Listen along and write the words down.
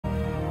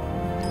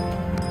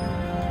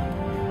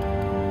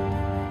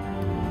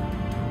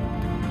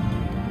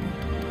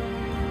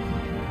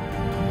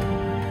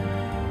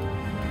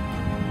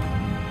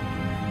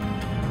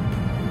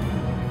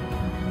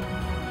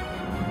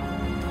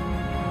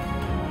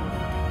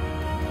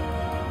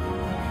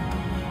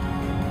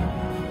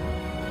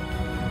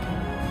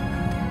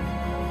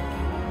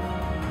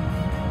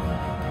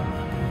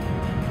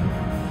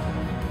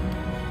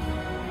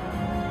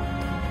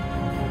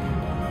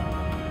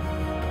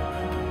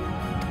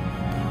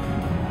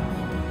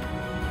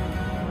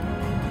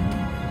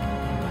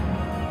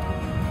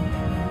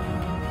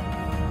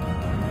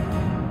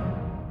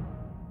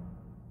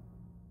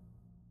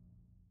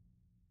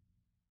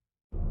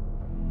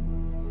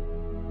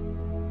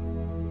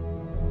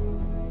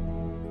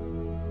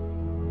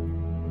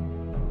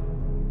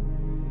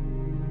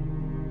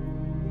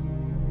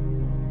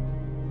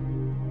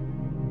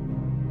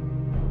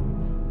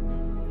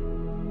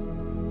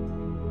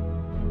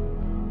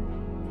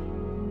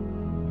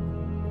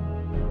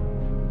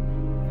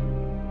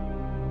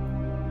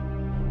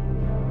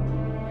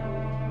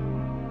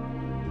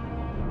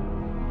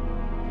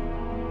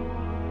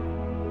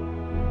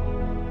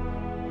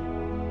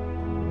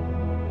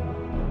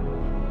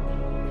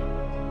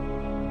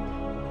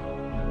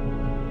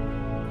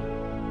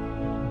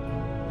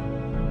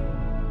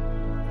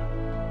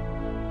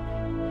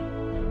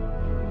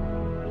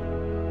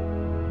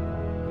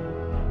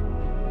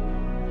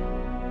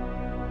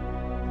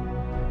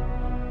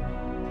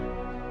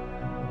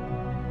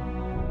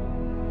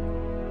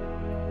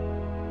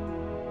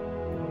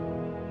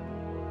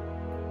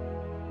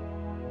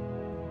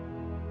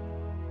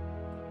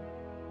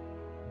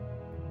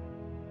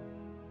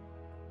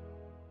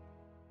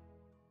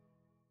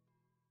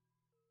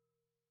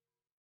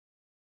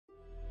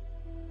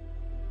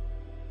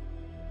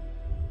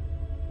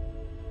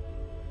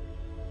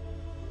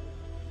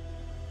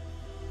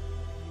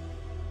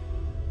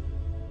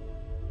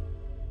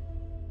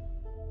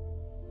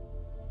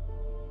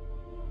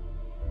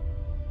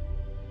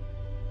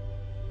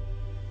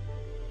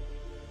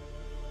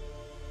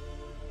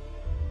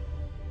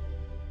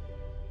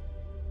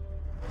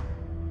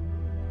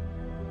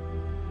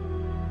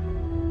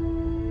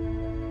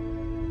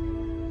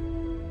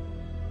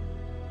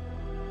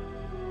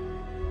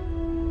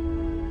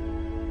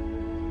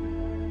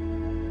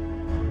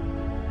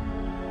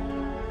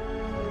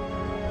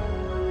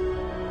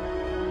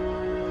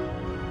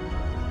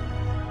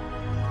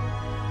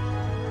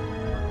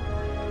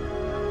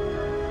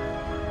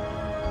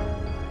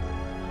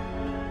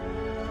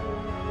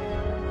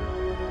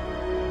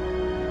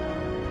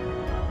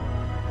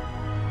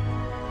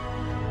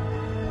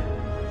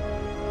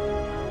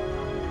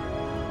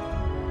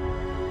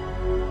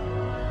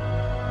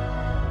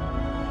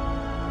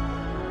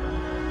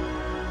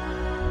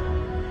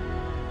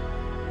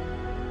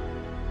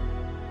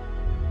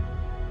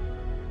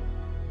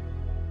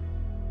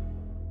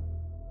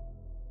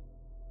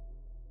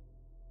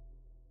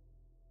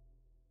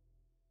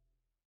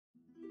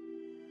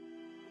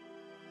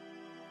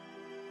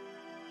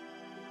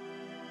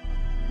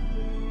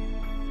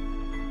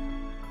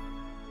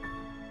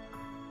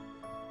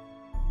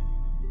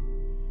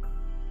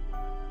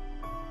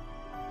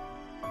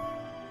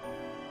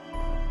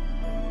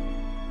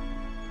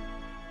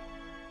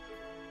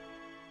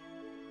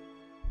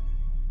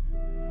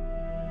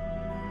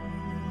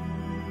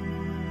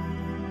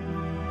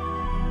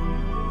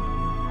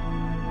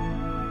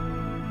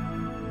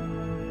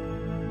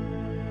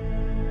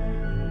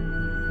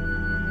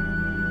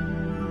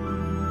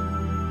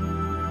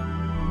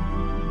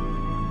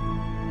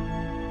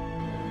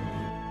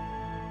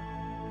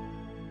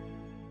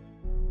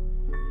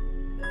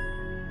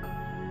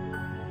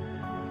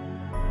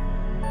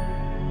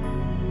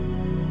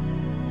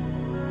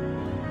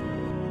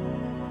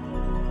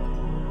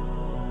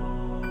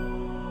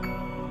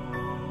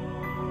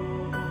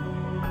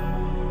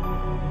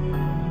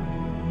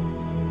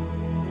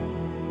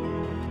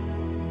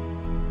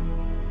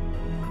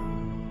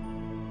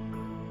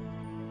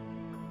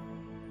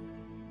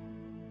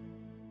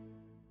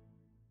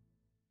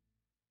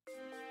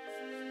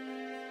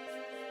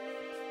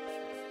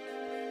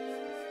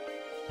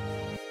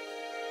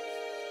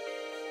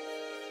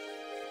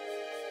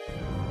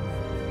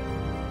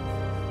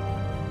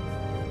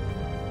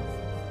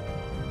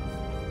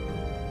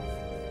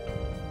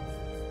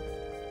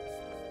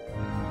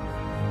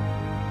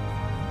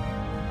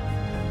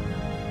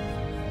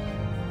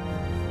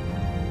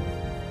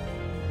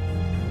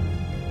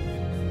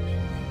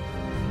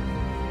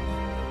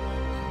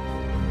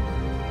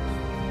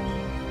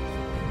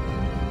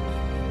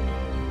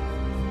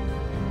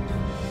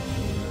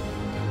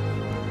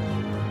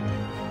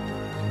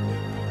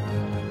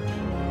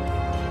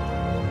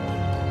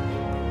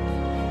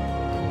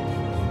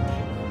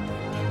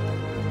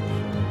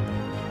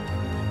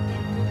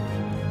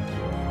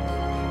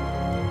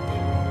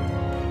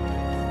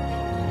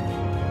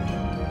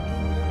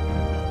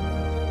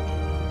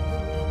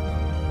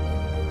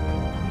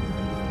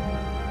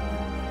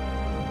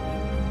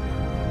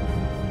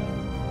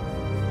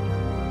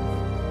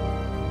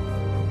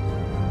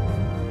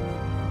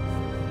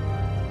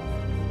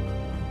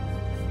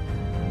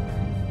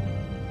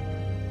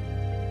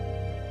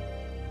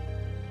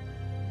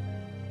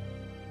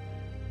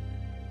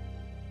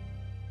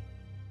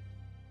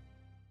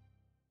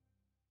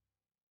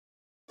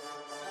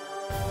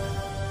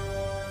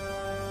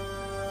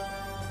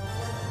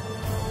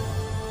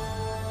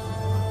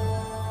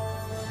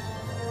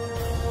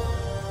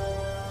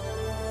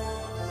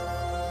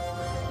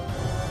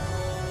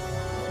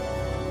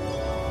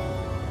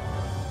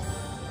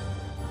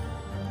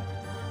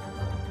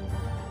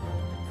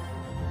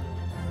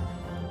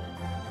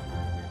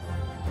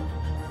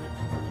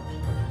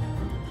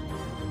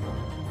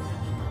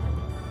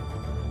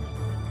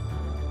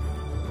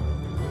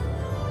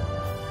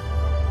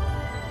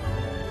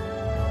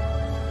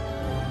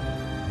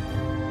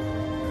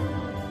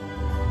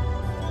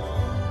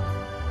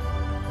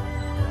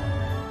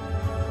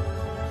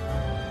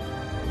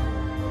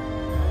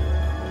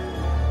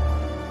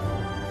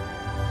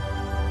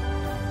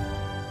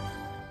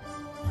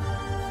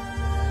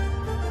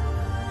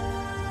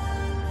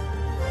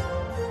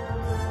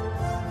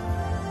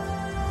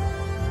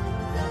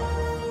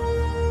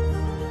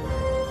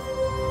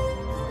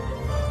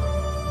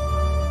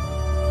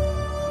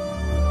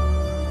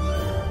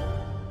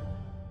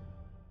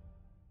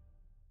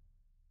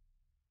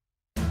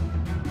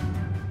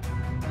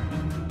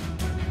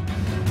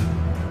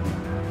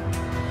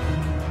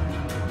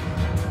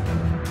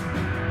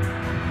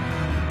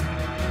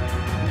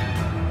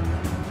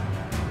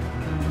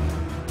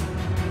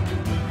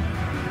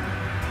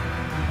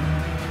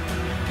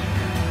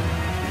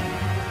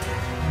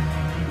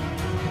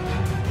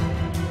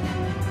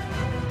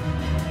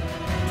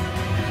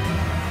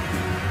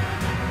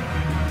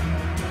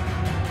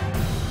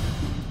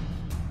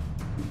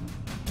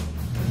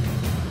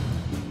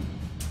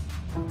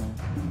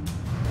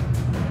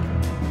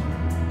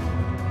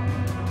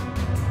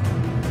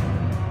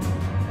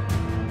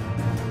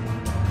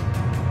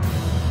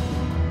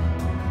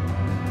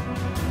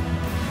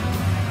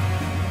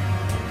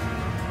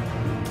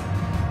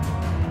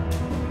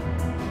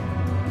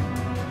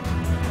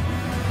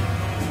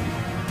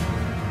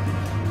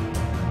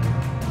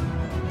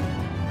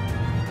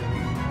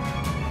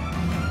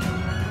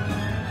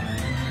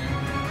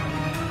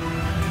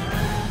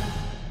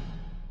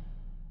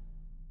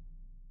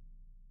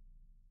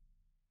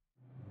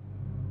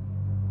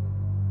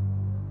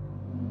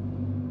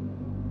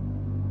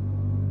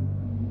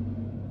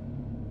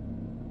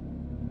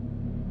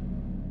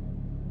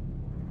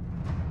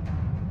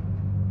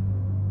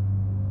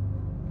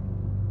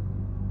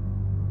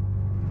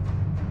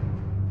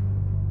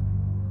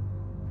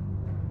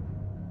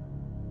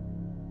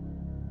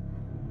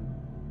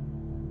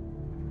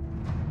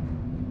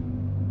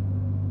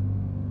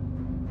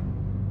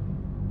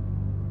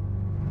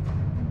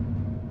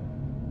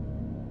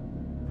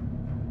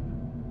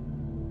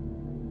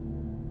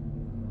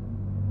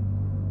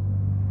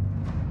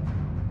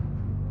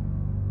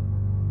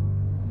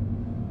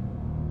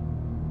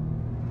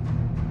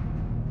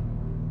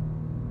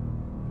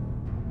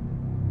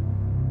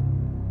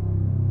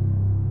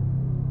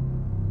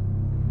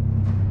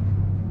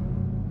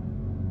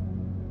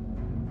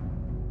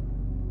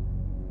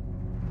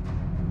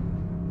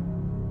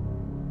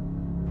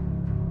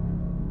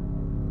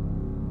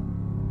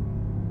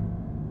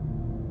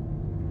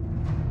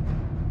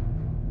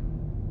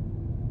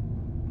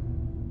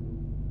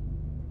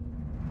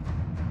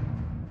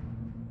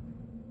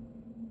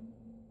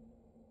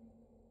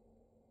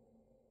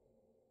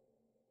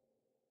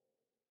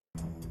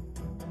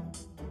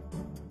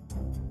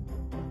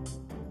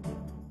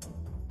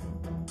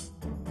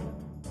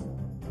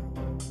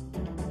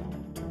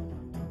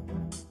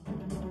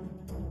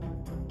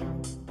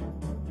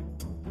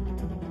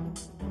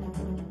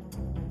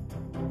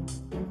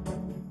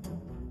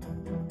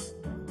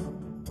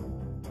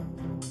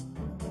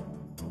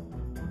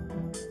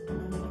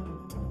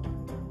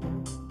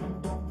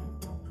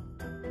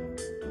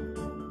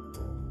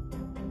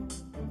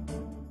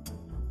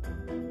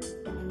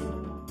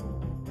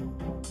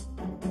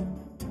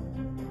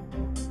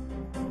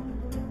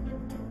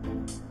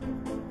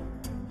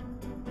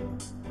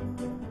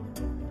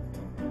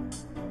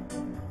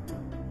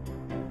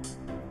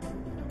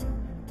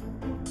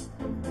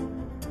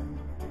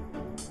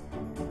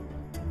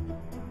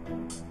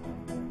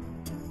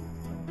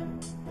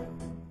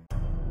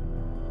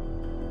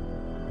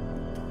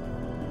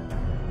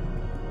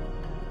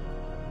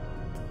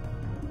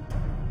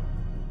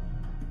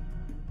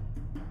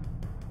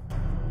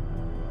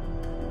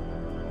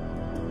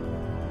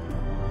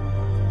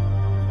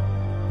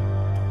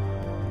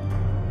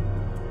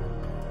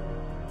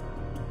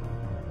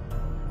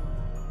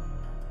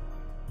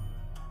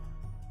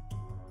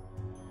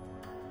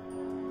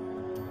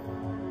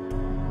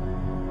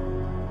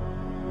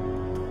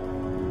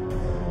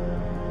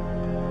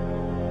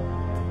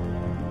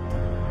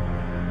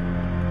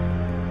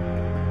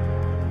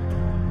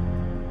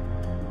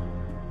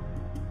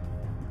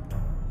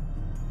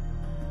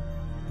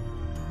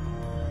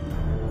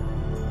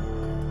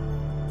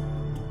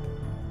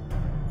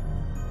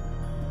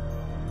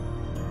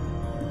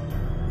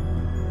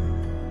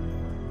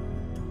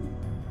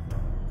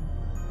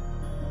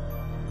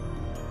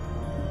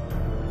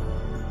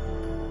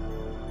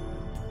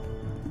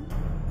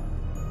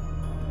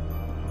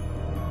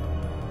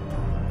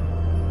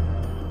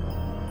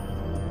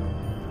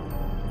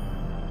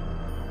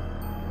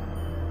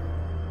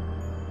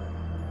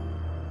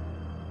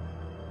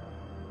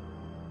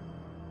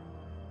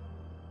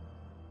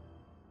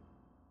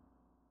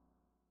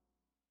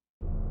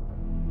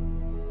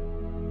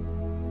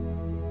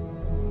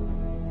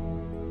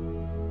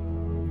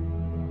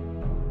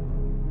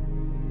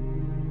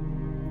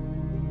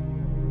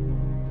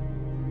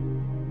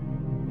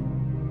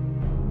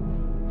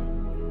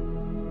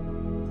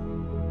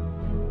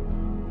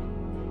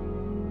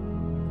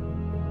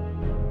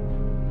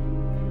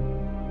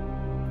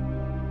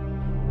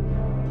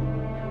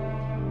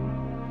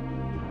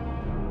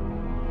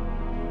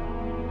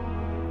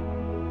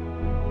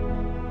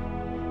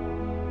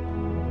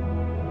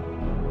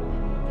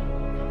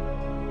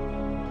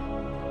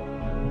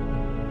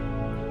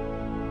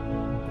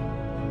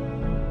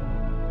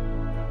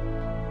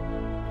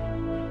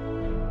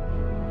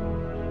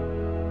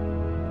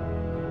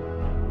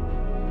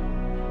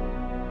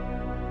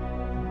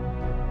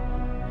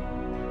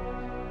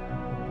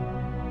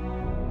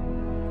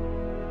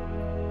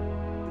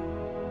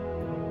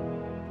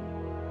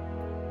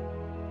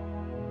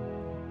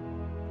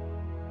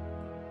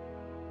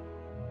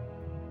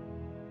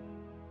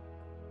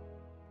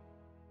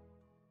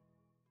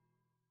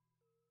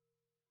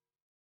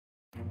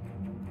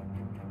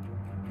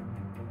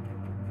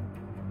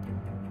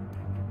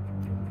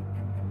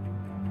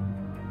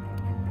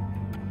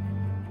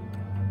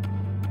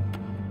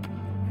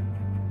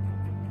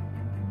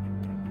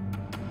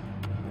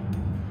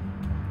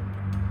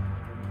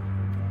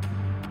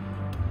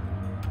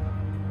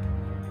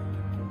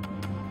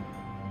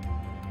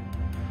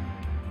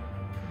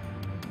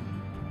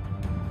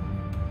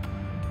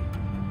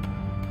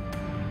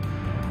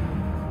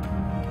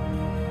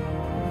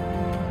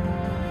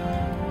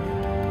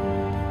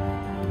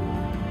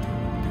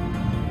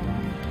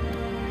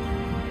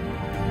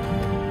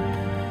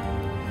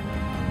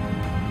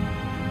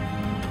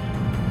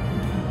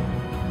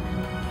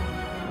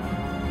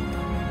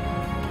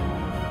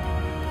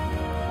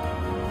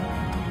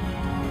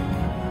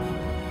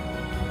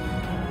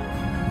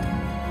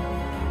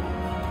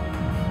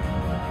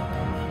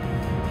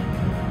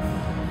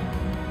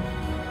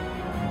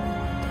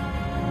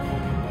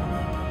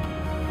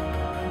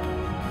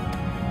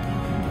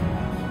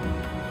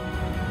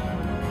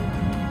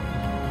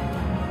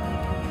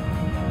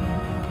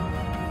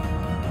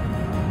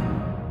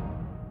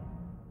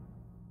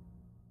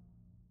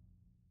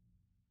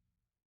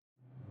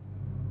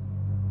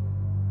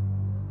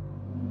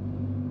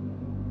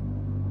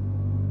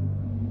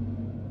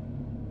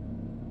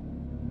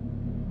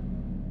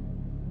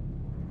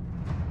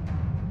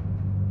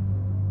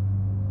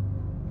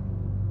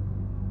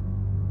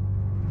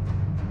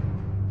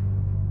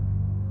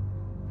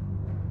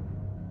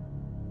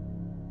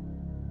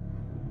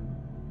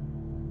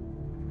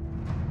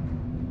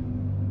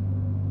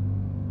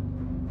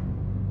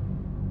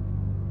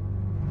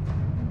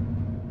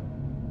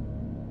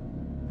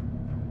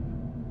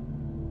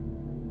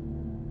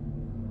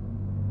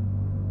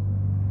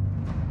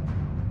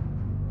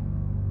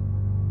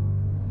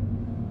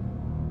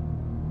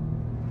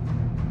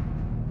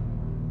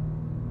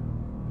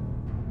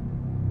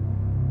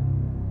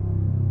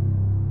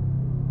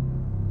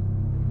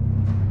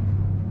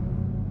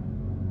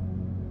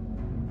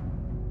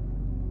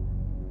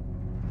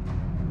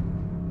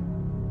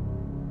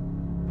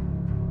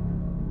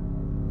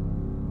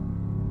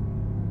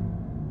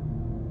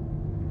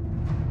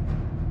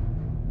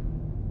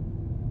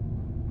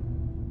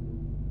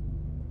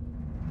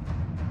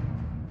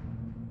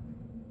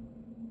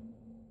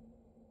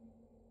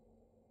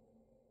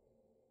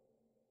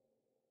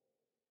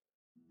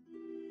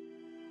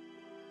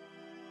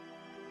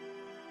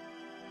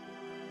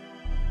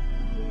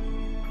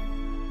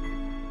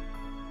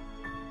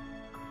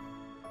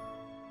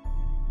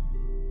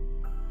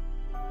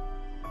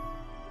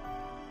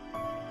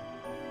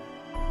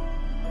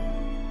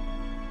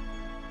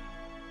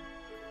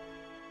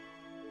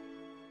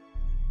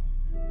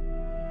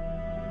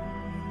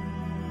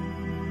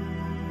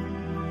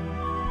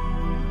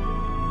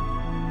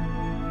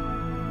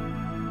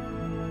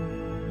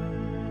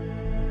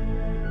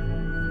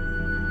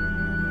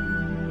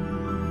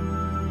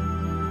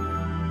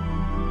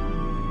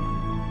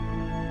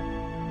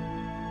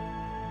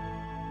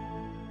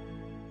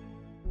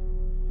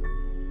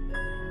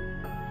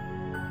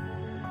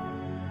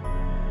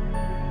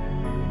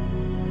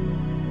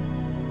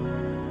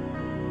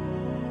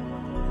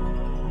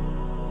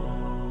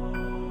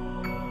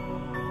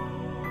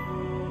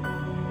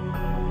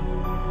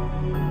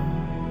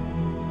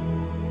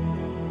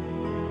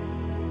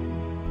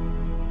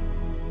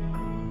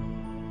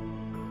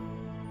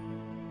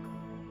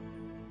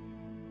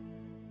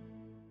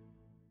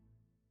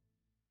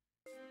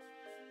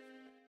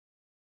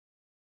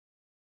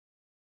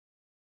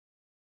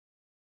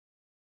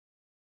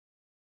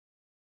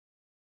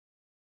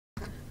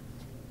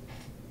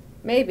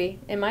Maybe.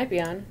 It might be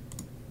on.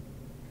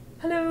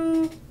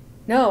 Hello.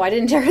 No, I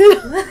didn't turn it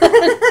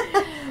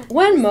on.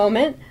 One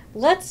moment.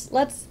 Let's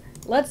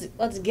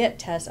get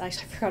Tess.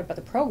 Actually, I forgot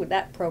about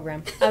that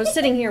program. I was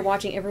sitting here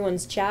watching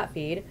everyone's chat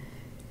feed.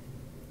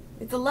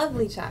 It's a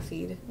lovely chat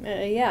feed.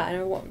 Yeah,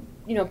 and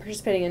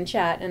participating in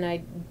chat, and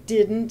I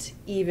didn't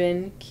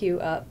even queue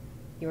up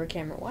your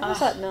camera. Why was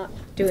that not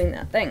doing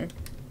that thing?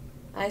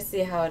 I see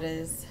how it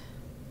is.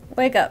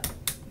 Wake up.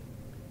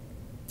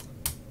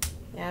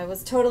 Yeah,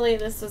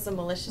 this was a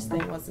malicious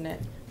thing, wasn't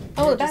it?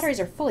 Oh, the batteries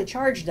are fully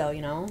charged, though,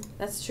 you know.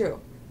 That's true.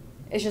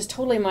 It's just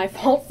totally my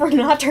fault for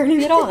not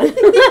turning it on.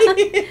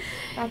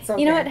 That's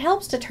okay. You know, it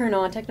helps to turn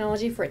on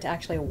technology for it to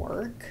actually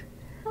work.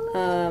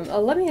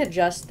 Let me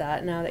adjust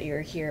that now that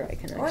you're here. I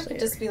can actually... Or I could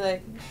just be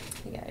like,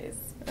 hey, guys.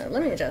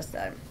 Let me adjust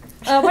that.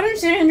 Why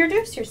don't you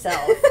introduce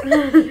yourself?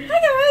 Hi,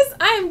 guys.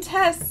 I'm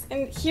Tess,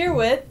 and here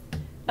with...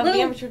 the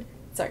Amateur...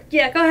 Sorry.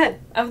 Yeah, go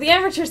ahead. Of the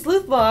Amateur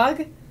Sleuth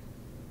blog...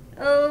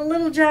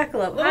 Little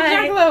Jackalope. Little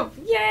Jackalope.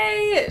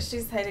 Yay!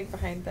 She's hiding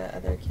behind the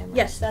other camera.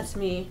 Yes, that's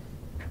me.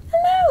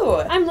 Hello!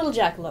 I'm Little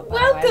Jackalope.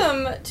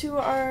 Welcome to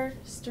our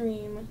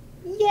stream.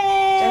 Yay!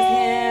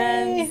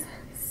 Jazz hands.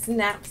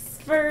 Snaps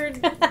for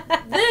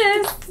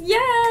this.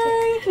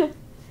 Yay!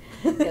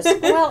 Yes.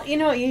 Well,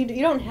 you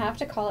don't have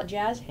to call it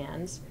jazz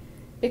hands,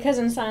 because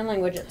in sign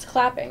language it's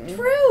clapping.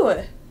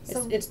 True.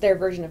 It's their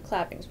version of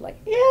clapping. So like,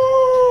 yay!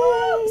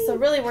 So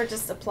really, we're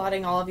just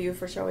applauding all of you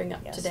for showing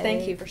up today.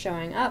 Thank you for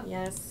showing up.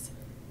 Yes.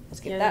 Let's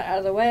get that out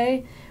of the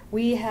way.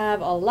 We have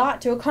a lot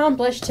to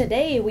accomplish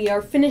today. We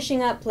are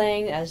finishing up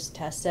playing, as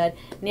Tess said,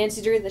 Nancy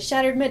Drew the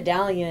Shattered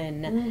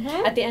Medallion.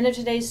 Mm-hmm. At the end of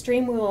today's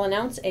stream, we will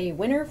announce a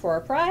winner for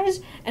a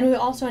prize, and we will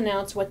also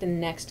announce what the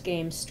next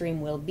game stream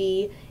will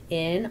be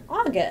in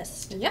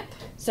August. Yep.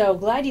 So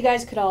glad you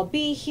guys could all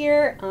be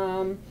here.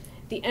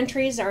 The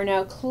entries are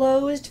now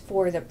closed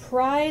for the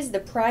prize. The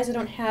prize, I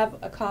don't have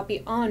a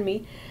copy on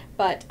me,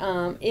 but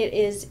it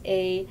is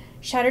a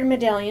Shattered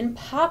Medallion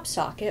pop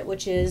socket,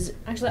 which is,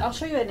 actually, I'll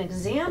show you an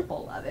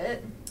example of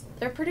it.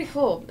 They're pretty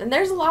cool. And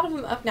there's a lot of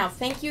them up now.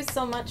 Thank you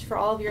so much for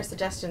all of your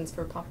suggestions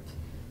for pop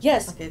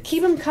sockets.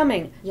 Keep them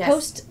coming.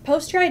 Yes.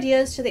 Post your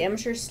ideas to the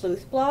Amateur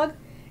Sleuth blog,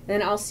 and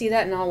then I'll see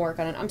that and I'll work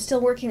on it. I'm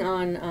still working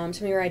on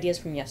some of your ideas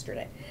from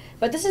yesterday.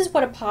 But this is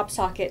what a pop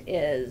socket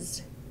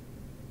is.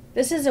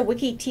 This is a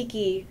Wiki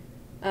Tiki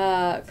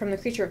from the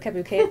Creature of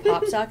Kebu Cave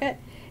pop socket.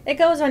 It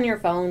goes on your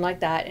phone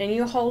like that, and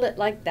you hold it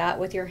like that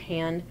with your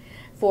hand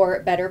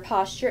for better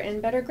posture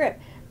and better grip.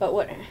 But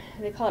what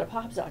they call it a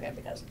pop socket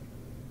because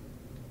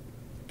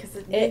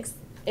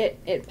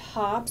it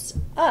pops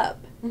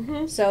up,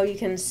 so you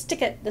can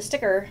stick the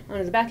sticker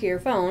onto the back of your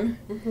phone.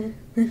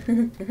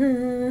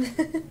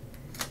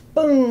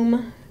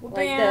 Boom,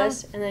 like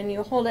this, and then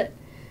you hold it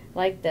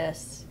like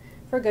this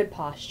for good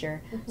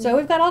posture. So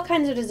we've got all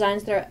kinds of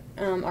designs that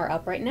are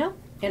up right now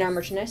in our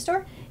merchandise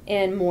store,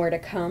 and more to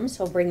come,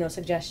 so bring those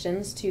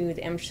suggestions to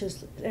the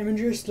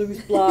Amateur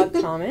Sleuth blog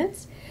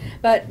comments.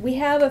 But we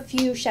have a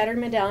few Shattered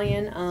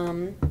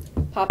Medallion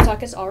pop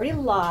sockets already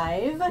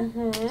live,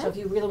 so if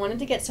you really wanted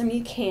to get some,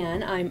 you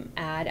can.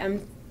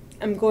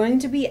 I'm going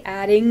to be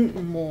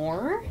adding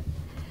more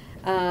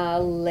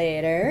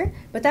later,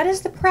 but that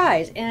is the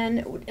prize,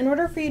 and in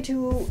order for you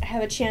to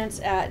have a chance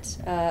at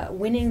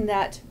winning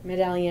that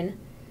medallion,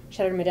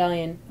 Shattered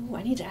Medallion,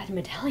 I need to add a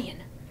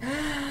medallion.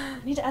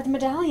 I need to add the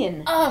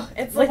medallion. Oh,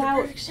 it's like the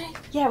perfect shape.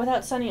 Yeah,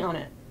 without Sunny on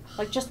it.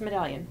 Like just the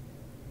medallion.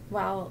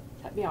 Wow.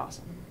 That'd be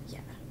awesome. Yeah.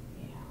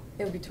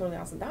 It would be totally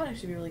awesome. That would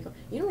actually be really cool.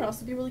 You know what else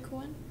would be really cool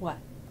one? What?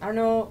 I don't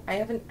know. I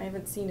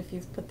haven't seen if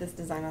you've put this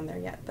design on there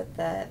yet, but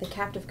the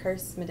Captive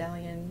Curse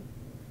medallion,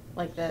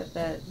 like the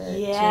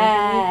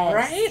yes,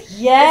 right?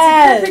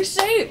 Yes. It's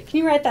a perfect shape. Can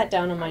you write that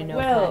down on my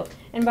notepad? Will.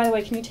 And by the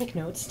way, can you take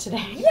notes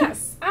today?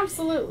 Yes,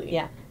 absolutely.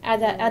 Yeah.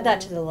 Add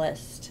that to the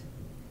list.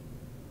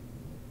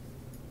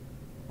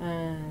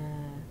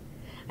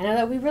 I know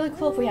that would be really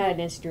cool if we had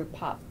Nancy Drew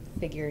pop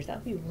figures. That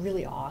would be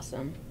really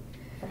awesome.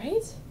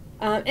 Right?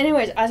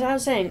 Anyways, as I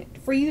was saying,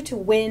 for you to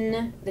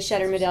win the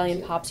Shattered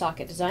Medallion pop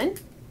socket design,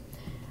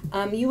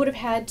 you would have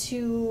had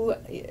to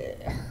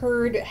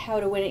heard how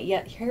to win it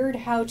yet. Heard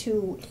how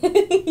to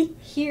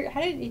hear.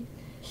 How did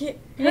you?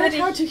 Heard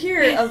how to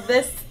hear of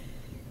this.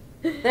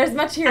 There's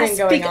much hearing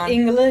going on. I speak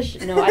English.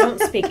 No, I don't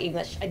speak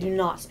English. I do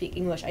not speak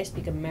English. I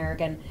speak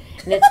American,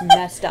 and it's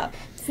messed up.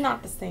 It's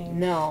not the same.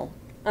 No.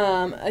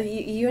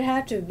 You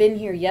have to have been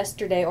here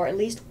yesterday, or at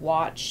least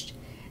watched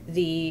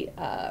the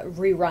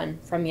rerun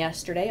from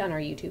yesterday on our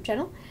YouTube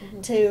channel,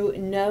 to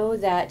know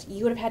that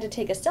you would have had to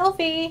take a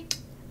selfie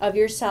of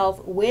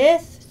yourself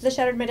with the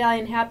Shattered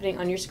Medallion happening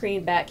on your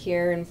screen back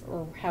here, and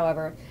or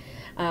however,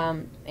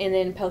 and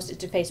then post it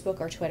to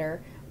Facebook or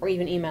Twitter, or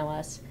even email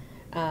us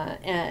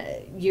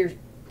your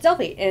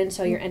selfie, and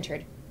so you're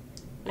entered.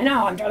 I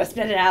know, I'm trying to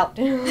spit it out.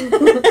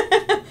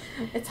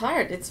 It's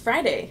hard. It's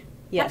Friday.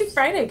 Yes. Happy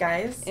Friday,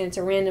 guys. And it's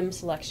a random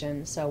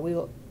selection, so we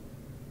will...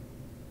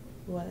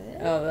 What?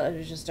 Oh, that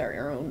was just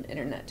our own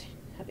internet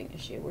having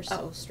issue. We're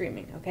still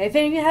streaming, okay? If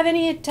you have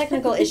any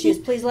technical issues,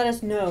 please let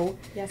us know.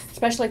 Yes.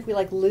 Especially if we,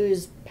 like,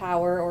 lose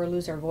power or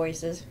lose our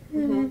voices.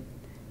 Mm-hmm.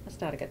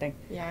 That's not a good thing.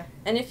 Yeah.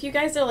 And if you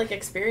guys are, like,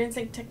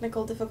 experiencing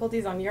technical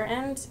difficulties on your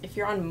end, if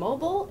you're on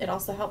mobile, it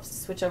also helps to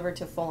switch over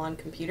to full-on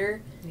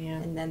computer.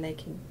 Yeah. And then they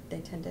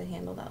tend to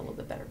handle that a little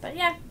bit better. But,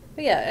 yeah.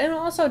 But yeah, and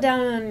also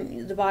down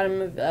on the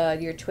bottom of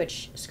your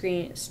Twitch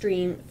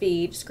stream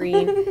feed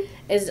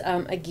is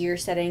a gear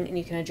setting, and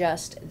you can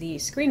adjust the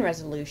screen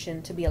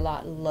resolution to be a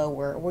lot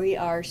lower. We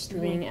are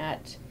streaming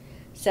at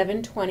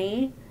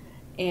 720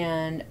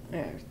 and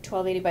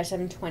 1280 by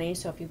 720,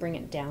 so if you bring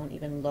it down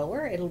even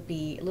lower, it'll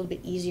be a little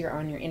bit easier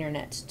on your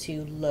internet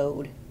to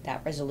load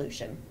that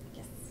resolution.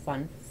 Yes.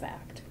 Fun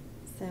fact.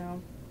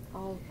 So,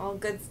 all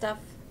good stuff.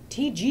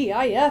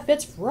 TGIF,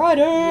 it's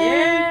Friday!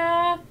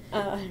 Yeah!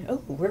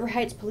 River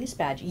Heights Police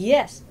Badge.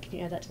 Yes! Can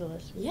you add that to the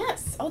list?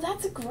 Yes! Oh,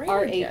 that's a great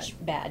idea. RH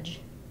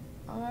Badge.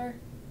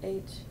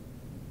 RH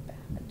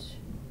Badge.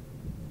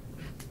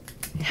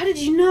 How did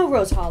you know,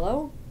 Rose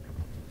Hollow?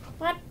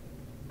 What?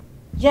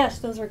 Yes,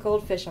 those are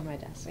goldfish on my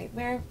desk. Wait,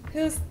 where?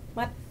 Who's?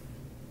 What?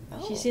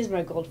 Oh. She sees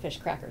my goldfish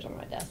crackers on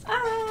my desk.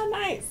 Ah,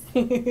 nice!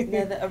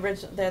 They're the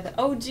original, they're the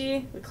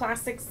OG, the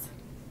classics.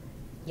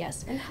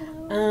 Yes. And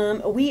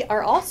hello. We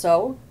are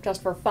also,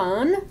 just for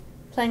fun,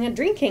 playing a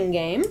drinking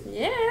game.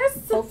 Yes.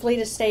 Hopefully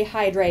to stay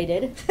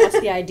hydrated. That's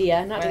the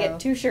idea. Not to get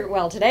too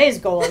today's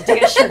goal is to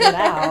get sugared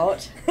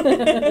out.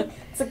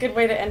 It's a good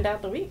way to end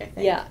out the week, I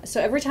think. Yeah.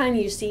 So every time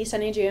you see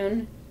Sunny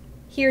June,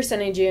 hear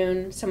Sunny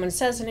June, someone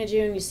says Sunny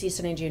June, you see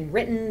Sunny June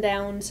written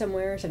down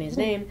somewhere, Sunny's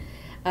name,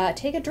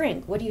 take a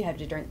drink. What do you have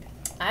to drink?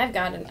 I've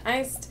got an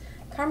iced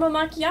caramel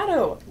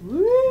macchiato.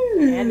 Woo!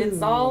 And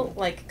it's all,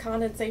 like,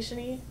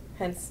 condensation-y.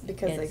 Hence,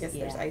 because I guess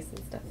there's ice and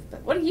stuff.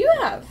 But what do you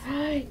have?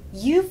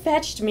 You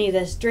fetched me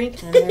this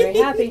drink, and I'm very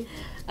happy.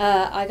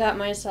 I got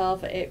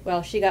myself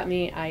she got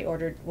me, I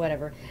ordered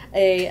whatever.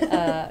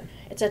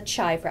 It's a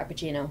chai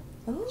frappuccino.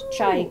 Ooh.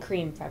 Chai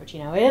cream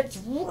frappuccino. It's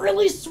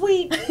really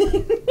sweet.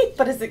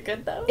 But is it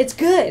good, though? It's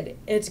good.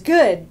 It's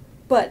good.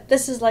 But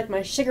this is like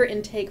my sugar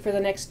intake for the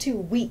next 2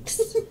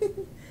 weeks.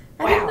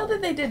 I didn't know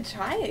that they did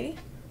chai.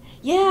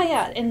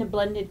 Yeah, in the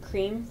blended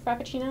cream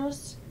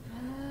frappuccinos.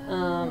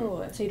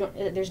 So you don't.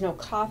 There's no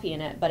coffee in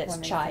it, but it's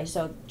chai. Sense.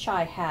 So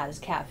chai has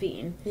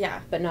caffeine.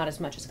 Yeah. But not as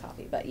much as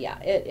coffee. But yeah,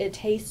 it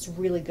tastes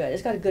really good.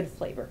 It's got a good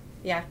flavor.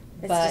 Yeah.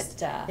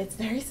 It's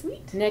very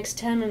sweet. Next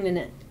time I'm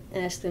gonna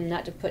ask them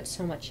not to put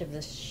so much of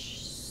the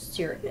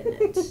syrup in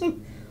it.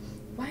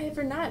 Why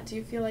ever not? Do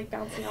you feel like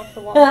bouncing off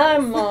the wall?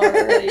 I'm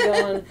already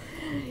going.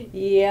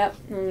 Yep.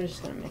 I'm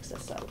just gonna mix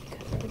this up.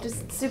 We're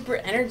just super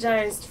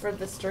energized for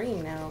the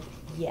stream now.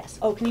 Yes.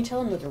 Oh, can you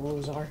tell them what the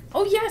rules are?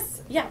 Oh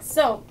yes. Yeah.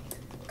 So.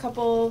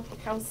 Couple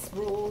house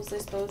rules, I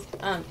suppose.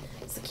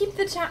 So keep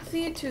the chat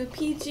feed to a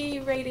PG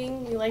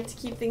rating. We like to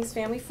keep things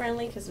family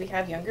friendly because we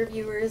have younger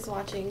viewers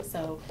watching,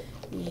 so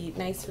be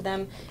nice for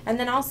them. And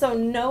then also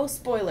no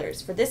spoilers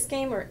for this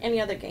game or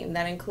any other game.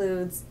 That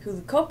includes who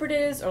the culprit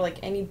is or like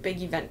any big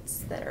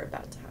events that are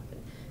about to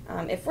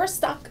happen. If we're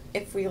stuck,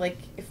 if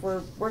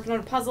we're working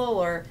on a puzzle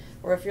or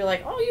if you're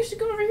like, oh, you should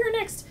go over here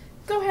next,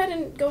 go ahead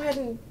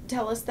and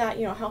tell us that,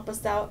 help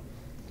us out.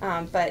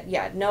 But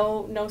yeah,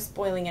 no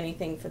spoiling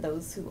anything for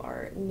those who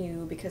are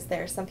new because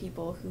there are some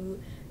people who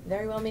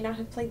very well may not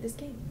have played this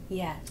game.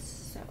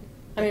 Yes. So,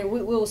 I mean,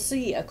 we'll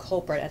see a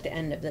culprit at the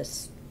end of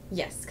this.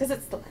 Yes, because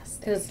it's the last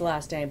day. Because it's the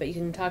last day, but you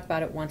can talk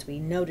about it once we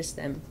notice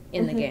them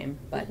in the game.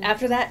 But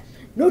after that,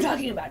 no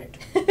talking about it.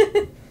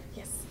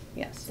 Yes.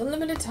 Yes. It's a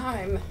limited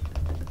time.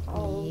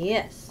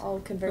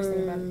 All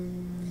conversing about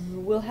it.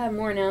 We'll have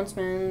more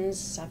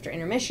announcements after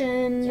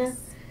intermission.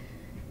 Yes.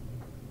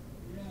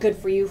 Good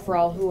for you for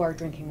all who are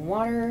drinking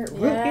water.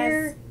 Root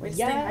beer.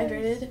 Stay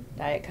hydrated.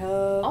 Diet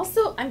Coke.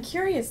 Also, I'm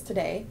curious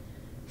today,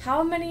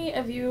 how many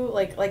of you,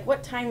 like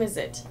what time is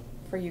it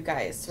for you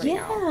guys right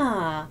now?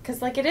 Yeah.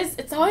 Because,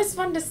 it's always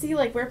fun to see,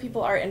 where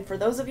people are. And for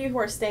those of you who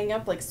are staying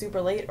up, super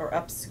late or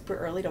up super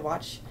early to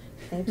watch,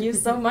 thank you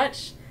so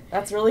much.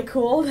 That's really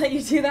cool that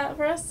you do that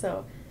for us.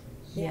 So,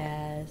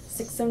 yeah. Yes.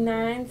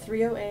 609,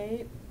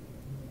 308.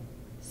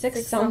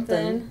 6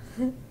 something.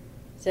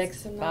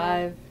 6,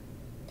 5.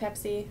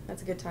 Pepsi,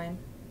 that's a good time.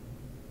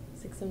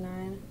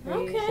 609. 3,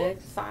 okay.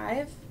 6.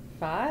 5.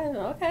 5,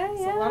 okay,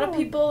 So yeah. a lot of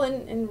people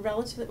in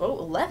relatively... Oh,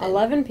 11.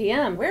 11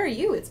 p.m. Where are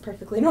you? It's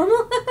perfectly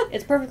normal.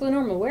 It's perfectly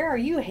normal. Where are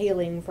you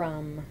hailing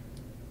from?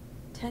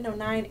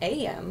 10:09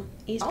 a.m.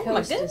 East Oh, Coast my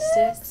is goodness.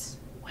 6.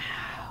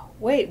 Wow.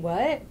 Wait,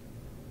 what?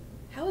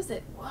 How is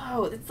it?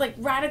 Whoa, it's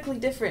radically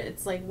different.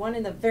 It's one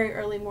in the very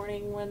early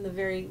morning, one in the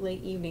very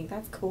late evening.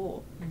 That's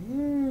cool.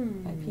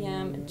 5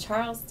 p.m. in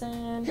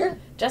Charleston.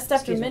 Just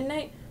after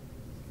midnight.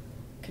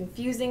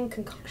 Confusing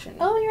concoction.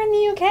 Oh, you're in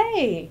the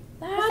UK.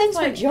 That's thanks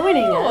for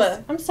joining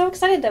us. I'm so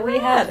excited that we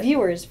have Rad.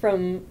 viewers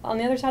from on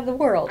the other side of the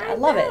world. I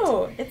love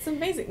it. It's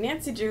amazing.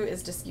 Nancy Drew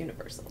is just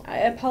universal. I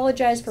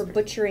apologize for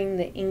butchering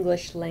the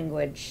English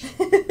language.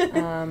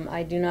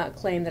 I do not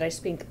claim that I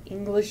speak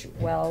English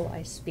well.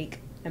 I speak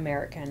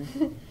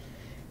American,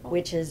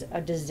 which is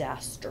a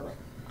disaster.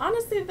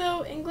 Honestly,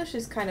 though, English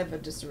is kind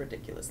of just a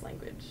ridiculous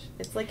language.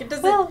 It's like it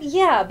doesn't. Well,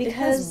 yeah, it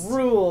has because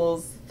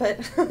rules, but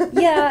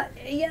yeah,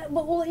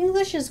 but well,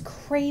 English is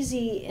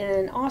crazy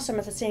and awesome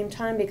at the same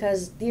time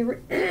because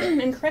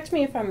and correct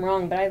me if I'm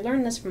wrong, but I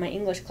learned this from my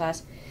English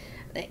class.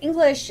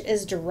 English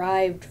is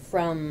derived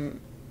from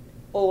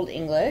Old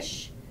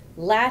English,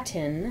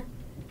 Latin,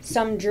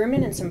 some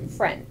German, and some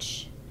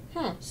French.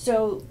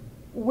 So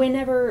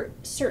whenever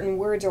certain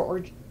words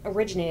are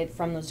originated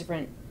from those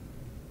different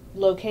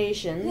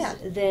locations,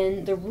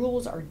 then the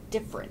rules are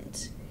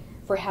different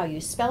for how you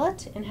spell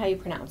it and how you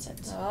pronounce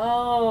it.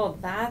 Oh,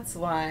 that's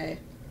why.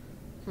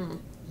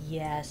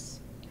 Yes.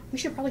 We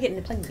should probably get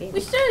into playing the game.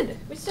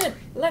 We should.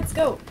 Let's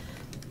go.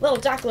 Little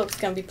Jackalope's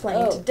gonna be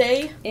playing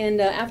today.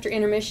 And after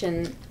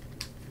intermission,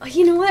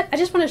 you know what? I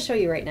just want to show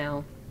you right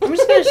now. I'm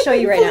just going to show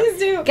you right now. Please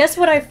do. Guess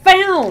what I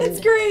found?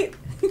 It's great.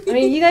 I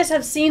mean, you guys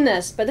have seen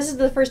this, but this is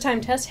the first time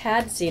Tess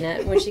had seen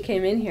it when she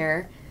came in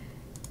here.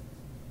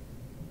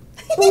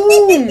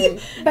 Boom! Bam!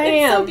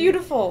 It's so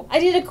beautiful. I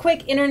did a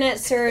quick internet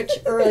search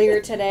earlier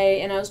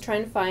today, and I was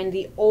trying to find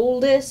the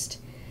oldest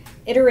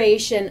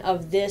iteration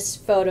of this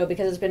photo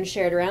because it's been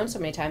shared around so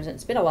many times, and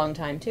it's been a long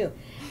time, too.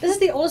 This is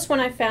the oldest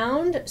one I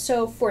found,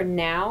 so for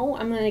now,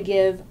 I'm going to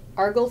give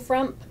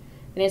Arglefrump,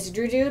 Nancy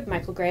Drew Dude,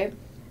 Michael Gray,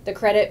 the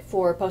credit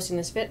for posting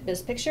this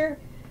picture.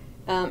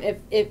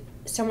 If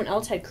someone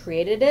else had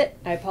created it,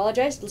 I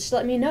apologize. Just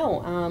let me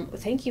know.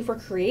 Thank you for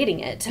creating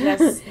it.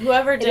 Yes,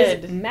 whoever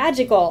did. It is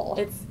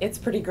magical. It's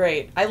pretty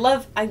great.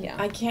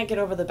 I can't get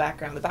over the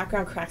background. The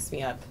background cracks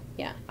me up.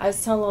 Yeah. I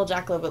was telling little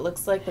Jackalope, it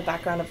looks like the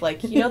background of,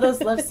 like, you know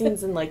those love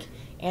scenes in, like,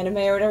 anime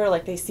or whatever?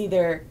 Like, they see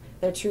their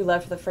true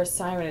love for the first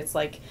time, and it's,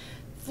 like,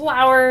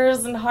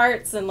 flowers and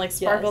hearts and, like,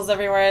 sparkles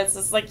everywhere. It's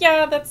just like,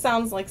 yeah, that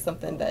sounds like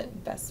something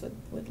that Bess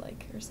would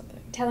like or something.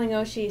 Telling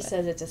Oshi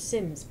says it's a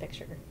Sims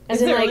picture.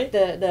 Is As in, it like,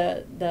 really?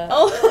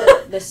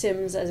 the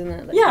Sims, as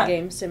in the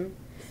game Sim.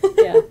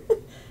 Yeah.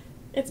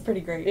 It's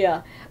pretty great.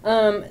 Yeah.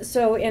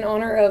 So in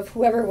honor of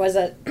whoever was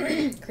that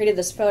created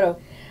this photo,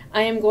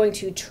 I am going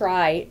to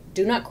try,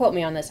 do not quote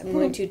me on this, I'm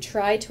going to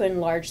try to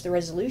enlarge the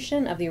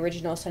resolution of the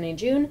original Sunny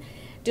June,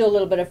 do a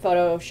little bit of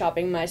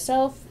photoshopping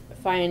myself,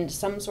 find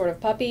some sort of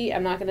puppy.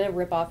 I'm not going to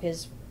rip off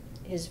his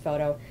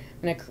photo.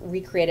 I'm going to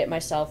recreate it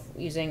myself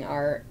using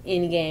our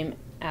in-game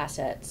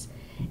assets.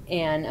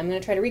 And I'm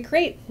going to try to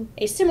recreate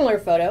a similar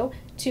photo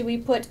to we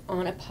put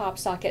on a pop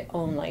socket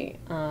only.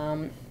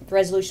 The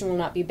resolution will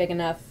not be big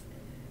enough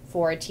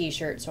for a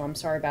t-shirt, so I'm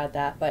sorry about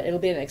that, but it'll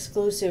be an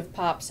exclusive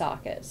pop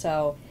socket.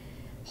 So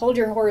hold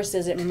your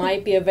horses, it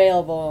might be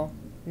available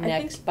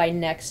by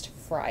next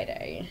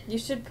Friday. You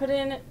should put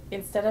in,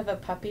 instead of a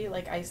puppy,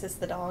 like Isis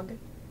the dog.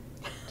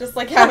 Just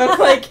like have it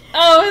like,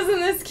 oh, isn't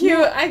this cute?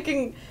 I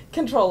can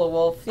control a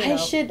wolf. You know.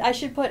 I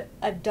should put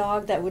a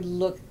dog that would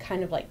look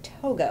kind of like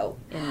Togo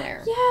in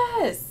there.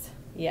 Yes.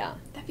 Yeah.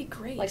 That'd be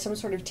great. Like some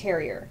sort of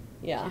terrier.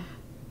 Yeah.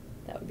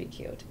 That would be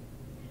cute.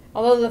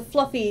 Although the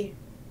fluffy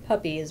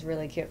puppy is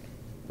really cute.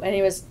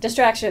 Anyways,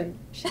 distraction.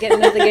 Should get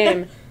into the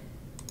game.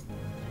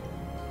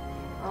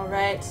 All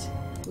right,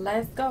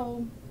 let's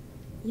go.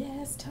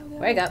 Yes, Togo.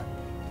 Wake up.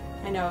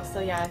 I know. So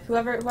yeah,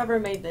 whoever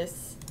made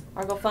this,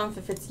 Arglefrump,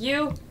 if it's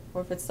you or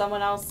if it's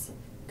someone else,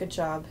 good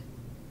job.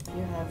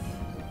 You have.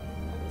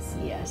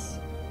 Yes.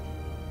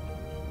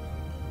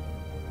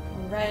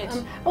 All right.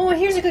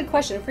 Here's a good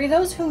question for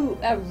those who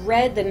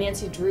read the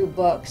Nancy Drew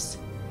books,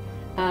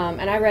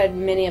 and I read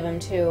many of them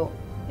too,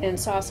 and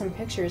saw some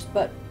pictures.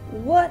 But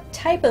what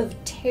type of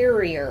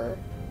terrier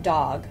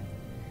dog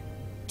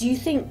do you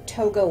think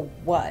Togo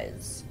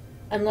was?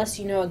 Unless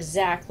you know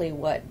exactly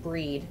what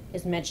breed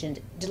is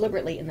mentioned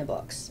deliberately in the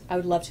books. I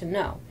would love to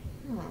know.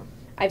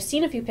 I've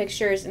seen a few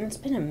pictures, and it's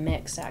been a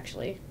mix,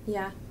 actually.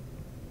 Yeah.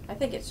 I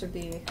think it should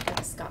be like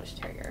a Scottish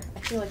Terrier. I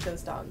feel like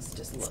those dogs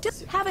just look Still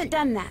super haven't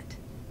done that.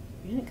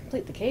 You didn't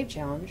complete the cave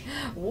challenge.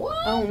 What?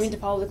 Oh, we need to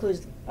follow the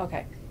clues.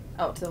 Okay.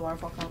 Oh, to the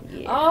waterfall column.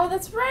 Yeah. Oh,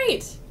 that's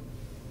right.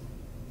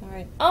 All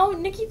right. Oh,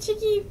 Nikki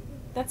Chicky.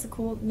 That's a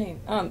cool name.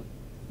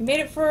 You made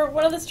it for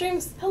one of the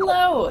streams.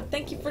 Hello.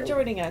 Thank you for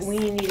joining us. We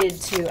needed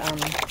to,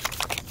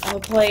 I'll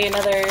play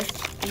another.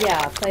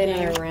 Yeah, play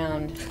another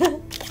round.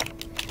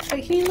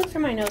 Wait, can you look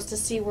through my notes to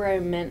see where I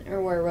meant,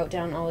 or where I wrote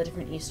down all the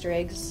different Easter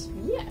eggs?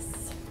 Yes.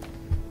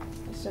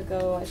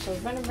 I shall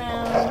run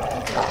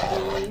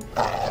around.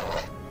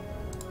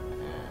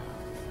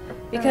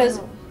 Because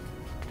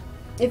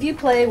if you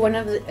play one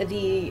of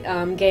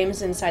the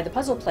games inside the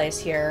puzzle place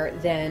here,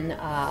 then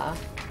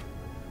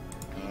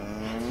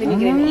you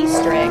get an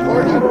Easter egg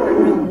or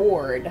an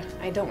award.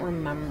 I don't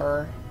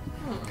remember.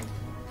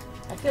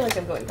 I feel like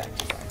I'm going back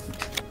too far.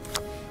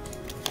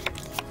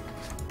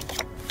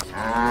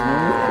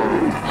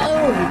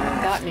 Oh,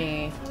 you got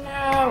me.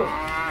 No.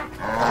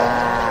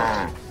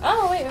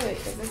 Oh, wait.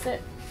 Is this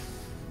it?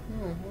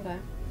 Oh, okay.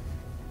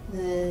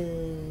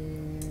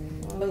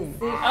 Boom.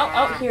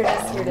 Oh, here it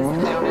is. Here it is. I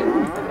found it.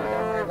 Don't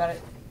worry about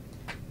it.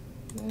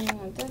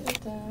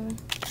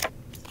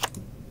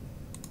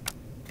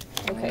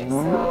 Okay, so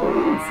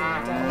let's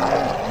see.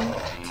 1,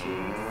 2,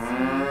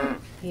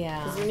 3.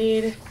 Yeah. Because you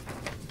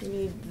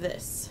need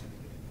this.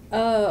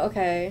 Oh,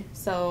 okay.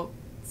 So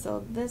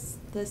this.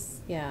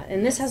 Yeah,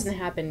 and this hasn't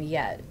happened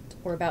yet.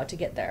 We're about to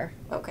get there.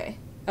 Okay.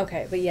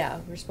 Okay, but yeah,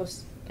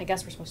 I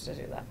guess we're supposed to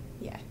do that.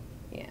 Yeah.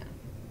 Yeah.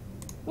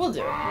 We'll do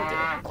it.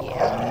 Yeah.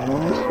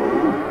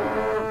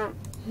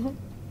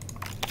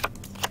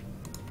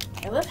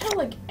 I love how,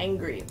 like,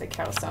 angry the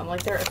cows sound.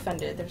 Like, they're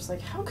offended. They're just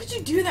like, how could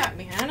you do that,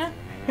 man?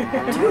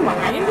 Do you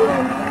mind?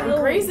 We're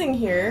grazing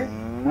here.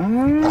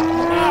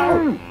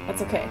 Ow!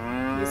 That's okay.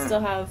 You still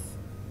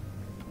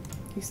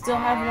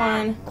have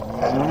one.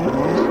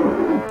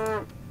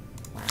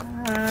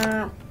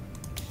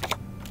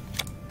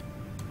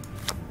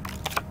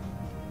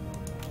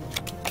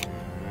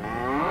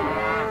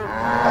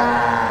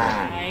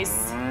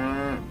 Nice.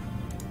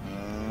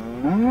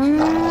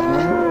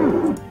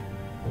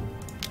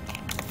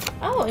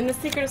 Oh, in The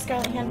Secret of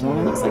Scarlet Hand,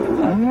 Tony looks like a pug.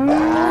 Oh,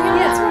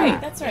 yeah,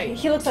 that's right.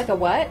 He looks like a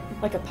what?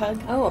 Like a pug?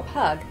 Oh, a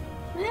pug.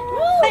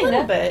 Oh, a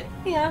little bit.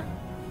 Yeah.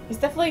 He's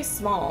definitely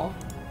small,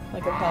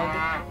 like a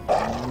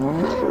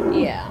pug.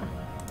 Yeah.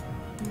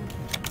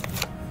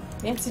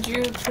 Nancy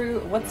Drew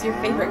Crew, what's your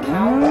favorite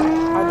cow?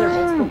 Are there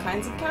multiple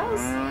kinds of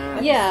cows?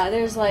 Yeah,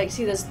 there's like,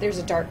 see this, there's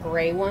a dark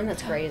gray one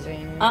that's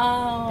grazing.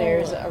 Oh.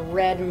 There's a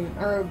red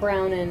or a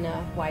brown and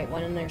a white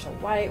one, and there's a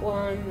white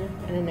one,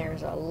 and then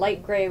there's a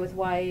light gray with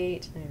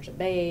white, and there's a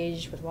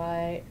beige with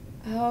white.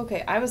 Oh,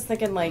 okay. I was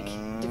thinking like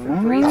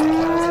different breeds of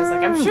cows. I was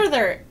like, I'm sure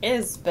there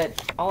is, but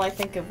all I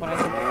think of when I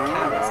think of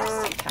cow is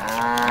just a cow.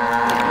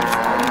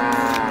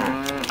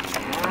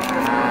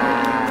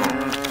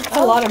 That's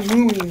a lot of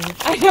mooing.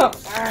 I know.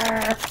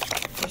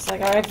 Just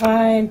like, alright,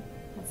 fine.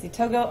 Let's see,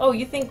 Togo. Oh,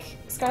 you think,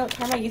 Scarlet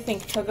Karma, you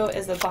think Togo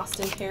is a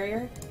Boston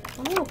Terrier?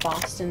 Oh,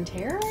 Boston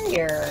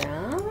Terrier,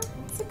 huh?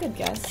 That's a good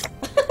guess.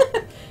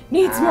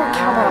 Needs more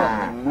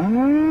cowbell.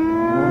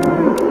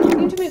 Can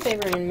you do me a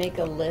favor and make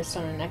a list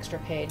on an extra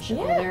page?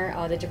 Yeah. There,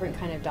 the different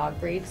kind of dog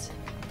breeds.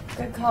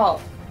 Good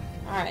call.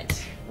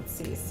 Alright, let's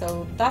see.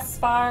 So, thus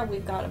far,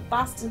 we've got a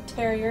Boston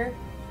Terrier.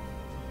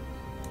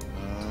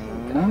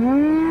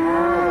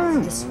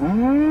 This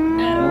one.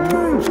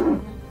 No.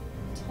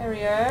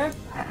 Terrier.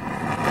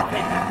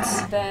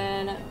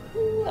 Then,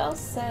 who else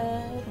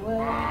said what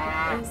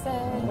they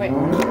said? Wait.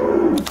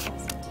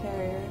 Boston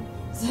Terrier.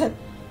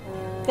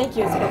 Thank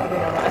you, it's been a bit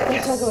over. I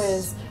think Togo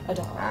is a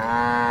dog.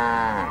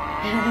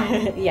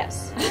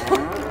 Yes.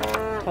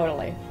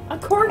 Totally. A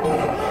corgi!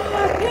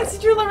 Nancy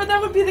Drew Lover,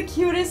 that would be the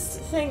cutest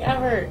thing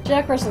ever.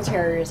 Jack Russell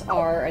Terriers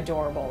are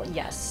adorable,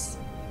 yes.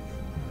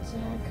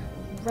 Jack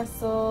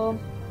Russell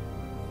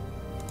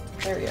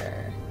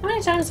Terrier. How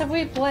many times have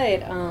we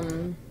played?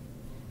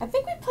 I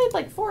think we played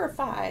like 4 or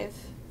 5.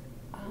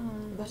 But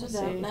I let's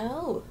don't see.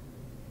 know.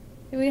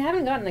 We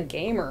haven't gotten the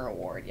Gamer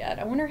Award yet.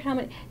 I wonder how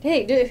many...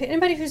 Hey, if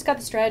anybody who's got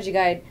the strategy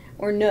guide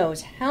or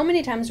knows, how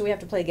many times do we have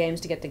to play games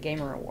to get the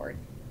Gamer Award?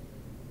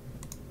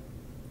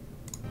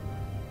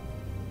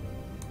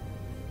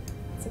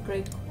 That's a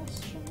great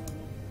question.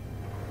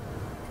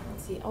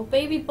 Let's see. Oh,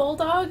 baby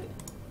bulldog?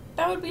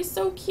 That would be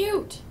so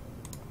cute.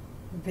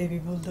 Baby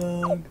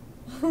bulldog.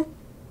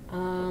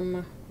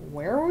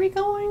 Where are we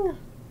going?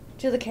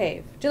 To the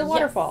cave. To the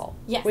waterfall.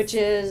 Yes. Which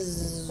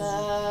is...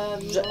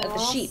 the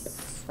sheep,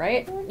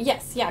 right?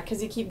 Yes, yeah,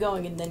 because you keep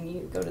going and then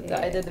you go to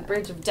the, either the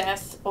Bridge of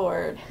Death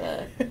or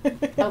the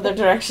other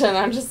direction.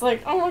 I'm just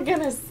like, oh my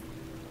goodness.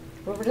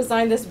 Whoever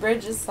designed this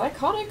bridge is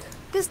psychotic.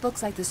 This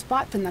looks like the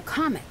spot from the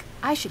comic.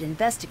 I should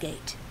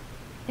investigate.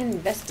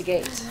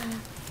 Investigate.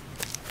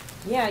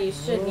 Yeah, you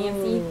should,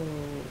 Nancy.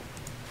 Ooh.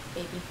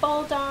 Baby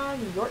bulldog,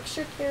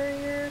 Yorkshire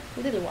Terrier.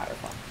 Little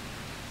waterfall.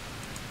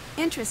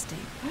 Interesting.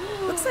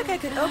 Looks like I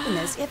could open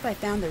this if I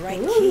found the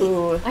right key.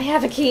 Ooh. I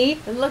have a key.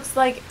 It looks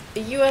like a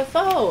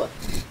UFO.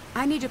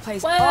 I need to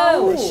place Whoa.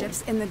 all the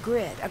ships in the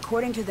grid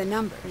according to the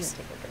numbers.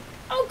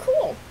 Oh,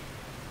 cool.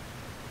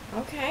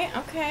 Okay,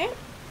 okay.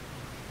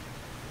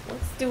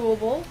 Looks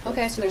doable.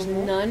 Okay, so there's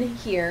none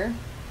here.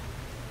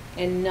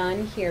 And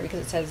none here because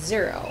it says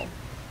 0.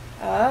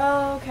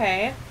 Oh,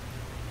 okay.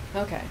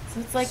 Okay. So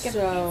it's like a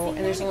and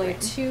there's only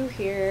anagram. 2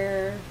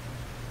 here.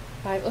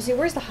 5. Let's see,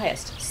 where's the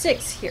highest?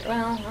 6 here.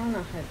 Well, I don't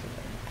know how to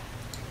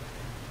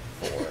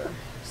do that. 4.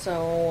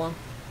 So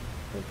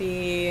Would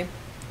be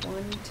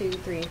 1, 2,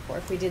 3, 4.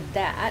 If we did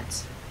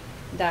that,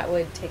 that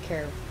would take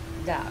care of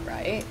that,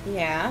 right?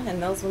 yeah,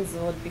 and those ones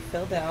would be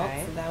filled out.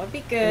 Okay. So that would be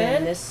And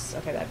then good. this,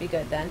 okay, that'd be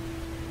good then.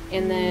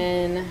 And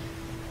then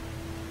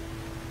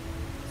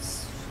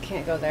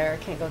can't go there.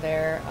 Can't go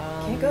there.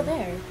 Can't go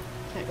there.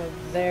 Can't go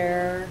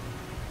there.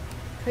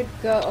 Could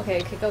go. Okay,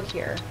 it could go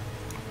here.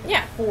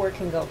 Yeah. 4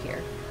 can go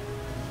here.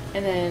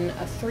 And then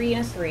a 3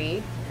 and a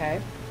 3.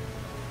 Okay.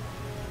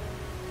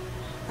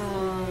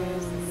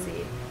 Let's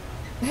see.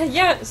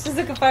 Yeah,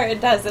 Shizuka Fire, it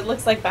does. It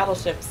looks like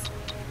battleships.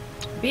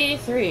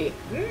 B3.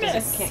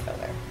 Miss. Can't go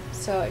there.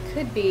 So it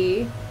could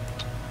be.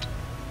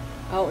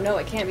 Oh no,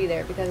 it can't be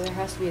there because there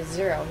has to be a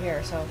 0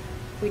 here. So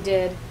if we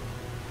did,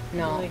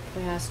 no, Like-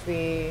 it has to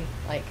be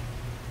like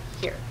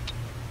here.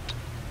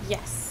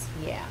 Yes.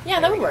 Yeah. Yeah,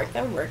 there that we would go. work.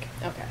 That would work.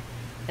 Okay.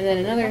 And then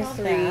another How about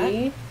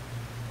 3.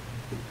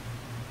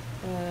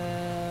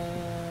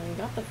 We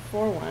got not the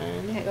 4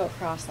 one. Can't go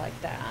across like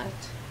that.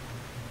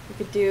 You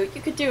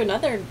could do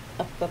another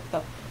up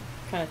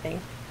kind of thing.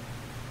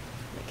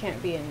 It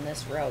can't be in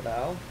this row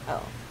though.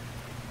 Oh.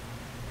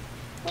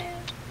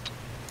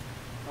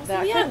 Well,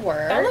 That could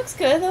work. That looks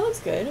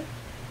good.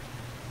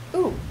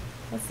 Ooh.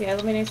 Let's see. By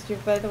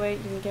the way, you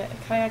can get a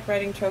kayak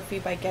riding trophy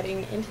by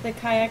getting into the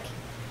kayak,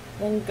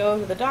 then go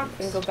to the dock,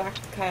 then go back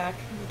to the kayak,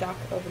 dock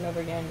over and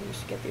over again. You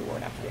should get the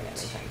award after doing that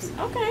many times.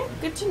 Okay,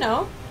 good to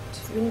know.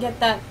 So we can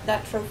get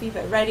that trophy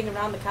by riding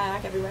around the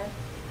kayak everywhere.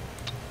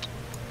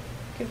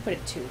 Could put a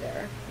 2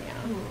 there. Yeah.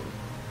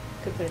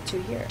 Could put a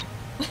 2 here.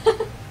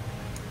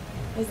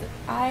 Is it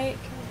I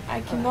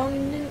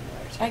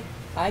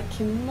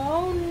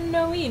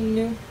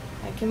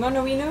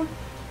kimono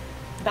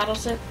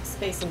Battleship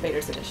Space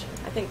Invaders Edition.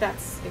 I think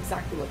that's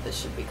exactly what this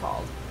should be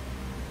called.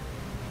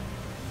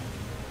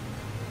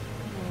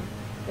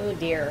 Oh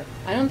dear.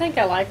 I don't think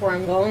I like where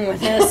I'm going with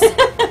this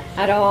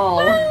at all.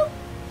 Well,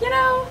 you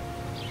know.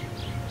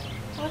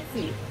 Let's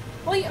see.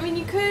 Well, I mean,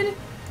 you could.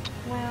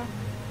 Well.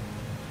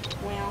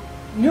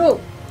 No.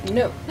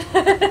 No.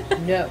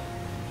 No.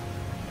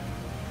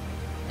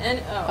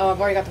 And Oh, I've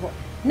already got the 4.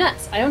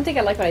 Nuts. I don't think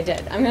I like what I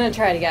did. I'm gonna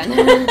try it again.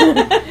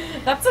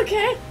 That's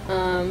okay.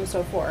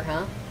 So 4,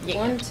 huh? Yeah.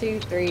 1,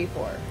 2, 3,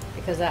 4.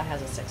 Because that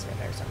has a 6 right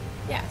there, so.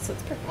 Yeah, so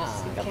it's perfect. So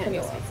you've got Can't plenty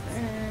go of up space.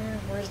 there.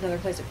 Where's another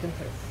place it can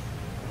put it?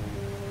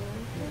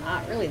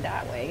 Not really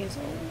that way, so.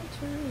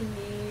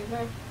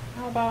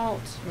 How about...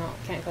 No,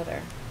 can't go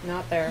there.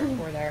 Not there,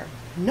 or there.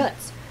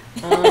 Nuts!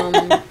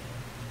 1,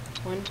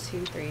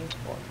 2, 3,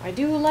 4. I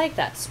do like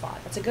that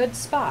spot. That's a good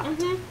spot.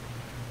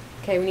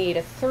 Okay, we need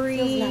a 3.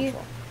 Feels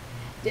natural.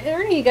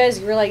 Are any of you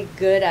guys really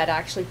good at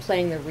actually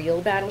playing the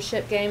real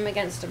Battleship game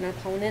against an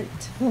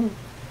opponent?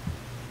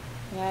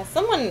 Yeah,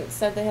 someone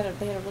said they had a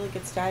really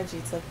good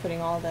strategy to putting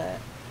all the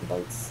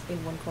boats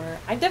in one corner.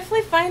 I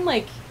definitely find,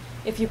 like,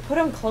 if you put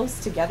them close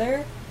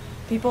together,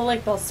 people,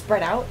 like, they'll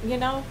spread out, you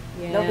know?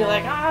 Yeah. They'll be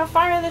like,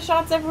 fire the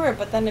shots everywhere,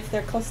 but then if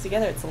they're close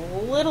together, it's a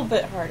little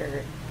bit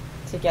harder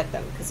to get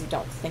them, because you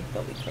don't think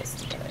they'll be close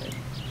together.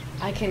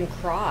 I can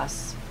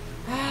cross.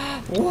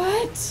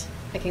 What?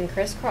 I can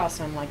crisscross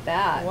them like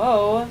that.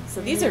 Whoa.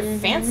 So these are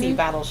fancy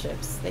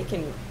battleships. They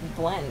can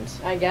blend.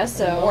 I guess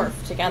so. And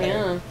morph together.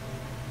 Yeah.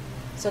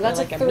 So that's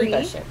like a 3.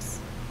 amoeba ships.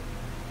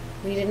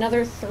 We need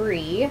another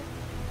 3.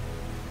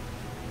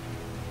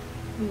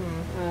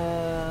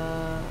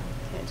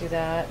 Can't do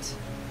that.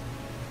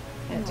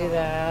 Can't do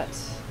that.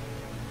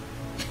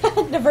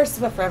 Never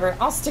forever.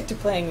 I'll stick to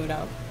playing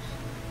Uno.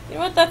 You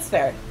know what? That's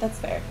fair. That's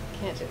fair.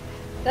 Can't do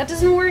that.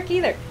 Doesn't work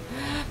either.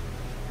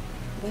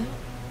 Well,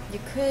 you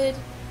could.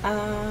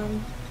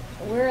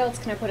 Where else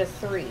can I put a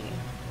 3?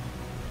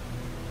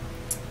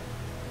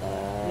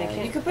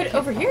 You could put it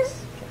over here.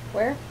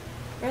 Where?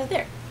 Right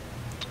there.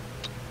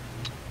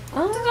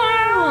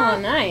 Oh,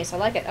 nice. I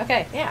like it.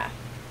 Okay. Yeah.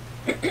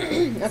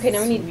 Okay,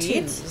 now we need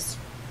Sweet. 2s.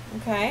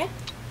 Okay.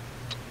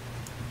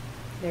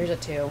 There's a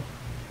 2.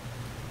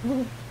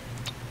 You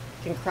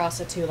can cross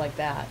a 2 like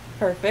that.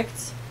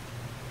 Perfect.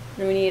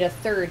 Then we need a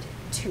 3rd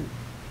 2.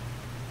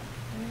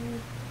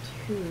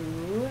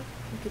 2.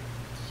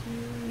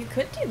 You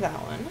could do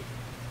that one.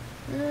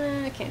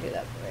 I can't do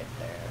that right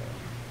there.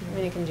 I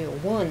mean, you can do a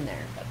 1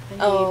 there, but I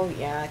need, Oh,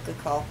 yeah. Good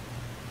call.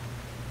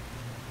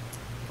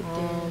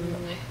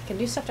 I can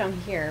do stuff down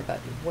here, but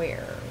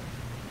where?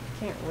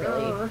 Can't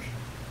really.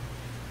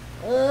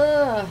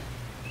 Ugh.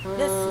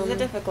 This is a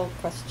difficult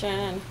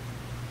question.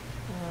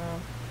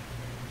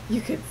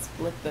 You could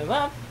split them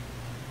up.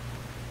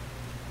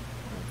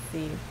 Let's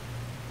see.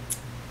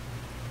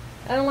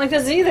 I don't like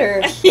this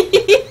either.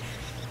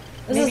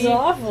 This is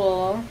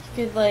awful.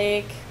 You could,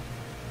 like...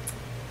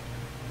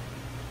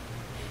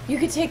 You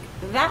could take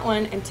that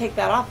one and take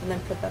that off and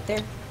then put that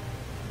there.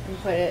 And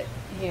put it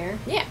here.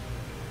 Yeah.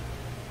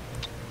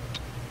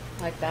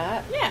 Like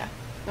that. Yeah.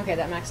 Okay,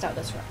 that maxed out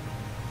this row.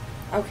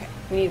 Okay.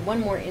 We need 1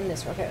 more in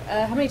this row. Okay,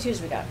 how many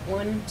 2s we got?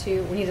 1,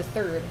 2. We need a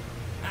 3rd.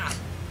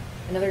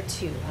 Another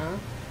 2, huh?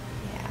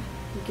 Yeah.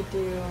 You could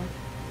do...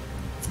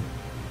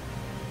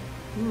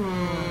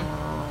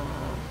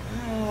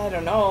 I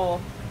don't know.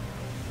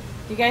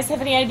 Do you guys have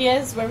any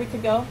ideas where we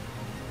could go?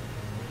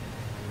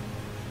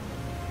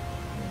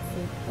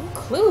 Oh,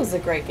 Clue is a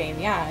great game,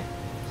 yeah.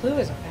 Clue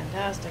is a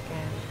fantastic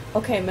game.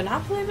 Okay,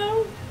 Monopoly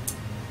though?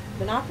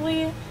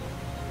 Monopoly,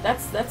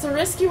 that's a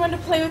risky one to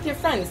play with your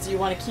friends. Do you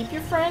want to keep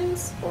your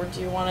friends, or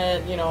do you want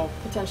to, you know,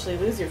 potentially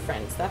lose your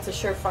friends? That's a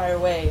surefire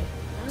way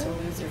to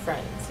lose your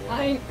friends.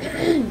 I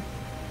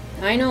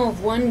know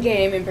of one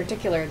game in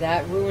particular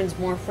that ruins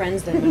more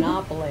friends than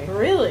Monopoly.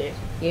 Really?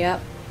 Yep.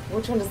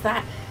 Which one is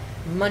that?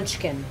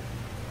 Munchkin.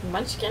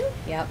 Munchkin?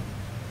 Yep.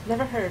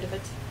 Never heard of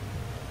it.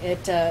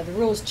 The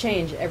rules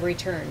change every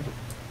turn.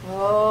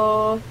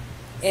 Oh.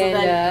 So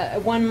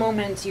And one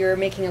moment you're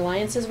making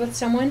alliances with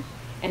someone,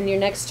 and your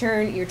next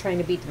turn you're trying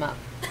to beat them up.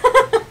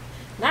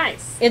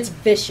 Nice. It's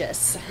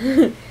vicious.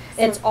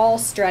 It's all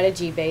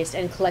strategy based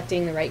and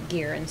collecting the right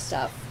gear and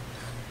stuff.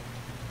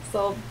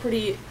 So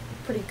pretty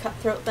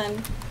cutthroat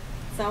then.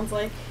 Sounds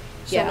like.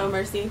 Show Yeah. no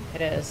mercy.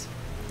 It is.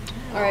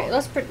 All right,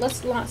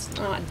 let's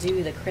not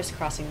do the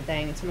crisscrossing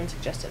thing. Someone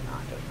suggested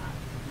not doing that.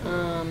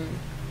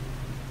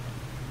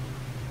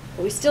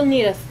 But we still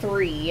need a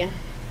threesome.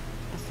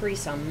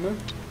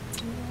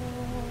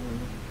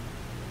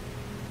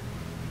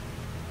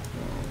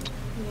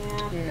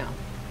 Yeah. No.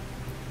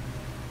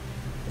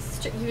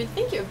 You would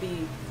think it would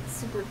be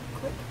super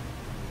quick.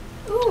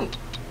 Ooh,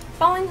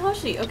 following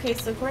Hoshi. Okay,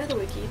 so according to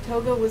the wiki,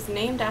 Toga was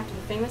named after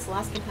the famous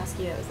Alaskan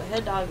Husky that was the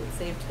head dog that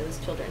saved those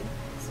children.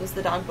 This was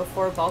the dog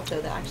before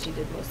Balto that actually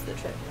did most of the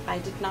trip. I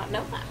did not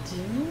know that.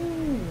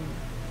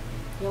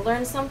 You'll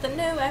learn something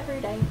new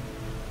every day.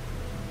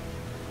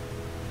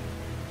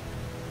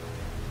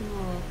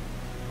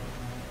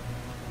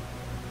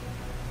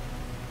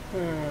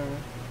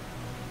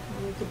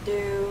 We could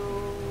do...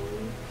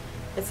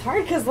 It's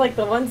hard because, like,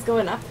 the ones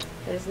going up,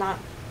 there's not...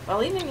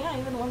 Well, even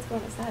the ones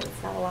going outside,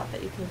 it's not a lot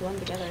that you can blend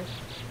together.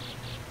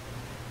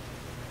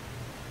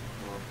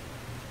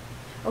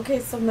 Okay,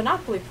 so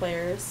Monopoly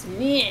players.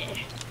 Yeah.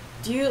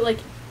 Do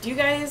you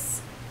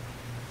guys...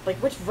 Like,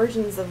 which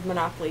versions of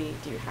Monopoly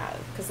do you have?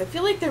 Because I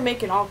feel like they're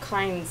making all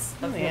kinds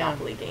of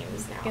Monopoly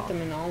games now. Get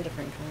them in all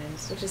different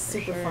kinds. Which is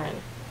super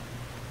fun.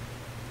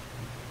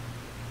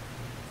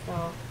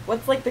 So,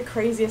 what's, like, the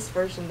craziest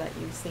version that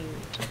you've seen?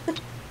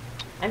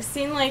 I've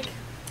seen, like,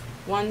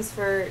 ones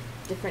for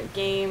different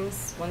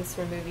games, ones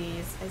for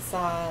movies. I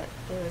saw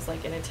there was,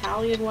 like, an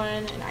Italian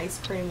one, an ice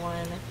cream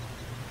one.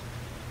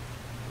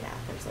 Yeah,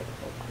 there's, like, a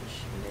whole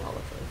bunch. And they all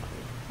look really fun.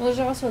 Well, there's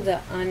also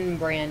the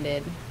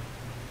unbranded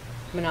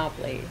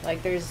Monopoly.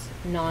 Like, there's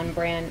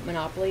non-brand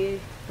Monopoly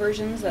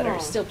versions that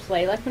are still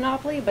play like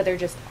Monopoly, but they're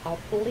just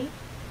Opoly.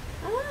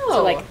 Oh.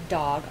 So, like,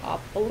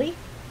 Dog-opoly.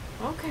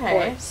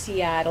 Okay. Or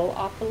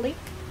Seattle-opoly.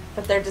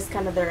 But they're just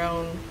kind of their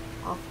own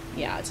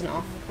Yeah, it's an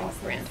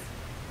off-brand.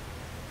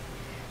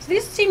 So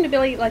these seem to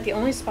be, like, the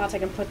only spots I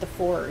can put the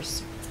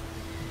 4s.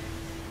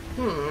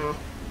 Yeah.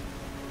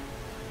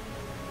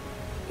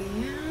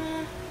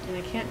 And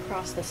I can't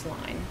cross this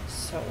line,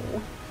 so...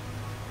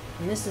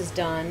 And this is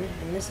done,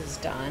 and this is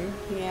done.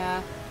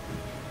 Yeah.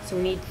 So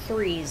we need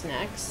 3s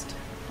next.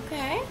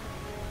 Okay.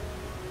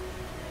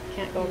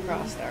 Can't go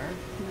across there.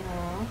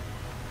 No.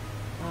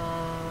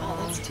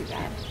 Oh, that's too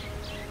bad.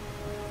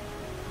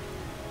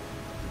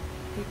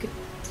 You could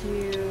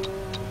do...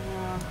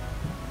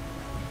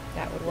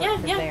 That would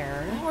work for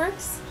there. Yeah, that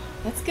works.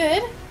 That's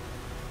good.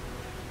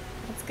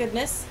 That's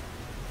goodness.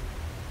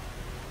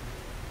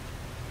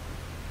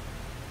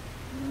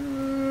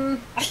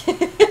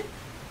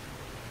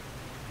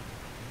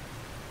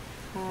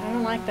 I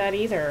don't like that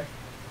either.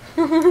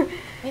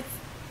 Let's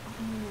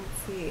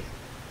see.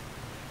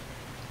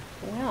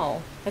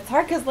 Well, it's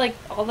hard because, like,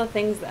 all the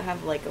things that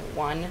have, like, a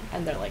 1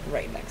 and they're, like,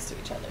 right next to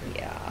each other.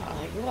 Yeah.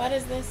 Like, what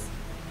is this?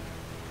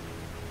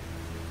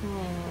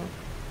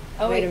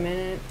 Oh, wait a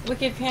minute.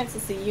 Wicked Pants,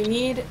 let's see. You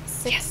need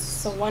 6, Yes.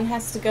 so 1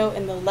 has to go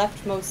in the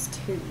leftmost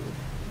 2.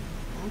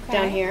 Okay.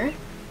 Down here?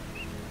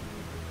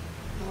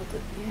 Oh,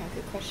 good. Yeah,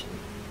 good question.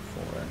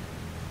 4.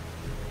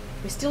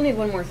 We still need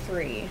one more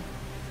 3.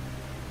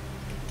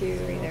 Do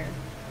 3 there.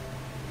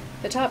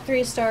 The top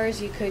 3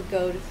 stars, you could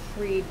go to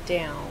 3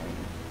 down.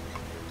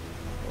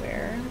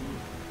 Where?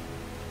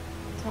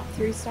 Top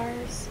 3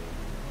 stars?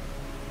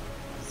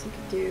 So you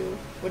could do...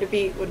 Would it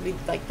be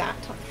like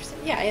that? Top 3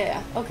 stars?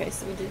 Yeah. Okay,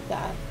 so we did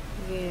that.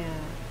 Yeah.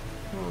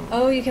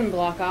 Oh, you can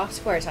block off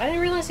squares. I didn't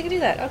realize you could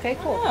do that. Okay,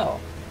 cool.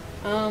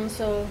 Oh.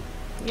 So,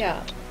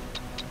 yeah.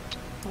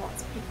 Oh,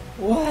 that's pretty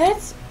cool.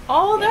 What?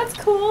 Oh, yeah. That's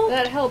cool.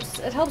 That helps.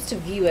 It helps to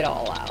view it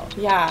all out.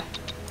 Yeah.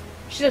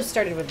 Should have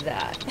started with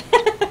that.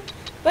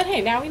 But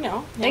hey, now we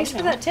know. Thanks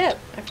for that tip.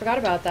 I forgot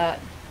about that.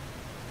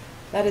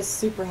 That is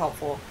super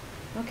helpful.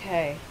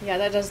 Okay. Yeah,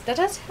 that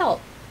does help.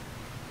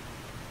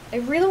 I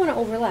really want to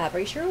overlap. Are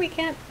you sure we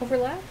can't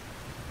overlap?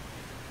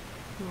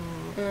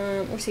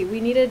 Let's see. We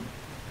need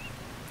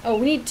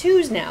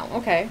 2s now.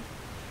 Okay.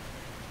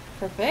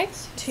 Perfect.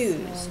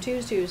 2s. So.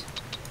 2s.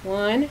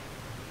 1,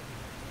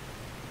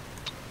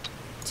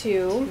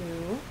 2.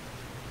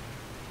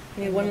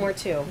 We need one more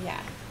 2.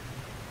 Yeah.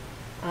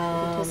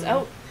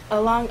 Oh,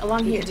 along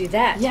we here. could do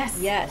that. Yes.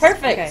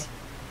 Perfect. Okay.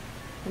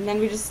 And then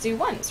we just do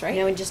 1s, right?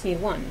 Now we just need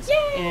 1s.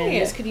 Yay!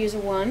 And this could use a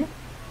 1.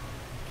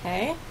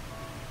 Okay.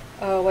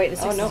 Oh wait, the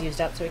 6 is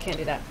used up, so we can't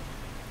do that.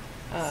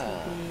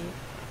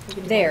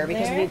 We there,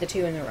 because we need the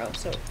 2 in the row.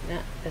 So,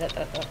 Right.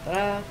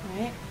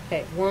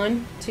 Okay,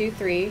 1, 2,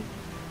 3.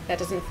 That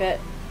doesn't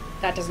fit.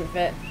 That doesn't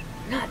fit.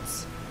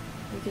 Nuts.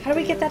 How do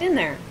we get that in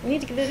there? We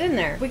need to get it in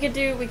there. We could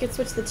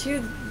switch the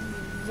 2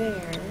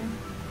 there.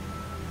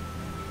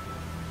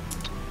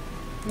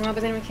 No,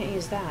 but then we can't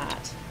use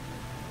that.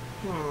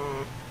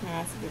 Yeah,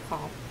 that's a good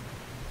call.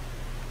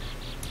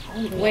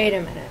 Wait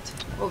a minute.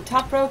 Oh,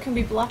 top row can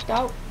be blocked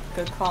out.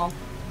 Good call.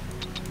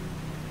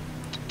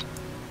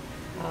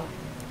 Oh.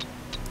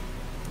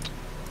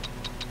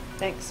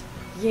 Thanks.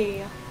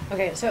 Yeah.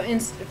 Okay, so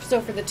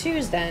for the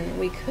 2s then,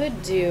 we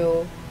could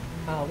do...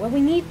 well,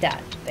 we need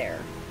that there.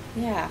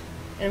 Yeah.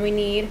 And we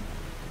need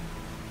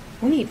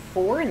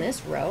 4 in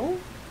this row?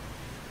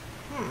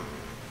 We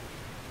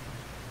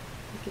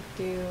could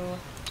do...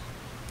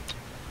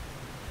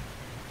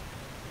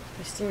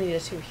 We still need a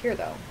 2 here,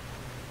 though.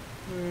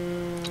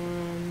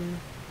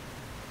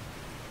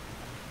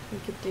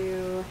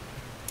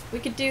 We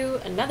could do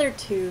another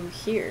 2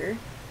 here.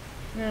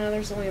 No,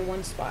 there's only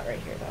one spot right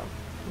here, though.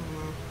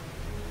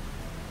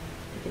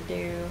 We could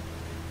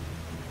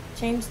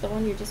change the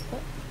one you just put.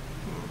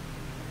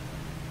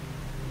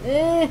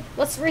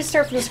 Let's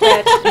restart from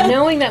scratch.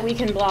 Knowing that we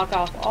can block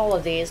off all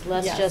of these,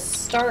 let's just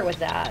start with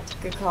that.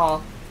 Good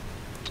call.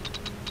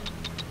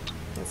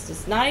 Let's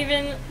just not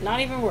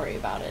even worry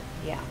about it.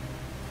 Yeah.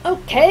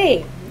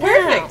 Okay.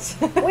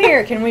 Perfect. Now,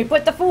 where can we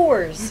put the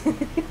 4s?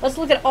 Let's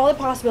look at all the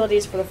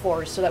possibilities for the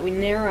 4s so that we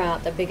narrow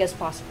out the biggest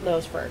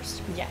those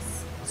first.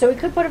 Yes. So we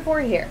could put a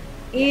 4 here,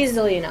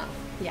 easily enough.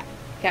 Yeah.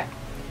 Okay.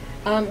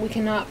 We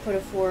cannot put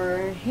a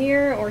 4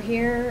 here, or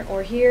here,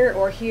 or here,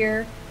 or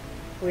here.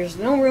 There's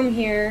no room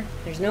here.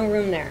 There's no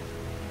room there.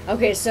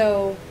 Okay,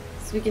 so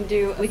we can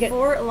do a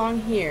 4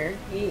 along here.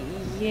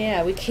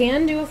 Yeah, we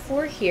can do a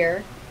 4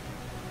 here.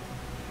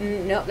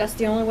 No, that's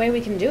the only way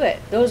we can do it.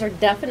 Those are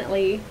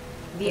definitely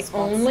the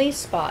only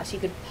spots you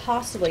could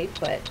possibly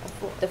put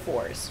the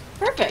 4s.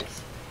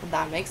 Perfect.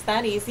 That makes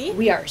that easy.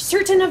 We are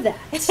certain of that.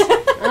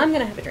 I'm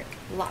gonna have a drink.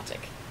 Logic.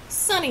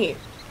 Sunny.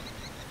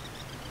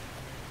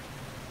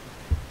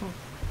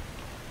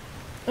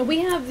 We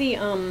have the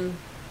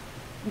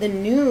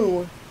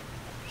new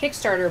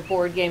Kickstarter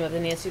board game of the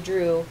Nancy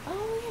Drew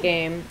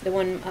game, the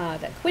one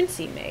that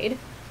Quincy made.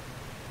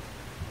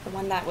 The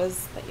one that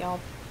y'all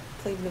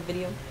played in the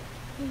video.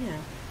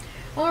 Yeah.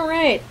 All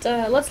right.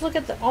 Let's look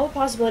at all the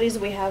possibilities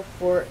that we have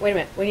for. Wait a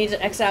minute. We need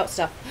to X out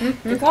stuff.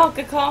 Good call.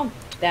 Good call.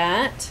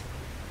 That.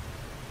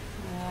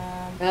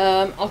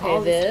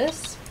 Okay.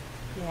 This.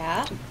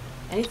 Yeah.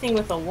 Anything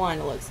with a 1,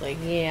 it looks like.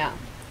 Yeah.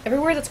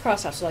 Everywhere that's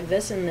crossed off. So like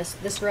this and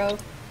this row,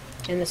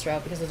 and this row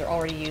because those are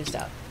already used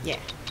up. Yeah.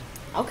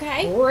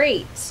 Okay.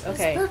 Great.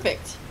 Okay. That's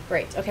perfect.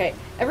 Great. Okay.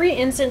 Every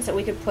instance that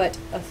we could put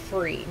a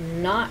 3,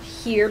 not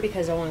here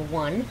because only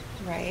 1.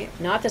 Right.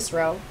 Not this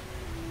row,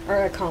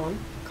 or a column.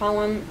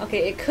 Column.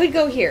 Okay. It could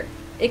go here.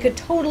 It could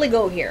totally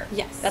go here.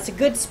 Yes. That's a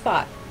good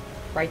spot.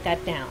 Write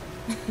that down.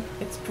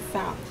 It's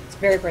profound. It's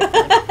very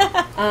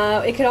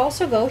profound. It could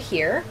also go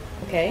here.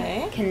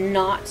 Okay.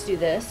 Cannot do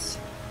this.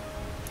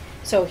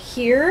 So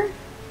here.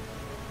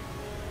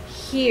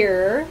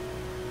 Here.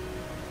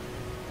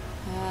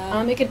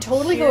 It could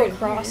totally go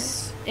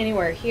across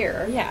anywhere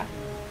here. Yeah.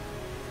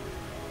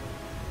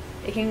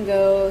 It can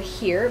go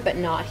here, but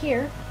not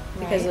here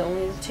because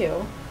only the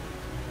 2.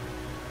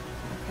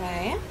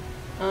 Okay.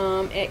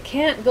 It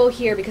can't go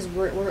here because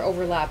we're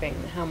overlapping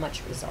how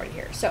much is already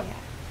here. So,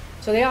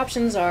 so the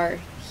options are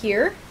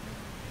here,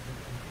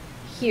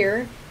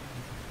 here,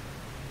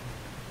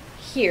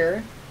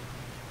 here,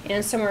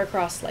 and somewhere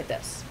across like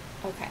this.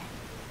 Okay.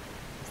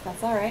 So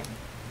that's all right.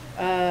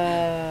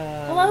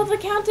 Hello, the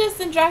Countess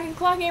and Dragon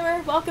Claw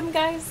Gamer. Welcome,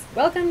 guys.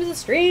 Welcome to the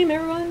stream,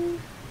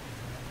 everyone.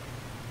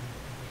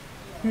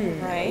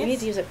 Right. We need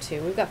to use up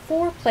 2. We've got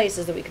 4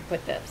 places that we could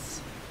put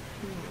this.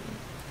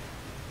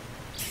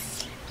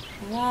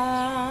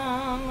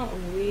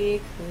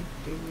 We could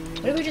do.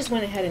 What if we just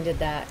went ahead and did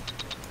that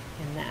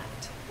and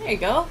that? There you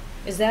go.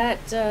 Is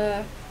that,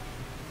 does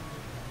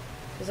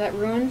that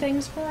ruin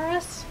things for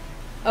us?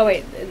 Oh,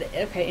 wait.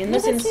 Okay, in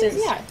this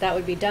instance, that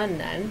would be done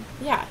then.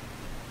 Yeah.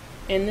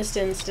 In this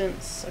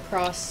instance,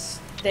 across,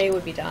 they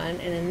would be done.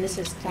 And in this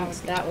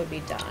instance, that would be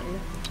done.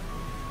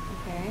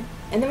 Okay.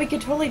 And then we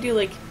could totally do,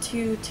 like,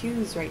 2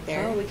 2s right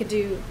there. Oh, we could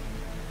do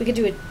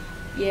it.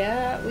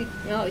 Yeah,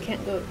 no, we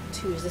can't go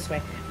 2s this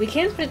way. We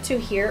can put a 2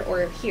 here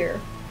or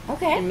here.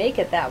 Okay. And make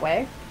it that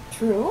way.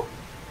 True.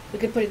 We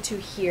could put a 2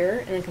 here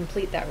and then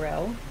complete that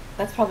row.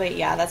 That's probably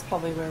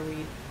where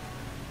we'd...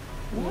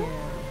 Yeah.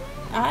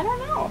 I don't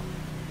know.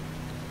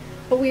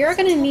 But we are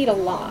going to need a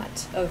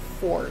lot of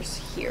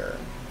 4s here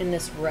in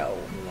this row.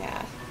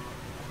 Yeah.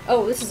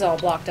 Oh, this is all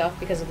blocked off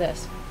because of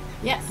this.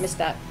 Yes. Missed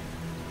that.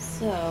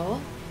 So...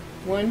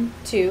 1,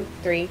 2,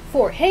 3,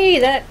 4. Hey,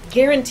 that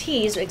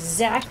guarantees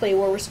exactly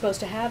where we're supposed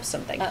to have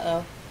something.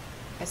 Uh-oh.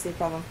 I see the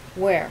problem.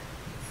 Where?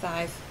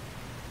 5.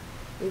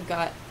 We've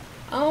got...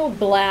 Oh,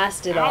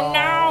 blast it all. Oh,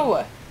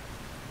 no!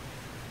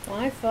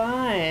 Why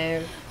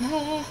 5?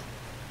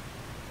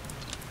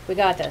 We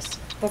got this.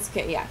 That's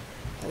okay, yeah.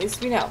 At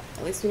least we know.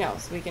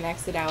 So we can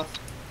exit out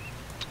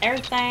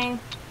everything.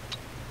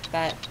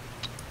 But...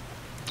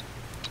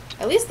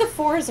 At least the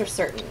 4s are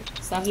certain.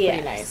 So that's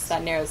pretty nice.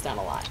 That narrows down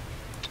a lot.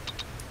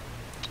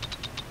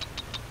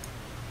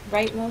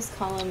 Rightmost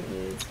column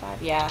needs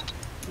 5. Yeah.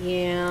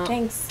 Yeah.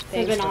 Thanks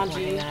for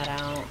pointing that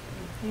out.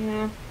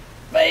 Yeah.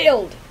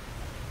 Failed.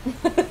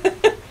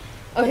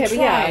 Okay, but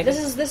yeah, this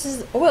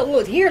is. Well,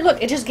 look here.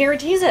 Look, it just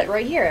guarantees it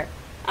right here.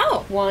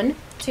 Oh. 1,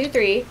 2,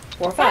 3,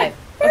 4, 5.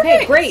 Perfect.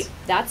 Okay, great.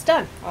 That's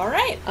done. All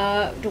right.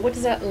 What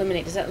does that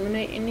eliminate? Does that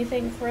eliminate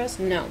anything for us?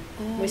 No.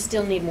 We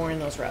still need more in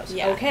those rows.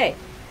 Yeah. Okay.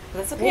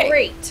 That's okay.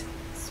 Great.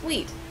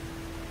 Sweet.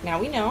 Now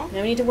we know.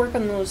 Now we need to work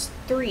on those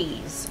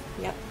 3s.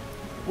 Yep.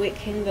 We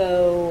can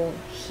go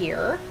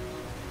here,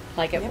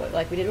 like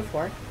we did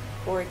before.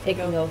 Or it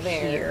can go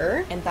there.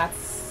 here. And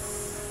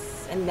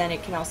that's and then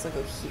it can also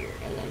go here,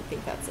 and then I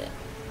think that's it.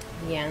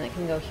 Yeah, and it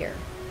can go here.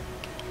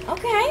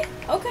 Okay,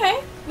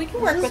 we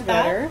can work with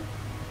better. that.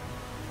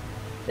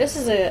 This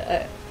is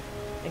a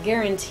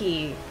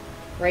guarantee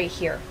right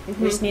here. We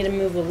just need to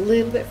move a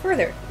little bit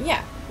further.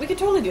 Yeah, we could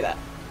totally do that.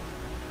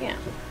 Yeah.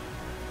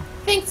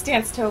 Thanks,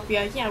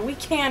 Dance-topia. Yeah, we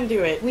can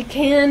do it. We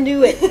can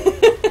do it.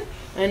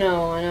 I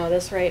know.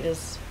 This right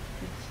is...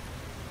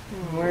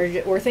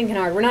 We're thinking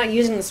hard. We're not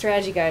using the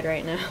strategy guide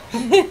right now.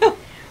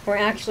 We're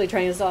actually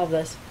trying to solve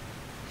this.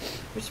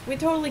 Which we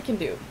totally can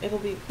do. It'll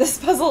be... This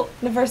puzzle,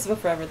 Neversible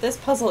Forever, this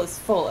puzzle is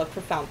full of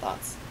profound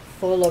thoughts.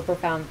 Full of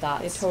profound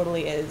thoughts. It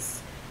totally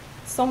is.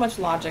 So much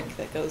logic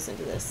that goes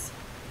into this.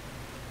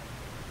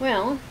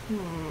 Well... We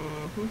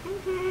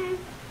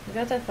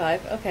got that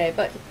 5. Okay,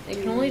 but it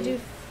can only do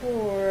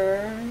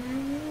 4...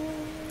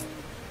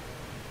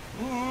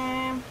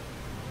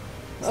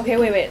 Okay,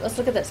 wait. Let's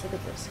look at this.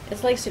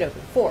 It's like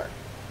Sudoku. 4.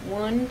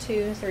 1,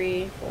 2,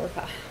 3, 4,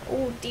 5.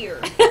 Oh, dear.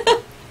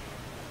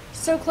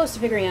 So close to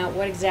figuring out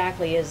what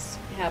exactly is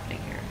happening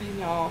here. I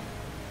know.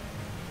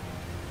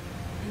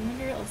 I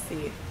wonder, let's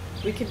see.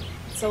 We could,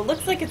 so it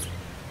looks like it's,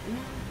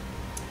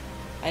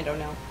 I don't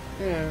know.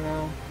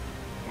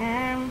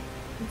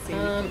 Let's see.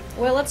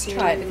 Well, let's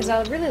try it, because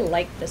I really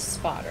like this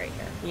spot right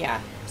here.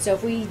 Yeah. So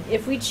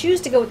if we choose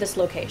to go with this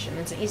location,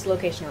 it's an easy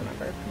location,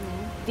 remember.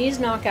 These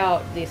knock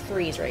out the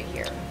 3s right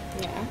here.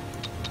 Yeah.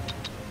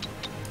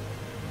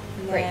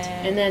 Great.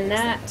 And then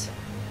that...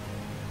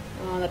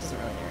 Oh, that doesn't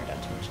really narrow it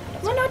down too much now,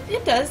 does Well, no,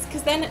 it does,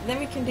 because then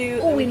we can do...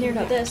 Oh, we narrowed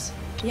out this.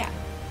 Yeah.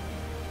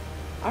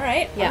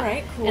 Alright,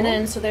 alright, cool. And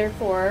then, so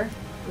therefore,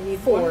 we need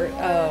 4.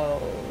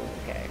 Oh,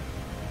 okay.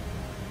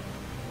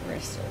 We're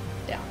still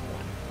down 1.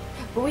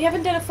 But we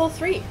haven't done a full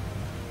 3.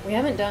 We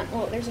haven't done...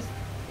 Well, there's a...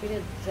 We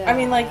did that. I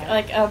mean, like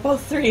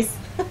both 3s.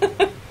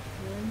 1,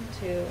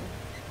 2...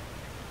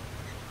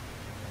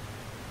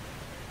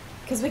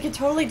 Because we could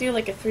totally do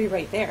like a 3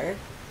 right there.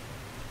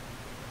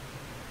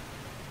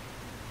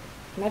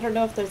 And I don't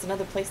know if there's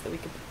another place that we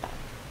could put that.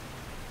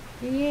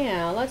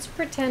 Yeah, let's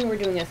pretend we're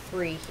doing a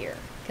 3 here.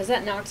 Because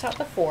that knocks out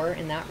the 4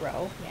 in that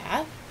row.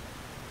 Yeah.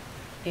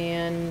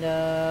 And,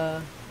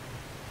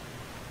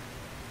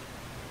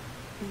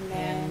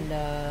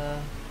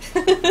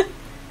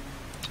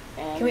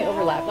 can we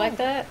overlap like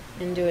that?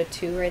 And do a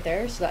 2 right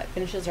there, so that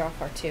finishes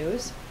off our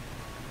 2s?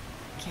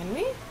 Can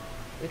we?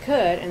 We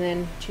could, and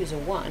then choose a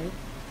 1.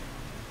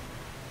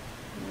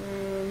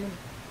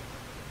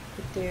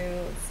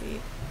 Let's see.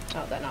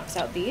 Oh, that knocks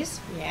out these.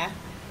 Yeah.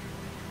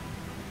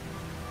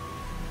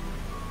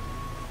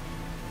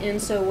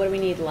 And so what do we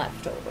need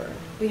left over?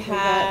 We've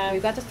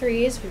got the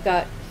 3s. We've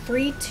got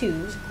 3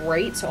 2s.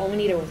 Great. So all we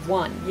need are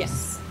 1.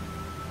 Yes.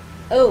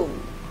 Oh.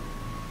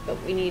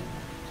 But we need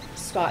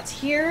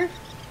spots here.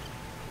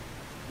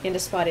 And a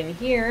spot in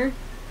here.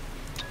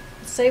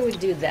 Let's say we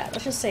do that.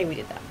 Let's just say we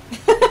did that.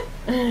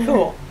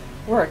 Cool.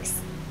 Works.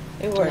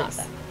 It works. Not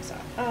that knocks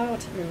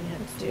out. And then we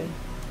have to do...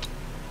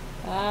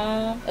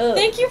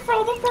 Thank you for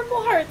all the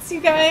purple hearts, you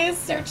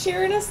guys. They're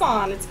cheering us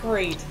on. It's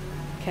great.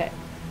 Okay.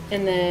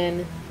 And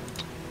then...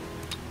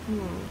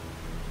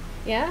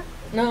 Yeah?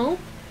 No?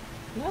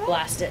 What?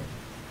 Blast it.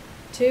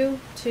 2,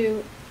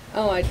 2...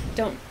 Oh, I'm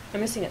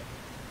missing it.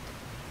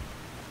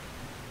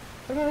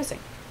 What am I missing?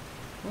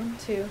 1,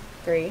 2,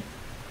 3.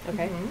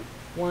 Okay.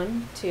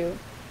 1, 2,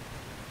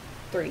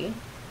 3.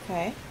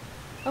 Okay.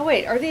 Oh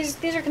wait,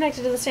 these are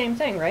connected to the same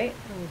thing, right?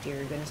 Oh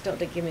dear goodness, don't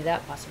give me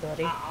that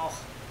possibility. Ow.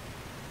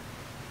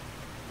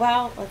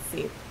 Well, let's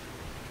see.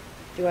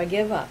 Do I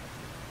give up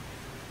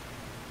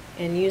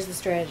and use the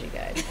strategy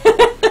guide?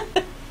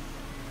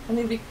 I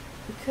mean, we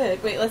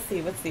could. Wait, let's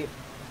see.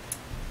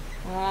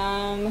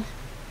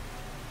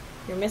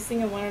 You're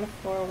missing a 1 and a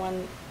 4, a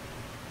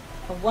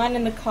 1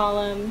 in the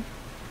column.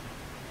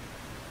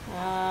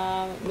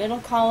 Middle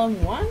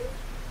column 1?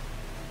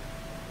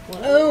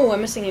 Oh,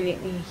 I'm missing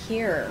in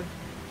here.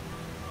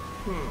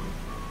 We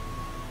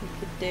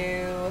could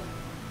do...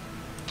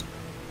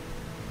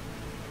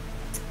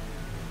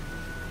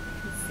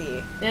 Let's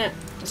see. Yeah,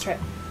 let's try it.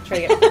 Try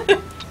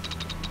again.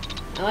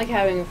 I like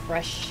having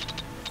fresh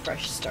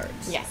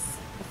starts. Yes.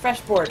 A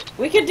fresh board.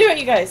 We can do it,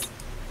 you guys.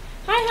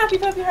 Hi, Happy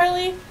Puppy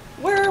Harley.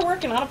 We're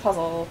working on a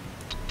puzzle.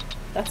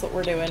 That's what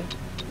we're doing.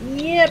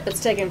 Yep,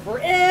 it's taking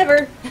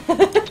forever.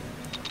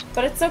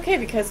 But it's okay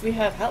because we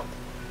have help.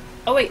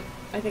 Oh, wait.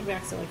 I think we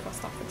accidentally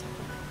crossed off the top.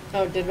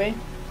 Oh, did we?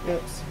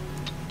 Oops.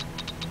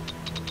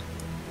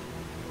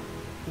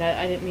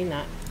 I didn't mean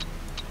that.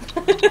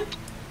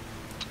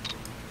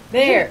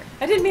 There!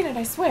 I didn't mean it,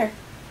 I swear.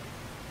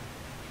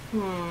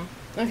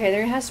 Okay,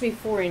 there has to be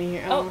 4 in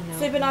here. Oh, no.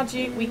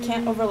 Fibonacci, we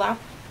can't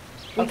overlap.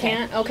 We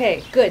can't?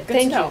 Okay, good.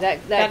 Thank you.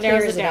 That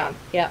narrows clears it down.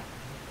 Yeah.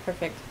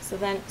 Perfect. So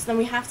then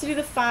we have to do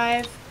the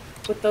 5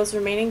 with those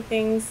remaining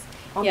things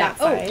on that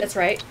side. Oh, that's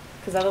right.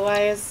 Because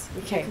otherwise,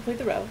 we can't complete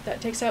the row.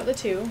 That takes out the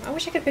 2. I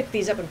wish I could pick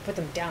these up and put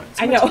them down.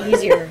 It's I much know.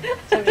 easier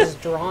instead of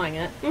just drawing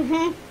it.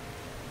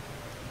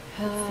 Let's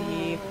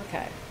see.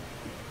 Okay.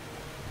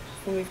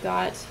 So we've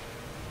got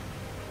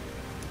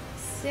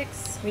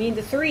 6. We need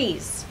the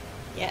 3s.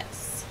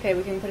 Yes. Okay,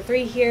 we can put a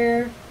 3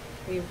 here.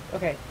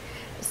 Okay.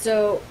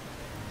 So,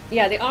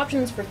 yeah, the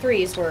options for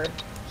 3s were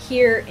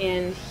here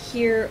and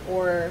here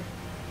or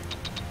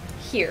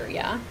here,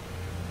 yeah?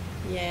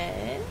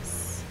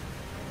 Yes.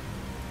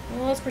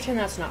 Well, let's pretend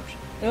that's an option.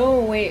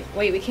 Oh, wait,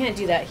 we can't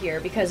do that here,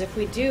 because if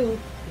we do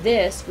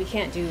this, we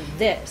can't do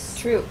this.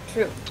 True.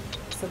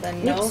 So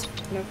then no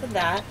for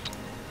that.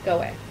 Go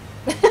away.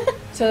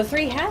 So the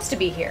 3 has to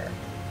be here.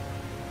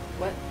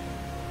 What?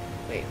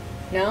 Wait.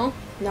 No?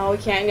 No, we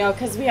can't. No,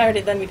 because we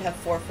already, then we'd have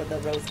 4 for the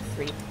rows of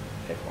 3.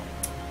 Good point.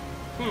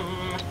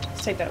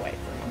 Let's take that away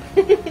for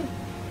a moment.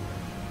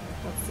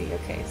 Let's see.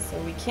 Okay, so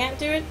we can't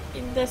do it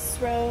in this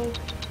row.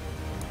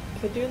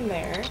 Could do it in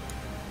there.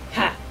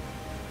 Ha!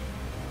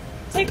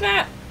 Take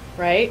that!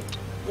 Right?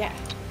 Yeah.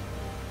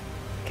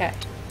 Okay.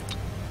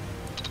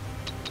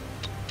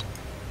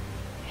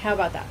 How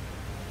about that?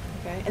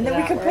 Okay. And then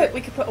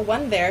we could put a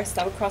 1 there, so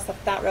that would cross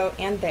off that row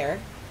and there.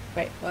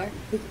 Wait, where?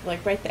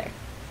 Like right there.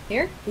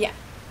 Here? Yeah.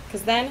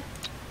 Because then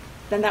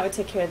that would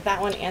take care of that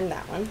one and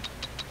that one.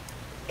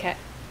 Okay.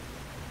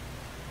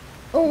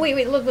 Oh,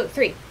 wait, look,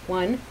 3.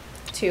 1,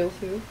 2,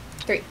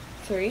 3.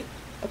 3.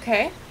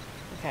 Okay.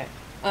 Okay.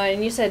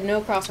 And you said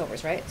no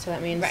crossovers, right? So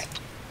that means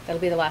that'll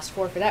be the last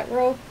 4 for that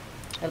row.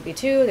 That'll be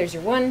 2. There's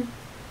your 1.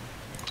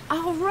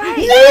 All right.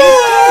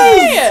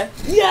 Yay!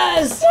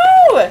 Yes!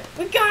 Woo!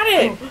 We got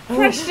it!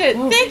 Crushed it!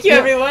 Thank you,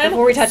 everyone!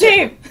 Before we touch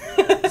it.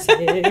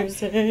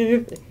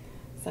 Save.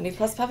 Sunny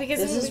plus puppy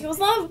gives equals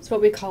love. It's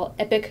what we call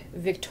epic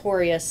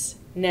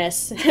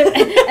victoriousness.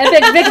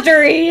 Epic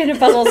victory in a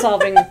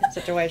puzzle-solving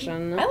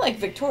situation. I like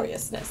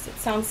victoriousness. It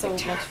sounds so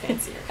much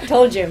fancier. I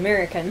told you,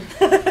 American.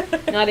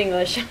 Not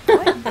English.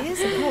 What is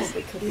this?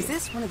 Is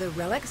this one of the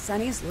relics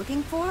Sunny's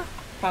looking for?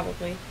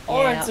 Probably.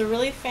 Or Yeah. it's a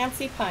really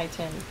fancy pie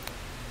tin.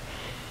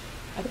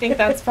 I think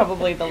that's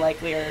probably the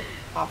likelier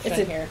option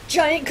It's a here.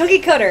 giant cookie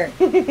cutter.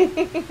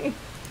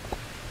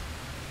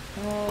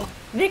 Oh,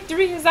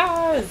 victory is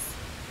ours!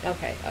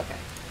 Okay.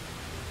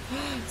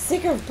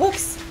 Seeker of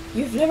books!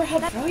 You've never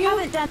had froyo?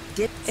 Haven't done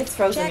It's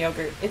frozen check.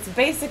 yogurt. It's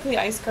basically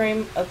ice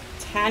cream, a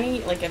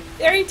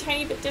very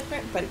tiny bit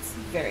different, but it's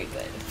very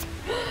good.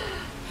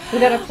 We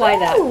gotta apply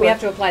that. Ooh. We have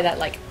to apply that,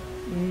 like,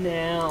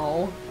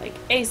 now. Like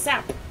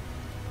ASAP.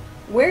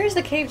 Where is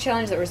the cave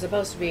challenge that we're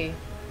supposed to be?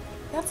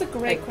 That's a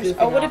great Like, question.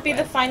 goofing Oh, would it off be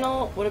the with.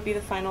 final? Would it be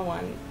the final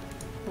one?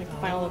 Like the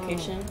final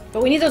location?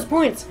 But we need those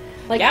points.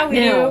 Like, Yeah, we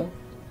now. do.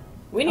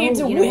 We need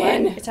to you know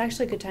win. what? It's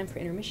actually a good time for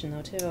intermission,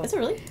 though, too. Is it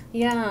really?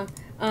 Yeah.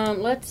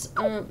 Let's.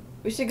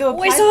 We should go.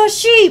 Oh, I saw a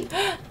sheep.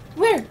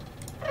 Where? Look,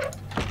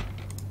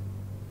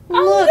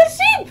 Oh, the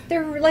sheep!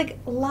 they're like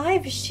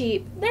live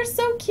sheep. They're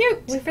so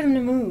cute. Wait for them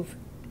to move.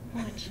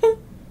 Watch.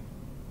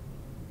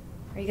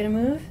 Are you gonna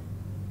move?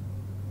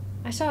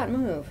 I saw it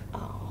move.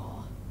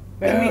 Oh.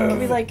 Can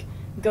we like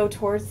go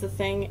towards the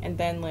thing and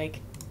then like?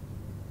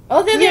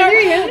 Oh, there they Yeah, are.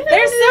 there you go.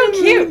 They're so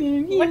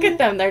cute. Look at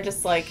them. They're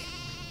just like,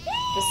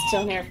 just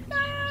chilling here.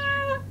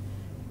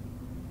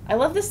 I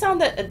love the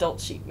sound that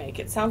adult sheep make.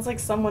 It sounds like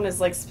someone is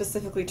like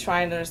specifically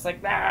trying to just like.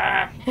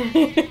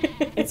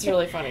 It's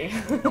really funny.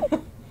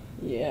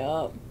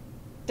 Yeah.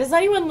 Does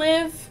anyone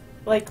live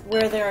like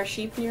where there are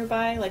sheep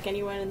nearby? Like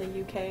anyone in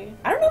the UK?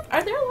 I don't know.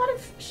 Are there a lot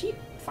of sheep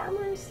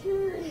farmers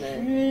here in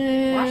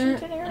the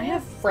Washington area? I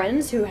have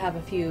friends who have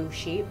a few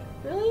sheep.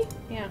 Really?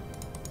 Yeah.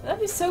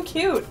 That'd be so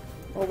cute.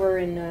 Over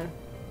in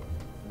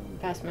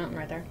past mountain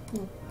right there.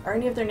 Are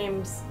any of their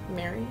names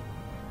Mary?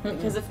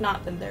 Because if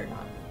not, then they're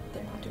not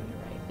doing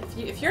it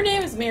right. If your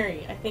name is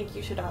Mary, I think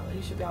you should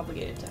be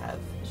obligated to have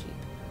a sheep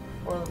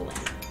or a little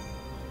lamb.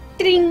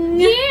 Ding!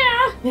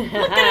 Yeah! Look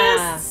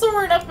at us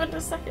soaring up into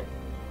second.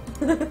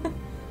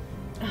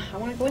 I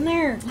want to go in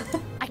there.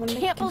 I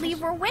can't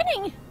believe we're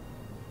winning.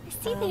 I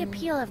see the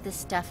appeal of this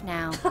stuff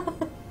now.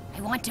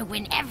 I want to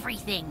win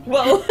everything.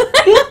 Whoa!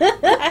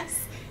 Yes.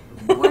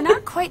 We're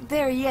not quite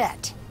there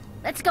yet.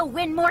 Let's go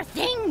win more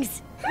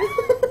things.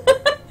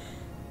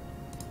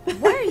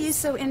 Why are you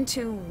so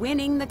into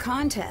winning the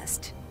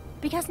contest?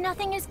 Because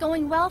nothing is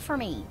going well for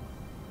me.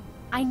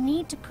 I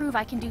need to prove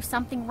I can do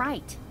something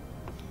right.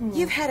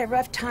 You've had a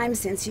rough time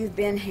since you've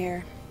been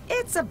here.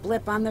 It's a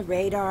blip on the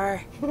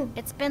radar.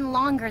 It's been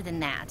longer than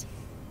that.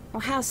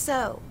 Well, how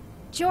so?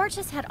 George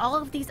has had all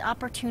of these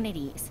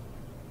opportunities.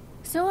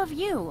 So have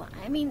you.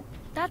 I mean,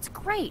 that's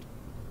great.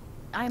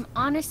 I'm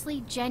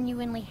honestly,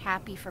 genuinely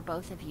happy for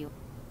both of you.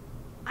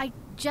 I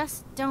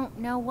just don't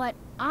know what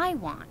I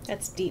want.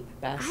 That's deep,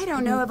 Bess. I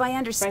don't know if I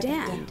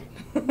understand.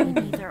 Me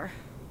neither.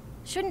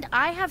 Shouldn't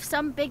I have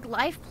some big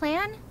life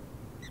plan?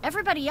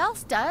 Everybody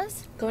else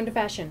does. Go into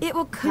fashion. It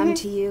will come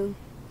to you.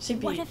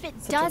 What if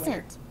it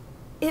doesn't?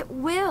 It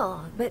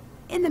will, but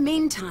in the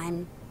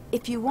meantime,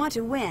 if you want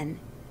to win,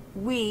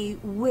 we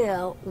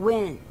will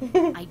win.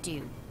 I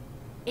do.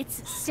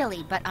 It's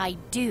silly, but I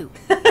do.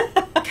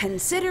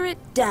 Consider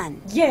it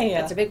done.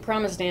 Yeah. That's a big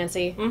promise,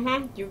 Nancy.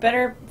 Mm-hmm. You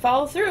better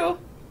follow through.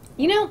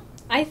 You know,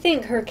 I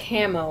think her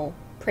camo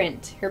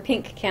print, her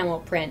pink camo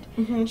print,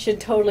 should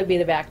totally be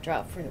the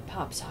backdrop for the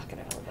pop socket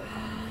elevator.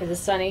 For the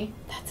Sunny.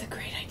 That's a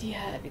great idea.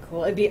 That'd be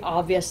cool. It'd be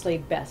obviously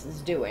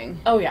Bess's doing.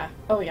 Oh yeah.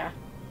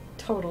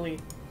 Totally.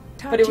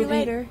 Talk But it to you would be-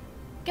 later.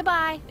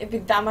 Goodbye. It'd be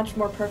that much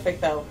more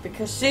perfect, though,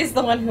 because she's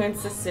the one who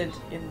insisted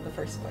in the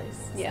first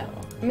place. Yeah.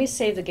 So. Let me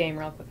save the game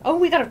real quick. Oh,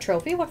 we got a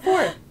trophy? What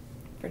for?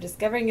 For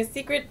discovering a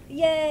secret.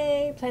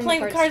 Yay!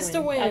 Playing the cards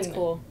to win. That's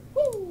cool.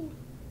 Woo!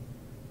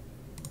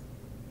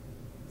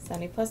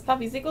 Sunny plus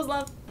puppies equals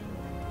love.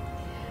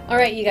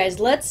 Alright, you guys,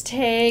 let's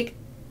take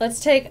a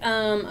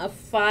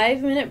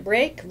 5-minute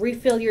break,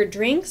 refill your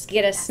drinks,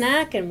 get a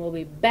snack, and we'll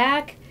be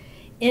back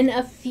in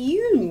a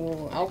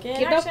few.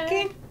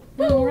 Okay.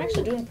 Well, we're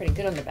actually doing pretty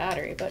good on the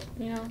battery, but,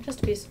 just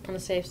to be on the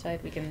safe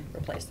side, we can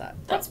replace that.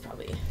 That's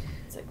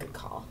a good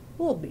call.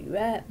 We'll be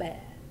right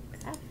back.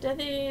 After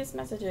these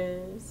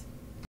messages.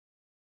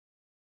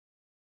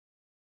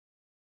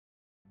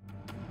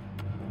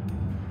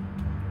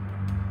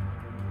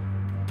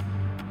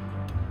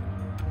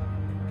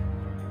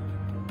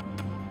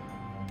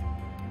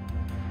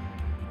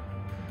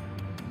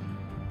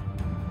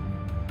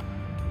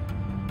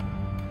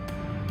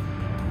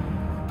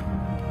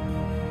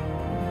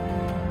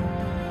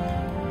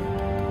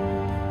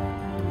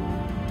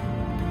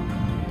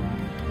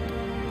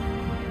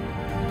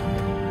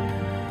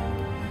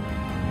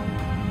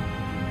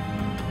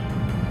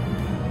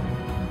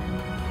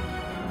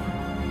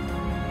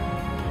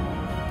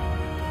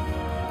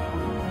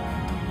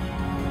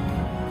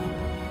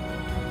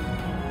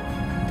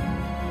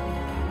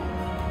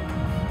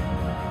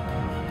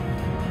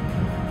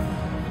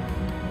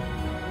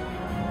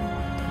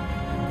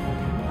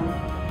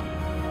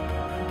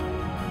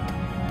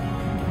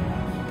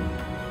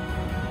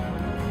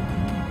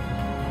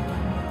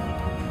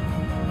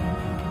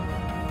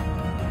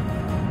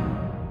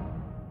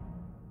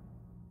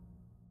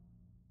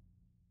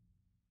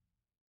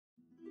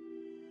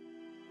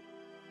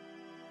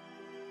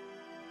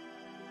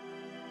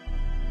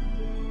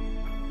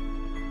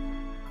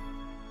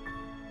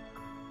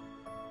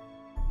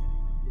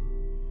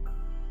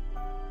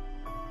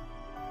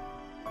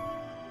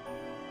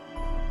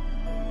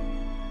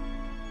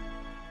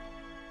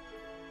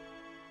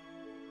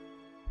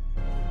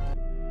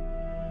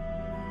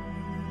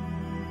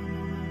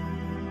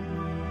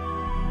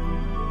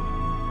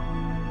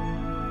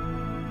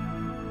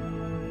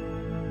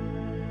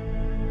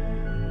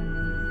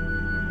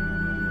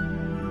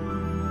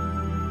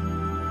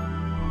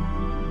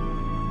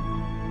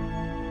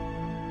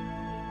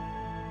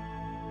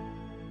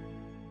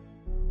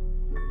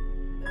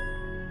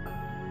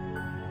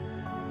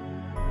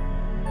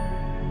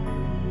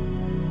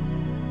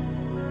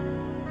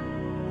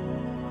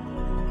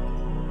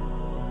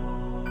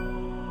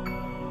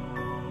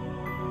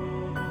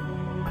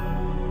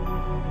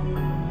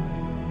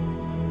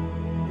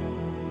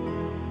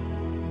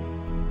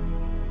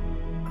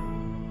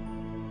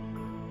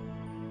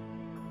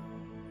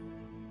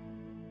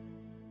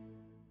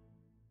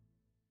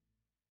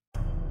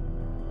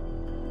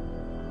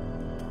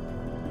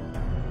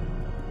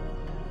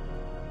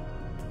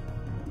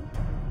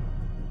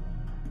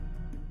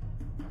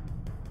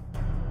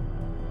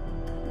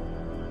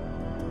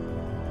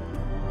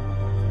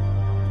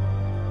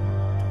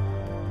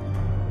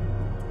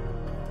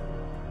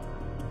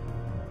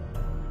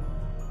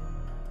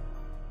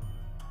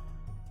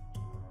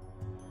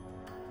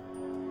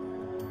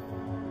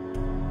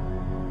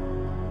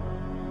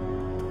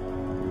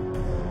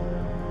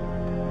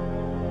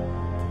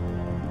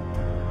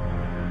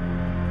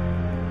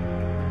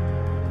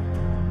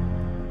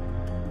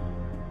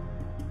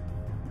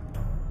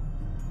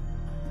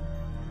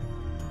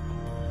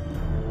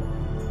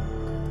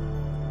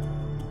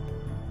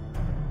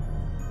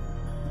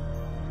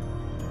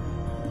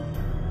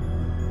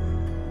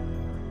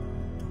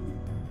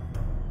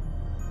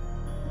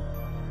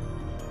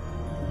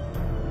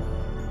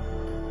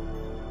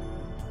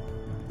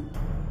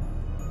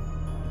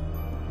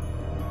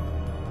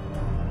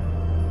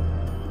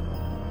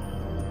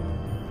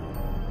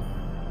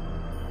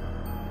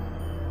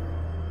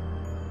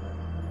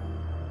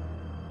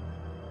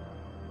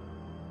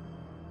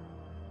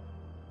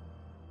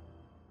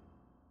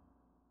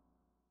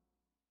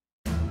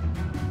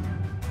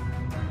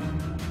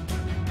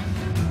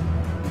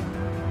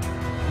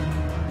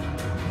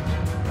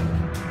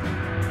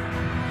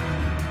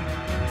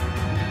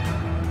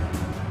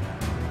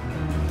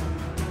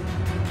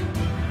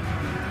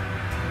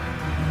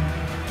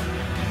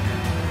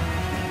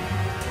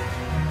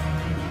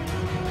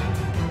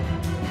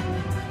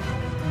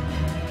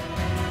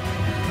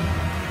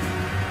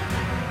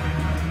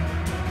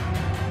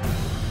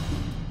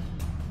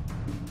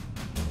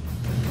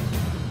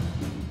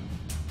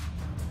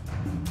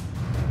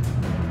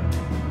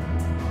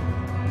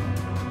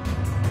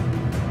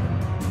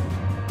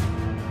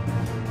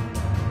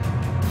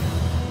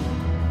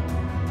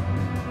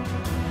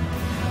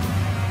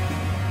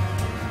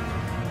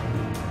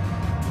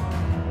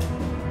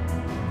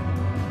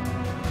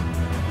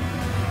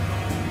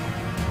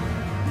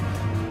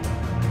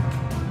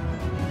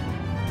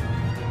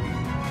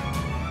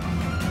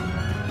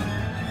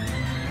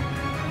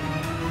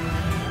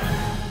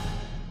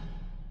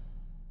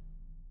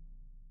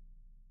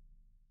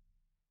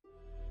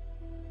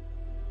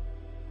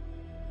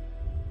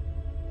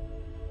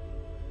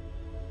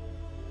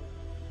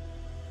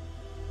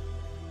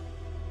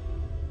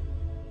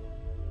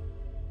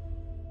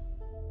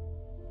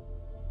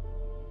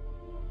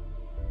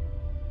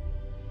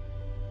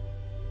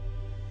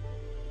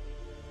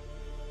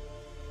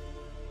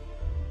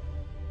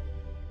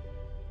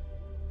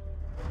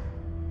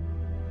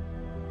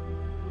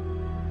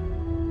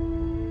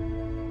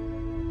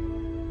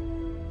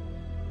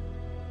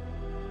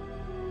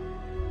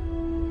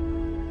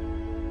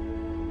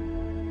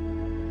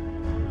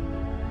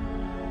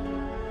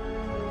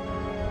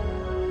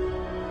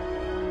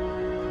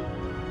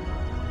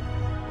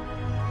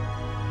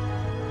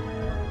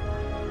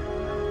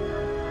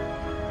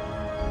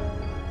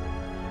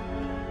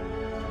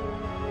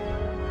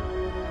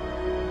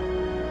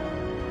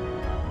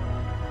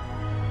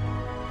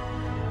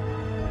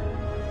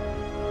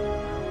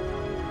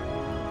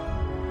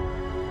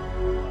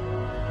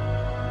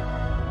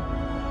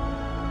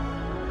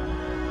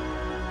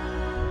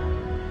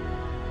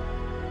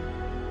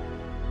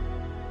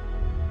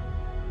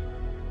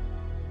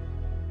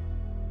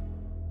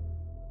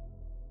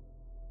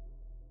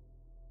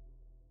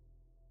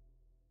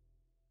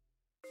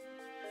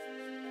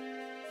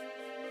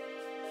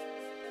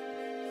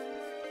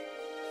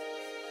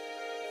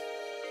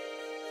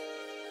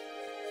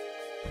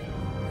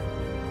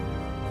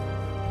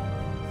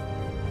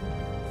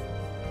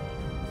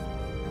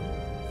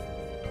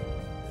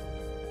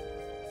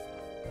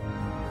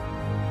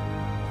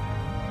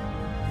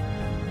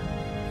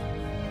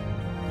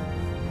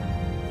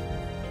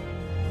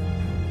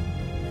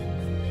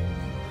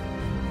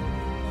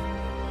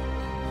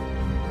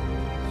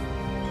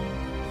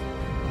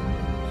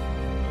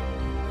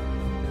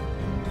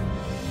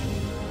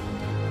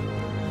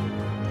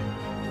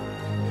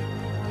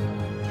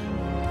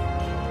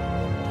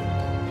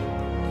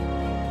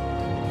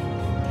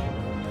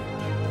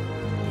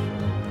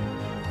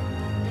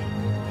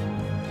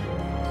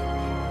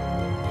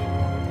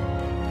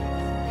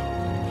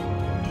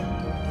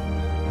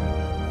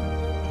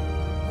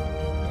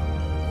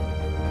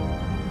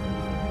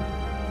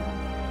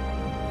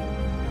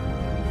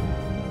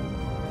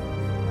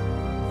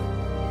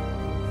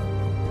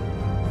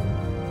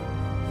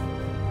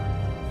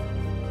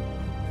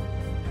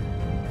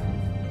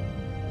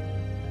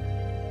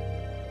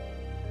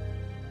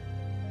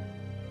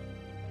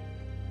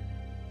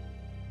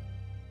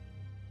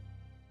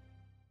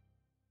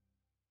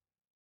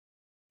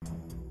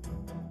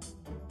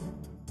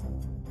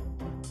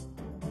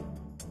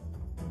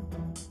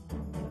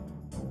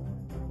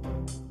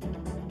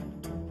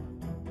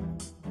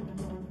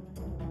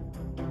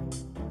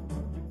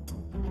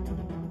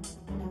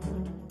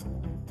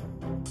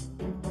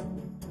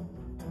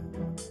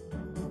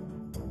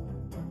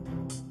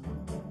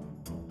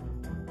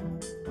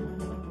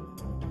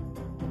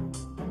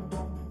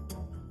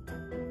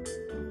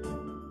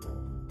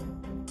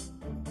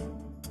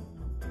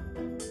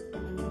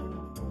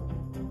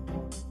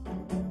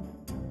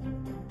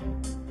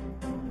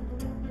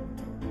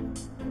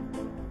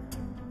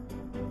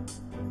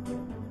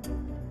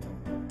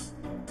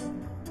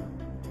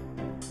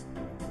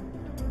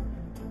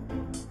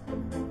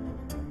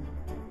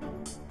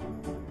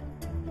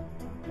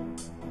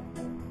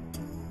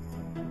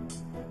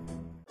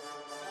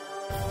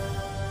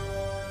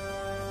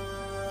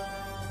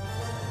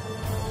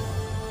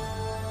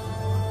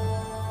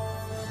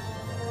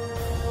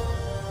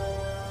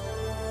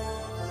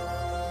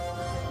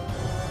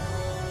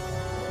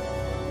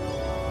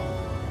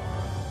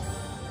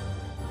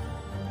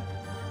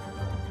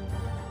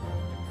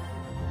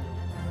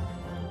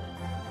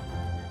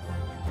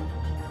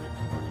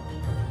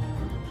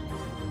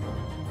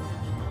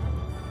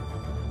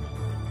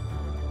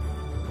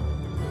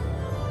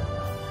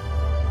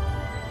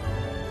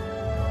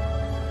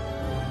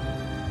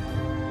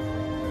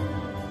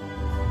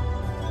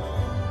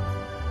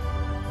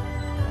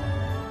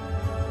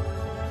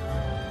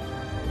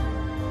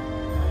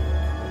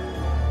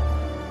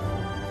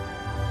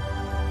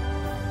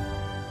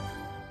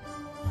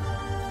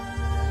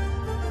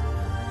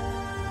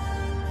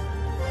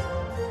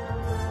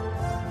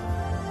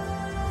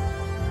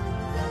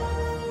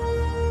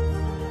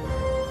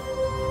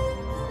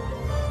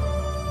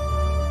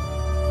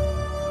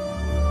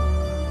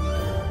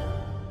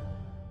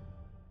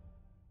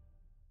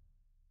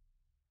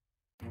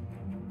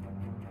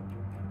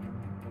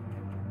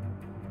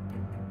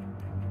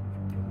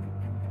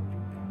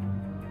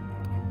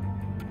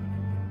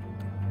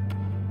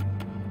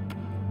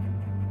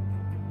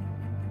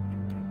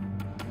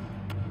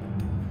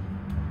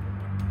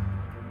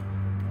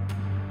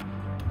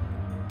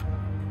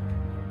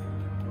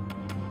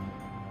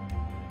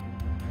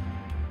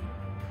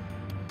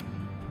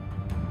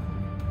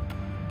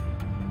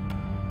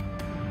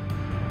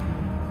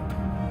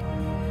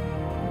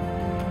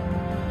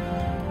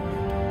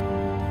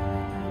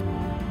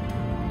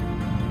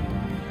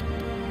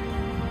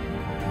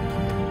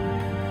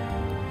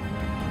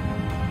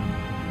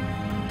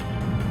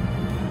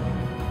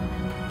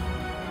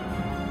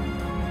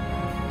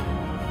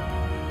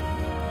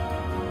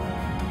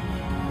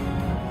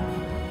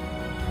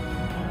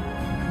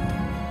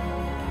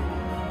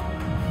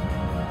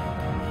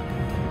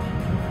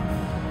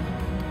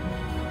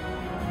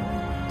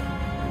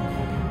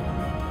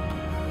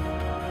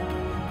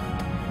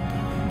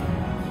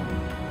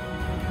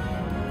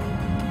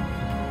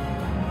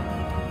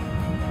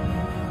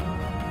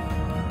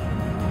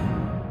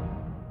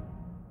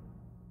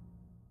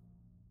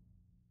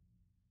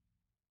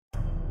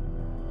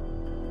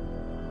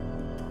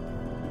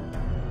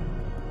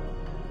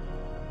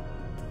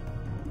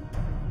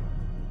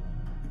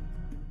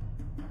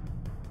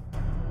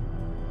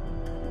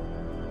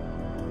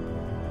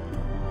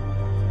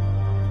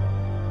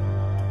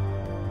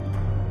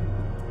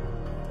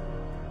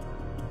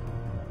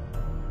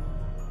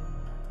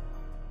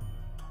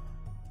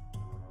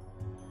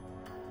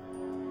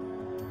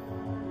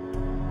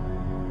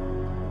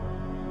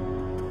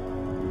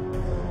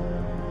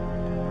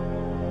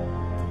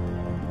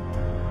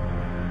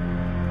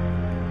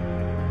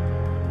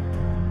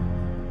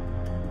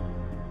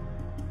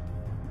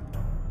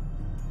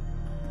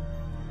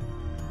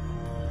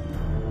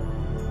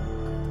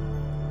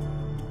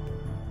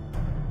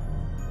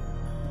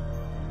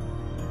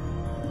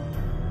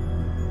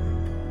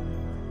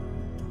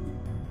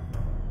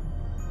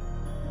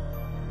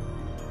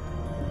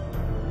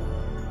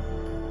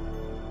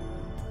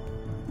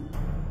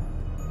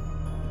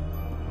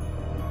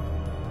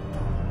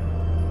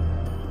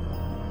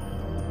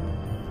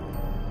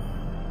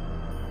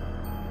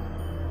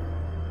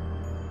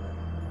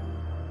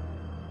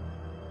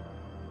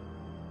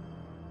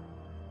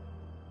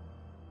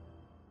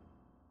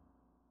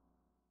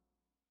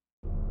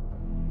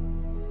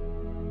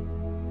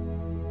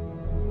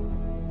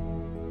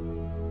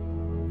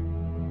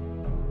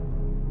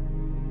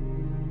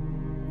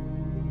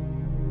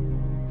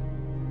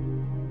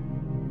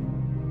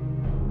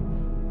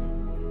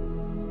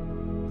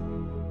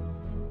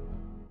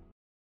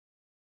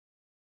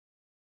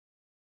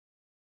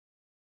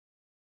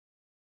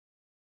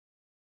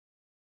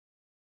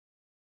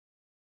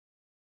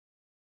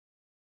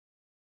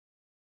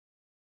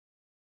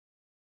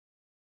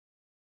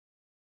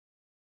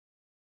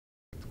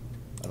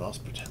 so I'll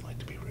pretend like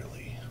to be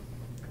really...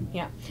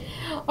 Yeah.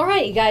 All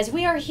right, you guys,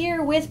 we are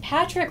here with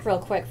Patrick real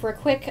quick for a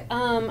quick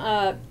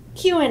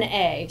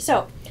Q&A.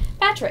 So,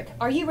 Patrick,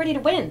 are you ready to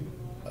win?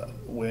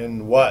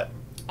 Win what?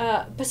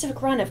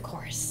 Pacific Run, of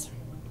course.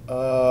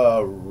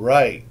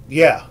 Right.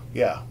 Yeah,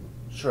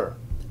 sure.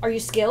 Are you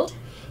skilled?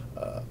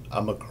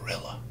 I'm a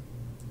gorilla.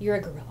 You're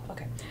a gorilla,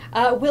 okay.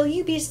 Will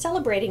you be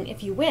celebrating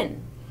if you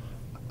win?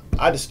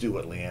 I just do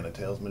what Leanna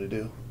tells me to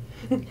do.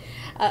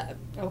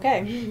 Okay.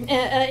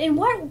 In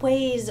what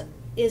ways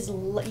is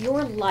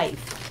your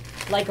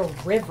life like a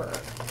river?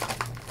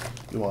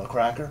 You want a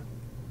cracker?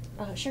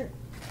 Sure.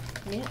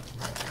 Yeah.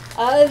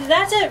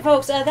 That's it,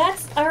 folks.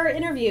 That's our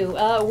interview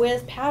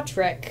with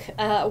Patrick.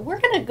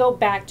 We're going to go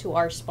back to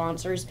our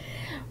sponsors.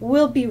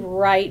 We'll be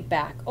right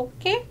back,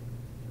 okay?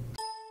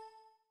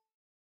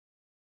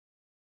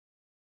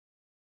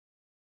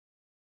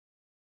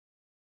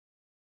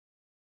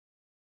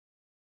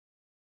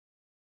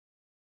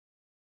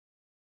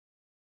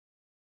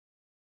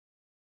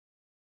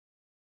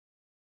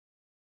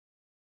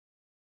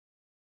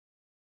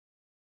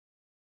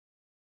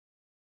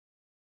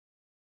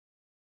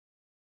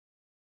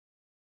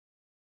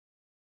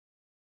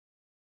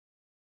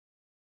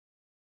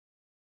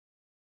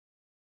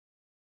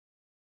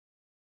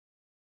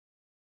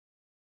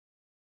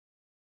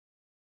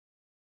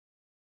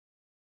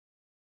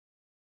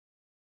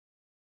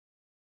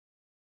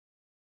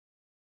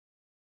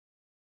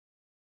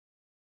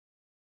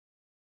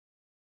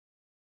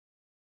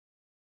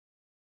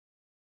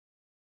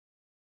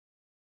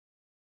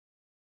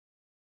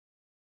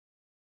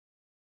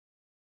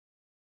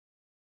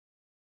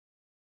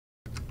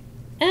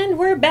 And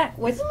we're back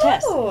with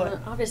Tess.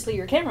 Obviously,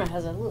 your camera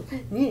has a little...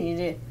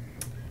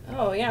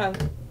 Oh, yeah.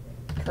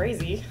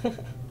 Crazy.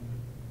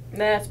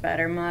 That's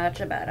better. Much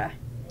better.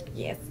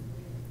 Yes.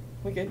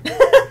 We good?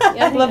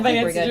 Yeah, I love my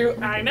think we're answer, good.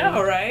 Drew. I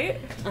know, right?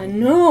 I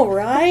know,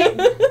 right?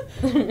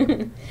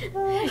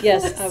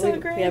 Yes, That's so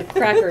great. we have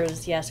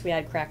crackers. Yes, we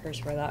had crackers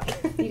for that.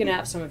 You can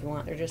have some if you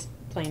want. They're just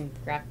plain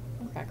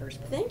crackers.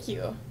 Thank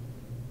you.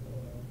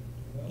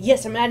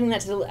 Yes, I'm adding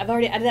that to the... I've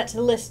already added that to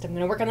the list. I'm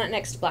going to work on that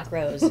next, Black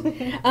Rose.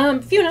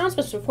 A few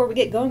announcements before we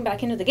get going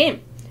back into the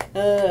game.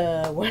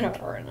 What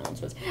are our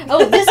announcements?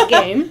 Oh, this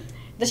game,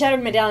 the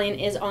Shattered Medallion,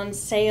 is on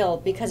sale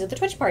because of the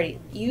Twitch party.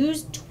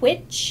 Use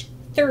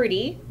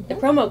Twitch30, the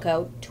promo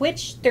code,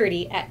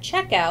 Twitch30 at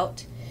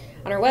checkout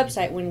on our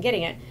website when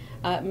getting it.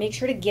 Make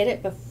sure to get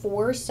it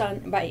before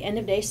by end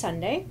of day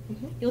Sunday.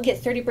 You'll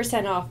get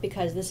 30% off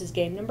because this is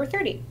game number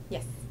 30.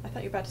 Yes. I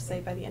thought you were about to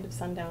say by the end of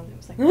sundown. It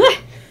was like,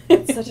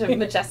 it's such a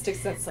majestic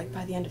sense, like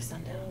by the end of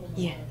sundown.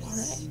 Yes. All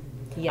right.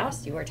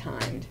 Yes, you are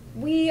timed.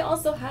 We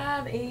also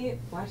have a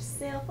flash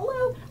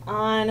sale,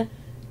 on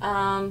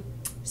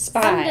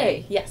Spy.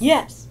 Sunday. Yes.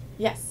 Yes.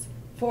 Yes.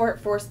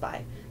 For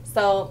Spy.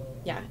 So,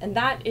 yeah, and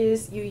that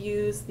is, you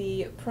use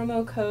the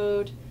promo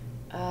code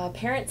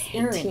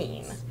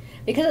Parents18.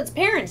 Because it's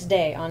Parents'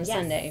 Day on Yes.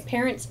 Sunday.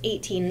 Parents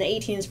 18. The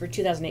 18 is for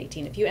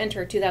 2018. If you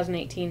enter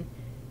 2018,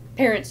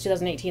 Parents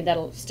 2018,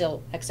 that'll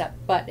still accept,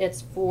 but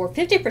it's for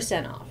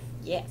 50% off.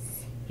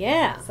 Yes.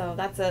 Yeah. So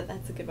that's a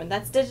good one.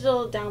 That's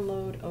digital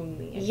download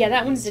only. Yeah,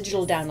 that one's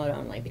digital download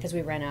only because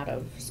we ran out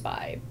of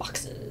Spy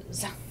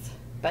boxes.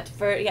 But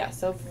so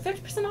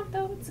 50% off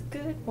though, it's a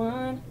good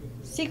one.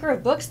 Secret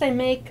of Books, they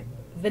make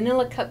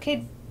vanilla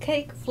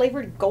cupcake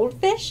flavored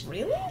goldfish.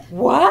 Really?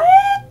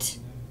 What?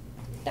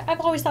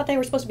 I've always thought they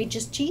were supposed to be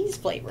just cheese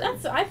flavored.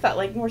 I felt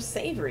like more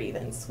savory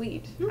than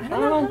sweet. I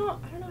don't know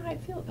how I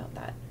feel about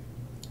that.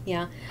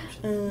 Yeah.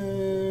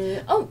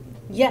 Oh,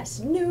 yes.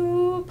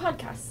 New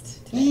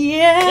podcast today.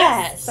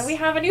 Yes. So we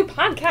have a new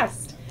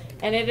podcast,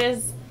 and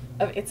it's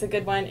a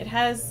good one. It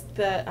has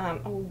the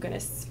oh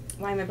goodness,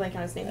 why am I blanking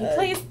on his name? He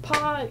plays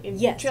Paw in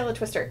Trail of the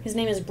Twister. His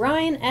name is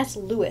Brian S.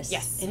 Lewis.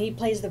 Yes. And he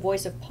plays the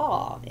voice of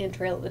Paw in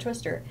Trail of the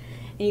Twister.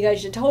 And you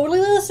guys should totally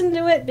listen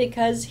to it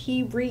because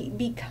he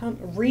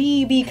becomes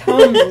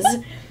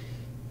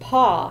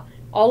Paw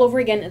all over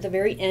again at the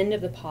very end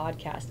of the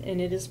podcast, and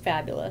it is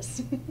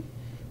fabulous.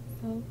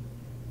 So,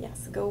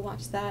 yes, go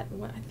watch that.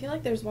 I feel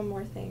like there's one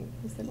more thing.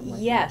 Is there one more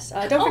Yes.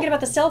 thing? Don't forget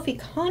about the selfie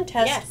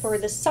contest for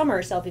the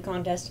summer selfie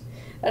contest.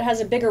 That has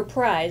a bigger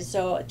prize,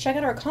 so check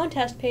out our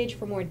contest page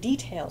for more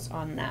details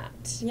on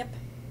that. Yep.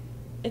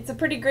 It's a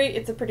pretty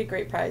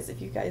great prize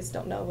if you guys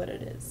don't know what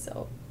it is.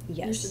 So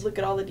yes, you should look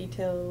at all the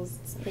details.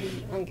 It's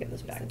pretty. I'll give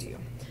this back to you.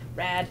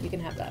 Rad, you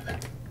can have that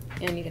back,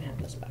 and you can have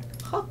this back.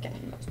 Okay.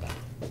 And this back.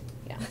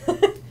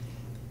 Yeah.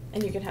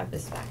 And you can have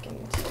this back, and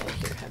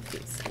here, have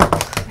these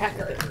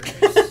Crackers.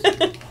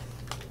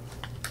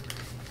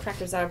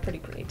 Crackers are pretty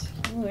great.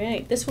 All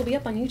right, this will be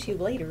up on YouTube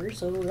later,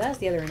 so that's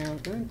the other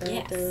announcement. But,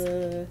 Yes.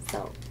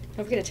 So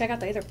don't forget to check out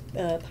the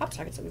other pop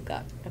sockets that we've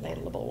got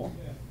available.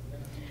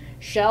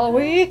 Shall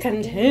we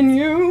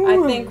continue?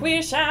 I think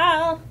we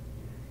shall.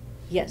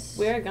 Yes.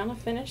 We're gonna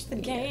finish the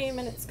game,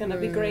 and it's gonna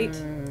be great.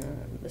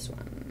 This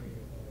one.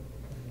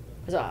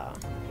 Huzzah.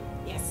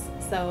 Yes.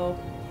 So,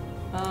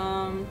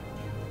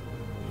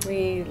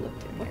 We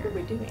looked in what here. were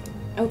we doing?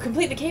 Oh,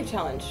 complete the cave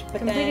challenge. But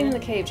Completing then...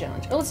 the cave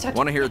challenge. Oh, let's talk.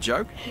 Want to hear a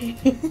joke?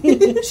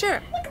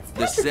 Sure.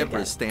 The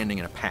zebra's standing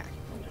in a pack.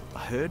 A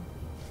herd?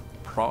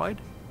 Pride?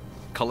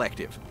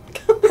 Collective.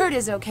 Herd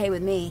is okay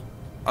with me.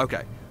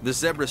 Okay, the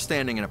zebra's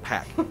standing in a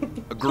pack.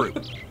 A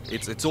group.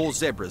 It's all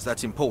zebras,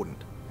 that's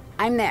important.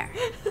 I'm there.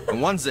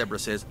 And one zebra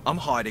says, I'm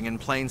hiding in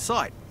plain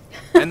sight.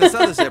 And this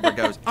other zebra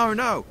goes, oh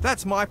no,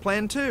 that's my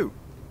plan too.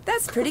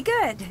 That's pretty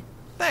good.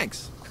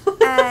 Thanks.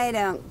 I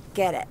don't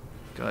get it.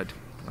 Good.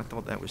 I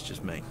thought that was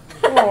just me.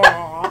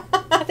 Aww.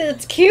 I think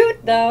it's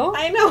cute, though.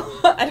 I know.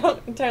 I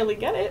don't entirely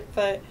get it,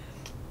 but...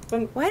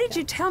 Why did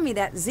you tell me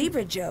that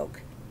zebra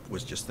joke?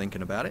 Was just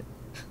thinking about it.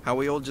 How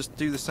we all just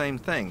do the same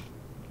thing.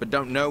 But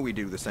don't know we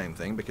do the same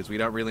thing because we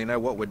don't really know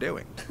what we're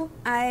doing.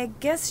 I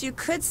guess you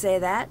could say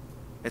that.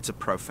 It's a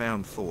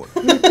profound thought.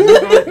 Can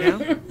you write it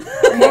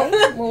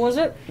down? What was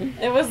it?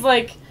 It was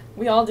like,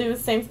 we all do the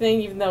same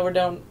thing even though we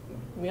don't...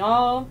 We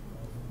all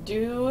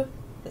do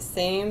the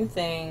same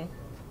thing.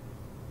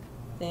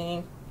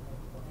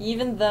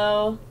 Even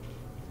though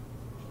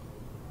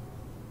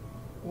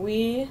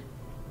we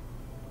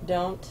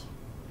don't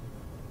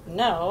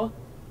know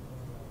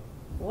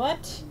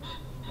what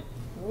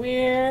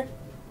we're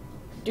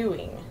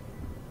doing.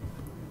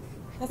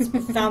 That's a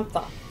profound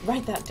thought.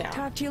 Write that down.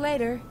 Talk to you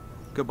later.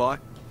 Goodbye.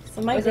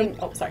 So my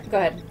oh, sorry. Go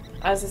ahead.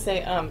 I was to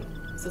say,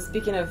 so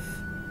speaking of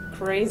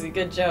crazy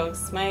good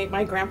jokes,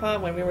 my grandpa,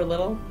 when we were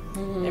little,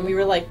 and we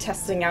were like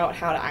testing out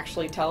how to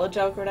actually tell a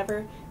joke or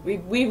whatever,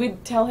 we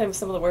would tell him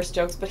some of the worst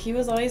jokes, but he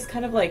was always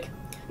kind of like,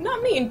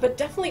 not mean, but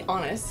definitely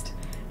honest.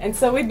 And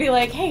so we'd be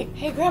like, hey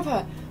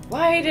grandpa,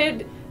 why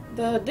did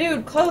the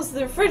dude close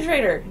the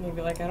refrigerator? And he'd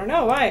be like, I don't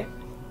know, why?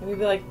 And we'd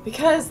be like,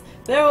 because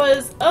there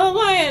was a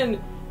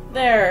lion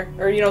there,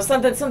 or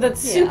something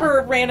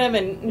super random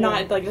and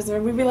not like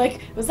doesn't. We'd be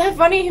like, was that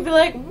funny? He'd be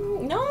like,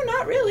 no,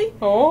 not really.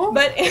 Oh,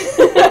 but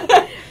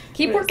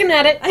keep working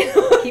at it.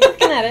 Keep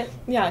working at it.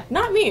 Yeah,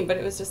 not mean, but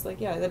it was just like,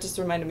 yeah, that just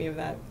reminded me of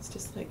that. It's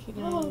just like,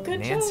 good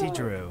Nancy job.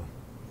 Drew.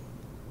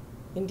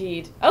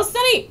 Indeed. Oh,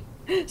 Sunny!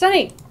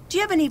 Sunny, Do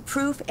you have any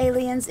proof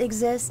aliens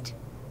exist?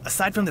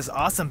 Aside from this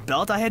awesome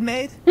belt I had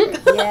made,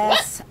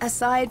 Yes,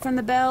 aside from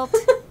the belt.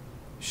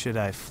 should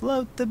I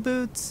float the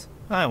boots?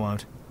 I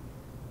won't.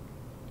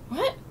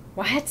 What?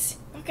 what?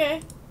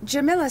 Okay.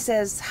 Jamila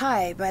says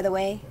hi, by the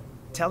way.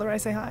 Tell her I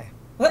say hi.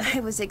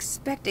 I was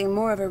expecting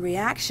more of a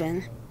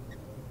reaction.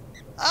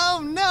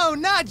 Oh no,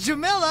 not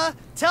Jamila!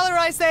 Tell her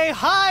I say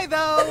hi,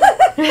 though!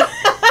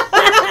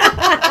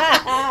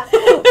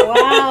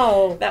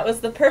 Wow. That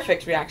was the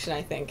perfect reaction,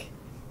 I think.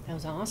 That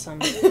was awesome.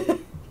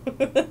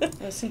 That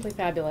was simply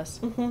fabulous.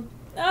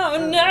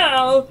 Oh,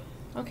 no!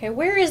 Okay,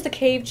 where is the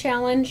cave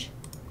challenge?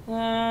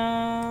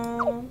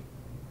 By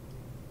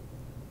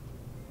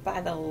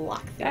the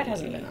lock thingy. That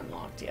hasn't been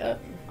unlocked yet.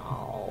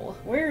 Oh.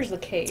 Where's the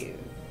cave?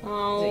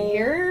 Oh. Is it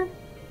here?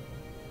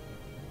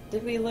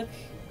 Did we look?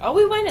 Oh,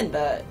 we went in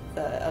the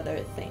other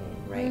thing,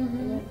 right?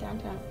 We went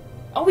downtown.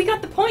 Oh, we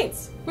got the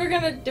points!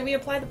 Did we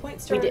apply the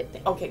points to We our did.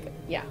 thing? Okay, good.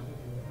 Yeah.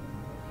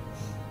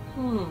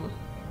 Hmm.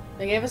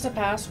 They gave us a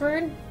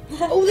password?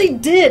 Oh, they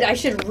did! I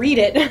should read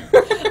it.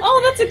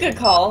 Oh, that's a good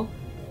call.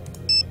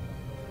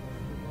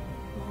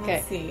 Okay.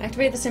 Let's see.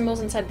 Activate the symbols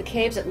inside the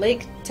caves at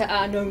Lake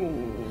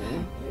no.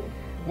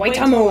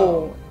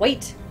 Waitamo.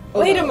 Wait.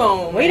 Wait a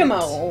moment. Wait a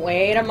moment.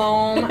 Wait a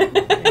moment.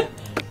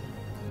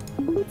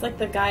 It's like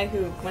the guy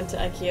who went to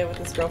IKEA with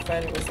his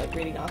girlfriend and was like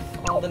reading off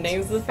all the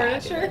names of the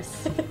furniture.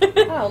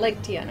 Oh,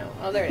 Lake Tiano.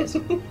 Oh, there it is.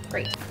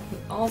 Great.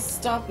 I'll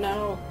stop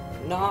now.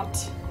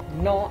 Not.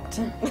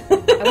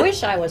 I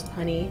wish I was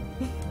punny.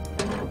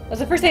 That's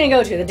the first thing I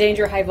go to, the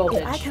danger high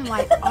voltage. If I can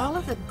light all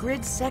of the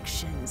grid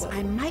sections,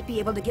 I might be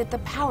able to get the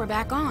power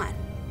back on.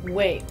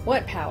 Wait,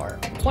 what power?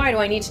 Why do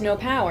I need to know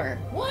power?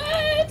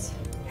 What?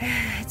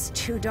 It's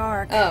too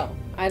dark. Oh,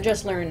 I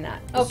just learned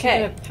that. Is she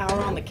Okay. gonna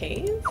power on the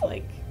cave?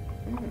 Like.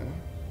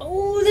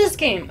 Oh, this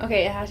game.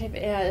 Okay, it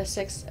has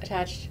 6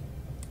 attached.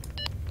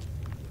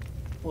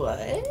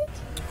 What?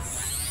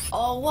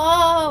 Oh,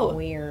 whoa!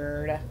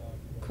 Weird.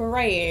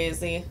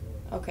 Crazy.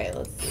 Okay,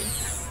 let's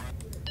see.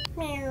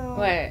 Meow.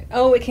 Wait.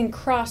 Oh, it can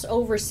cross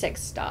over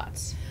 6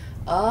 dots.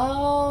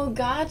 Oh,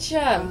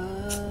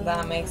 gotcha.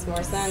 That makes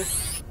more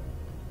sense.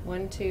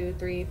 1, 2,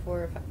 3,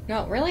 4, 5.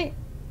 No, really?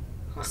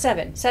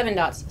 7. 7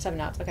 dots. 7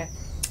 dots. Okay.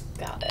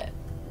 Got it.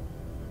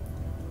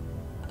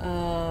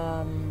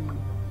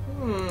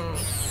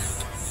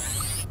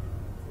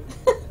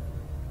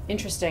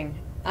 Interesting.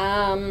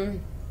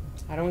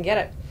 I don't get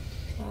it.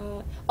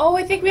 Oh,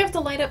 I think we have to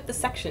light up the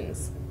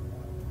sections.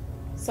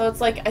 So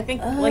it's like, I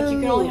think, like, you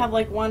can only have,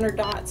 like, 1 or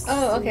dots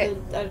Oh, okay.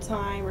 at a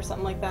time or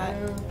something like that.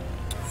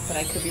 But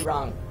I could be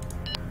wrong.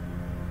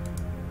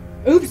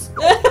 Oops!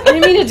 I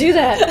didn't mean to do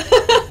that.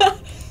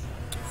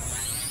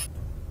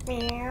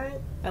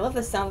 I love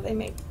the sound they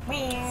make.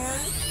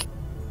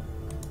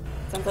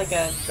 Sounds like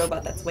a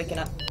robot that's waking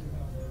up.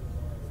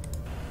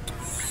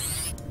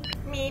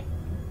 Meep.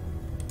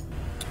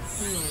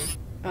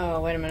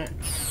 Oh, wait a minute.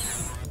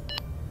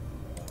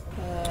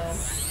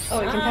 Oh,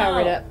 it can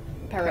power it up.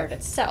 Power up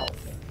itself.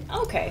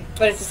 Okay,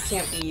 but it just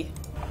can't be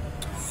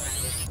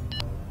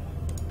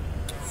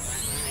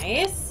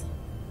Nice.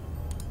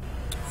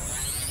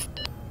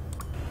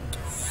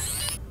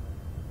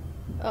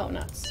 Oh,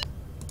 nuts.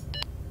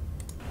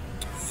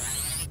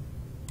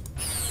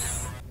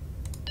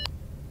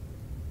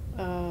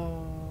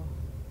 Oh.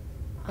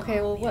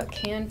 Okay, well, what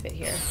can fit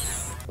here?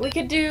 We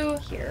could do...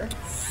 Here.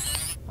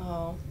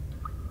 Oh.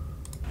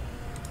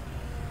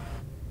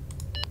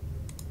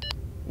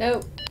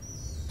 Nope.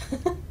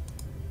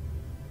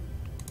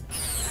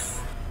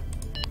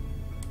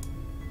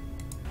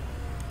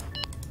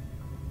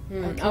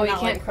 Okay, oh, you not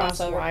can't like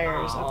cross crossover.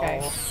 wires. Oh. Okay.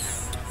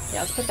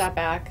 Yeah, let's put that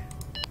back.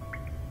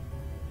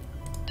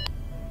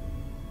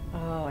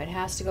 Oh, it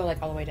has to go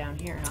like all the way down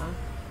here, huh?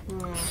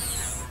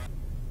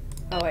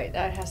 Oh wait,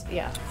 that has to,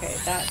 yeah, okay,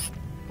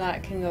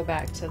 that can go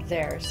back to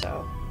there,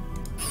 so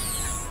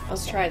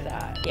let's try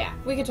that. Yeah,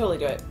 we could totally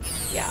do it.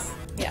 Yeah,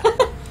 yeah.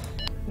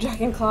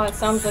 Dragonclaw, it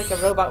sounds like a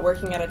robot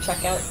working at a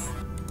checkout.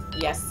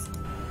 Yes.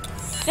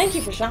 Thank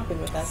you for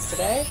shopping with us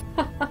today.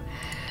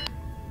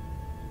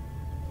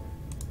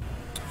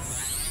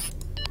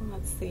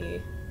 Let's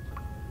see.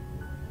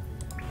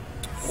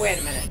 Wait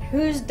a minute,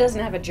 who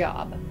doesn't have a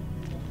job?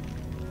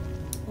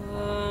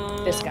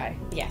 This guy.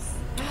 Yes.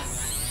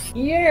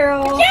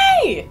 Yeah!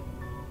 Yay!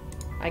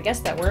 I guess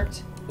that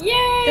worked.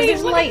 Yay!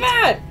 there's Look light. at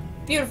that!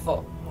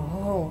 Beautiful.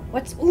 Oh,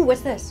 what's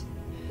this?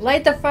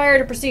 Light the fire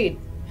to proceed.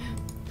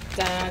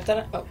 Da,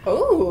 da, da.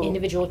 Oh.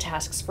 Individual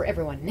tasks for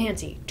everyone.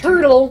 Nancy,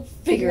 Turtle,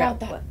 figure out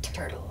that what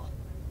turtle.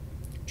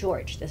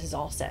 George, this is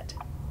all set.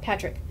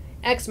 Patrick,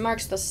 X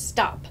marks the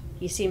stop.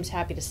 He seems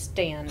happy to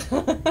stand.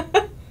 I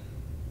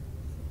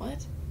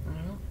What?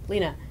 don't know.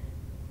 Lena,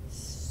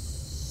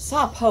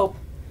 Sop hope.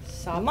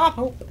 stop. Mop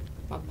hope.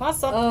 Mop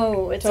pass up.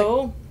 Oh, it's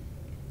toe.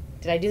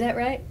 did I do that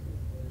right?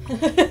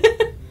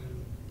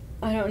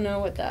 I don't know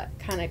what that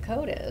kind of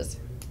code is.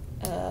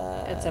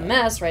 It's a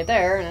mess right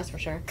there, and that's for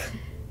sure.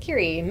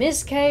 Curie,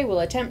 Miss K will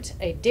attempt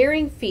a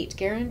daring feat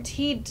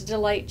guaranteed to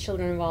delight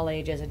children of all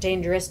ages. A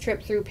dangerous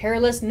trip through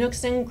perilous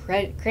nooks and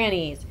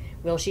crannies.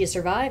 Will she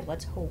survive?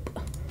 Let's hope.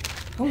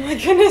 Oh my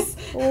goodness.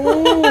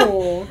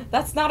 Oh.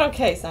 That's not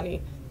okay,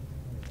 Sonny.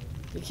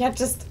 You can't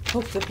just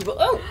hope that people.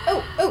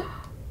 Oh.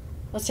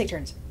 Let's take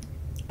turns.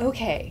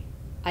 Okay,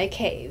 I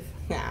cave.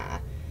 Nah.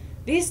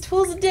 These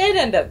tools did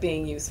end up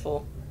being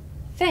useful.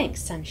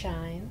 Thanks,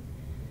 sunshine.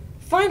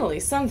 Finally,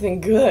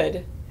 something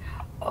good.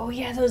 Oh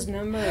yeah, those the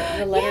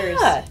letters.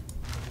 Yeah.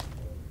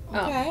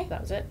 Oh, Okay.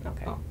 that was it?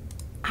 Okay. Oh.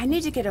 I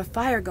need to get a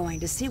fire going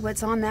to see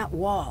what's on that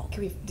wall.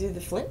 Can we do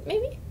the flint,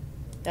 maybe?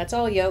 That's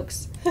all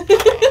yolks.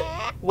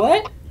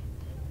 What?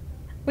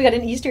 We got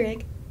an Easter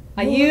egg.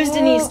 I used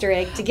an Easter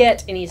egg to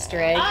get an Easter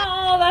egg.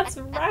 Oh, that's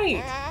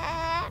right.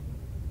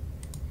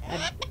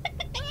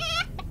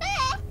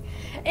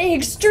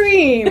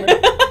 Extreme!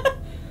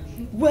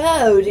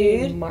 Whoa,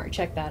 dude. Mark,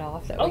 check that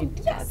off that Oh, we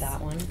yes. got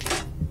that one.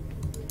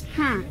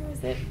 Where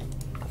is it?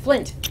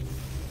 Flint.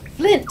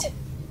 Flint!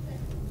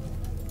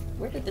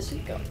 Where did the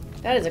sheet go?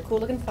 That is a cool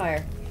looking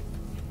fire.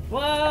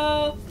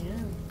 Whoa. Yeah.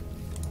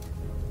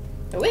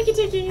 A wiki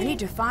tiki. I need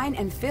to find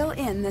and fill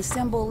in the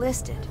symbol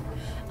listed.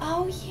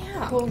 Oh,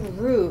 yeah.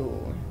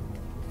 Kuru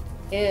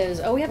is.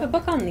 Oh, we have a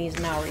book on these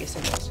Maori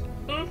symbols.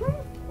 Mm-hmm.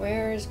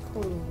 Where's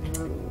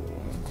Kuru?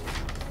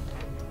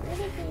 Where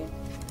did he...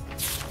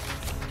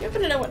 Do you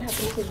happen to know what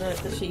happened to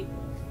the sheet?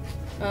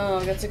 Oh,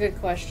 that's a good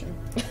question.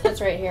 That's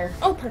right here.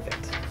 Oh,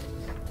 perfect.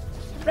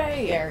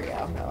 Right. There we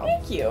go. Oh.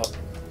 Thank you.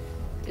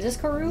 Is this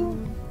Kuru?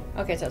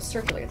 Okay, so it's a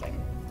circular thing.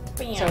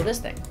 Bam. So this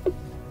thing.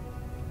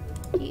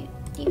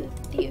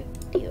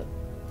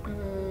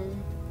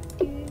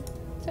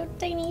 So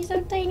tiny,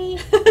 so tiny.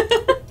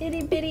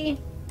 Itty bitty.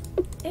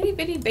 Itty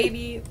bitty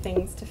baby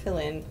things to fill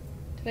in.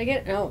 Did I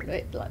get it? No,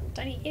 wait,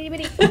 tiny, itty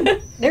bitty.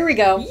 There we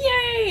go.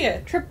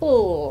 Yay!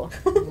 Triple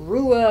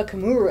Rua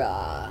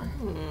Kamura.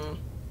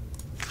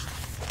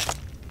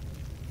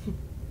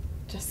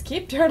 Just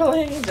keep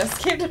turtling. Just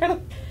keep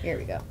turtling. Here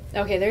we go.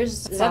 Okay,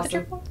 there's. Is that the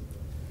triple?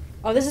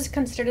 Oh, this is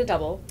considered a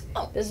double.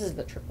 Oh. This is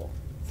the triple.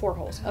 4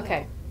 holes.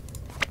 Okay.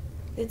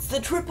 It's the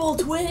triple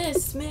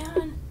twist,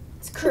 man.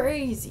 It's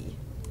crazy.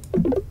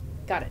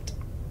 Got it.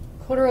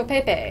 Kodoro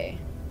Pepe.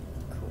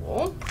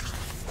 Cool.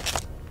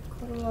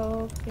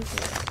 Oh,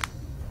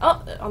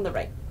 on the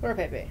right. Kodoro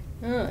Pepe.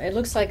 Oh, it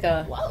looks like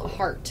a Whoa.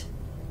 heart.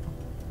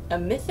 A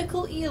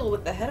mythical eel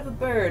with the head of a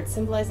bird,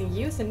 symbolizing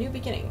youth and new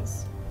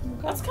beginnings.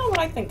 That's kind of what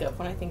I think of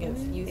when I think of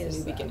youth and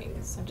new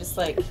beginnings. I'm just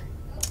like,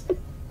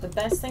 the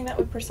best thing that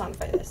would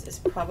personify this is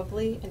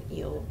probably an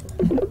eel with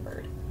the head of a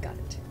bird. Got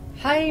it.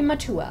 Hai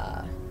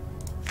Matua.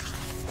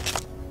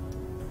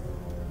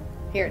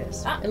 Here it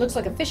is. Ah. It looks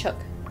like a fish hook.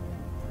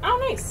 Oh,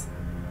 nice.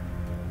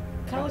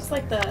 Kind of looks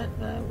like the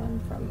one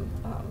from,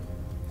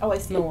 oh, I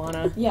see.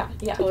 Moana. Yeah,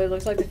 yeah. Totally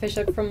looks like the fish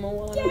hook from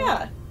Moana.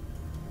 Yeah.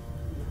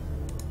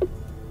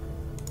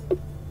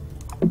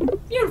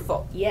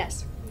 Beautiful.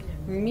 Yes.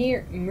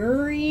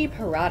 Murray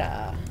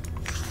Parada.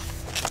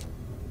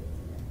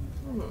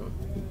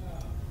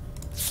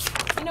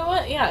 You know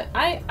what? Yeah,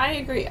 I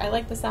agree. I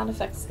like the sound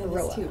effects in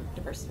this Roa. too.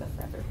 Diversity but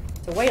forever.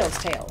 The whale's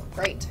tail.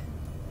 Great.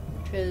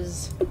 Which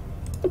is...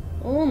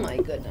 Oh my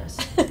goodness.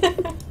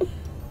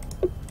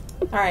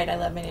 Alright, I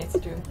love my Nancy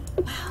Drew.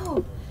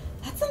 Wow,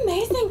 that's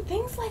amazing.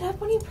 Things light up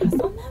when you press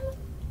on them.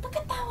 Look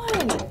at that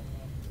one.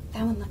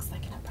 That one looks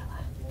like an umbrella.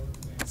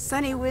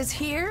 Sunny was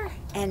here,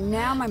 and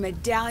now my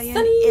medallion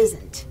Sunny.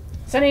 isn't.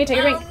 Sunny, take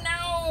a drink.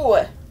 Oh,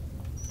 no!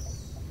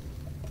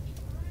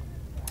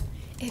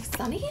 If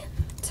Sunny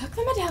took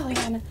the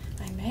medallion,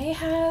 I may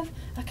have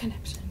a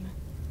connection.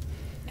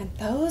 And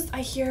those, I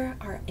hear,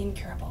 are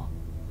incurable.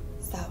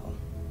 So...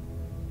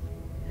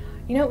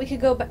 You know, we could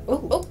go back.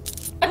 Oh,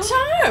 a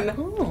charm!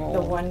 oh.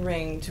 The one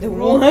ring to The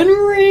rule. one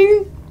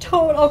ring.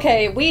 Total.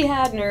 Okay, we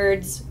had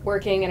nerds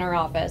working in our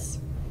office.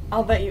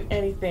 I'll bet you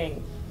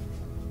anything.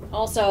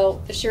 Also,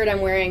 the shirt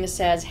I'm wearing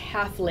says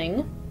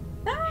halfling.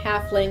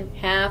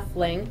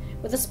 Halfling,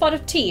 with a spot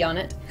of tea on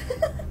it.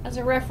 As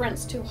a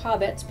reference to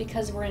hobbits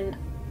because we're in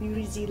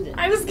New Zealand.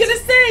 I was gonna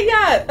say,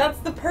 yeah, that's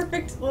the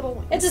perfect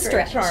little It's a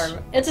stretch. charm.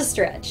 It's a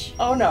stretch.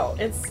 Oh no,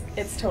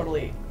 it's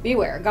totally...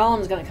 Beware,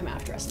 Gollum's gonna come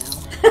after us now.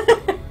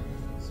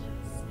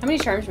 How many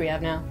charms do we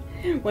have now?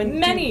 1,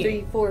 Many. 2,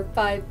 3, 4,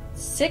 5,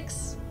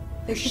 6.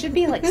 There should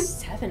be like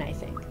 7, I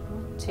think.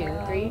 1, 2,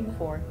 3,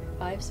 4,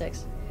 5,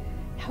 6.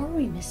 How are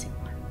we missing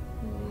one?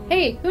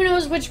 Hey, who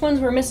knows which ones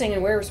we're missing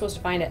and where we're supposed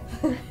to find it?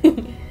 We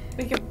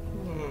could...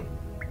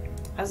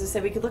 I was gonna say,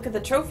 we could look at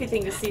the trophy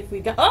thing to see if we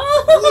got...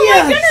 Oh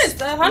Yes! my goodness,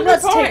 the 100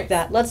 Let's points!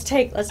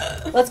 take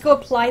that. Let's go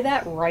apply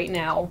that right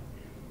now.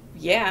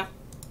 Yeah.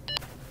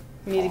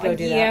 We need to go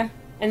do yeah. that.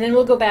 And then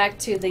we'll go back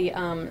to the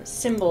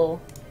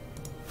symbol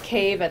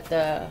cave at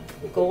the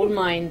gold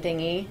mine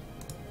thingy.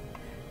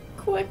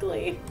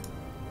 Quickly.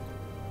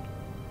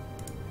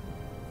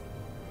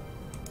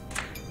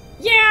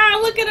 Yeah,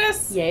 look at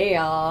us!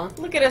 Yeah.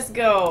 Look at us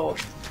go.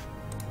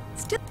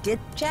 Still did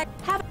check,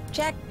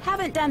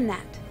 haven't done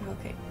that.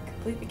 Okay,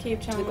 complete the cave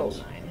The challenge.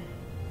 gold mine.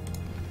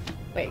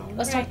 Wait,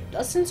 let's Alright.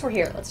 talk. Since we're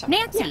here, let's talk.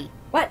 Nancy!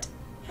 What?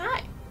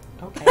 Hi.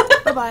 Okay.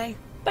 Bye-bye.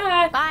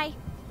 Bye. Bye.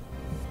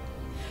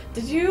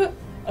 Did you...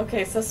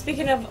 Okay, so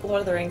speaking of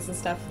Lord of the Rings and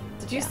stuff,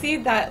 did you see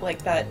that,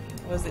 like, that,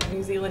 was it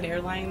New Zealand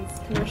Airlines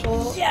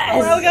commercial? Yes! A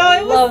while ago?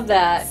 It was Love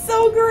that.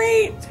 so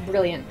great!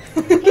 Brilliant.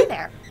 Hey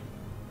there.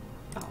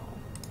 Oh.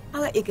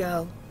 I'll let you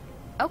go.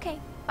 Okay,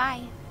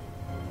 bye.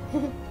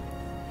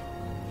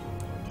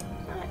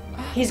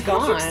 He's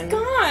Patrick's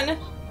gone.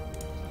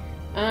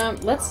 gone!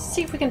 Let's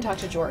see if we can talk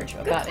to George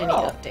about any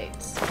call.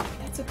 updates.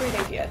 That's a great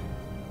idea.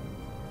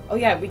 Oh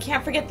yeah, we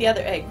can't forget the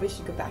other egg. We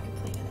should go back and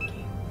play another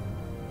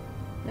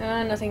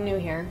game. Nothing new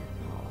here.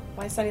 Oh,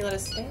 why Sunny let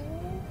us stay?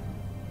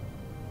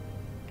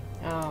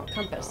 Oh,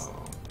 compass.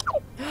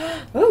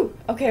 Ooh!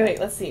 Okay, wait,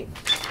 let's see.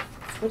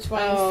 Which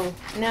ones? Oh,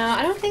 no,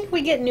 I don't think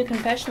we get new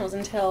confessionals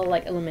until,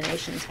 like,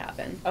 eliminations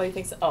happen. Oh, you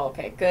think so? Oh,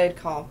 okay. Good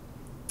call.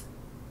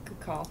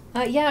 Good call.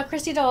 Yeah,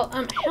 Christy Doll,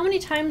 how many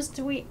times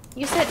do we...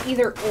 You said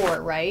either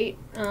or, right?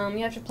 You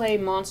have to play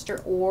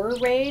Monster or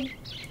Raid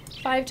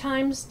 5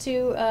 times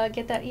to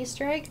get that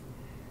Easter egg?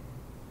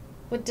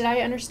 What, did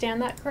I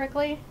understand that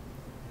correctly?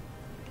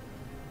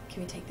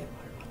 Can we take their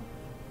water bottle?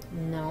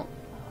 No.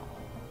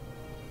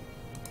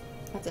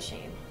 That's a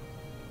shame.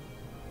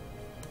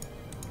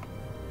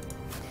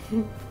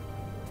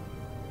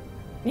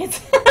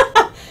 Nancy,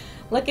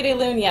 Lickety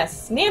Loon,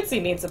 yes. Nancy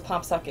needs a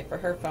pop socket for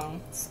her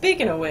phone.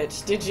 Speaking of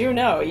which, did you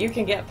know you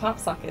can get pop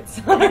sockets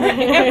on our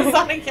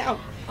Amazon account?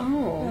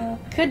 Oh.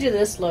 Could do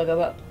this logo,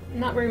 but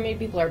not very many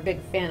people are a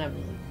big fan of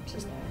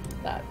just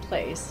that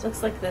place.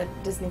 Looks like the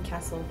Disney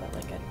castle, but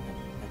like a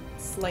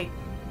slight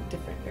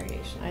different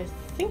variation. I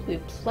think we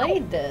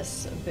played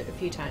this a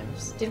few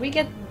times. Did we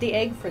get the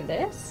egg for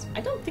this?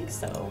 I don't think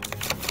so.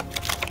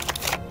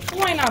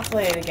 Why not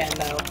play it again,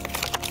 though?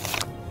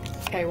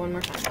 Okay, one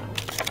more time now.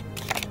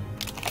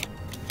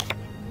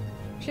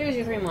 Choose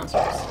your 3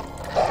 monsters.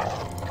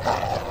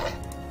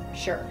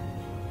 Sure.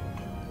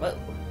 Whoa.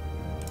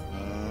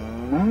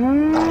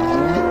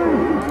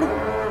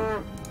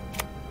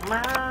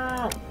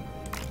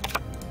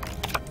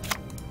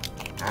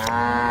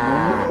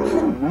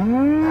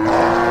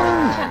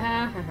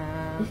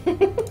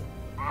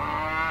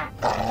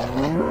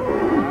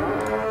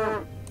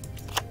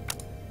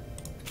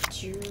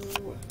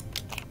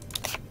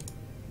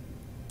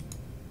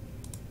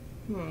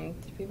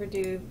 Did we ever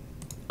do...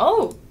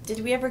 Oh! Did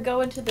we ever go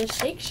into the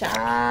Shake Shack?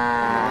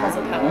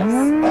 Puzzle Palace?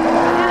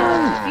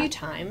 Yeah, a few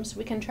times.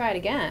 We can try it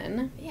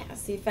again. Yeah,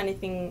 see if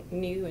anything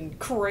new and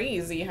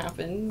crazy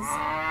happens.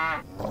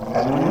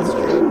 That's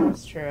true.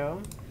 That's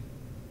true.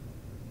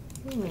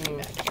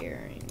 Back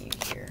here, and you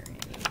here, and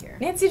you here.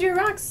 Nancy Drew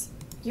Rocks!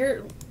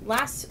 Your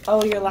last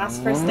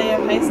first day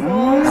of high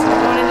school? So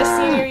we're going into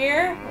senior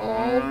year?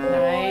 Oh,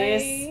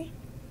 boy.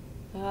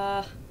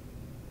 Nice.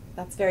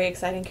 That's very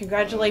exciting.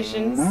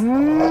 Congratulations.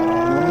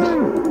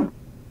 And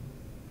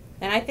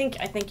I think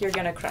you're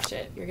gonna crush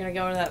it. You're gonna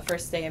go into that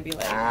first day and be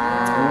like,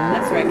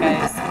 that's right,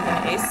 guys.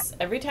 I'm gonna ace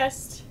every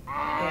test.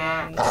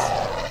 And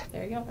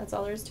there you go. That's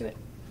all there is to it.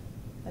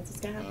 That's what's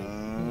gonna happen.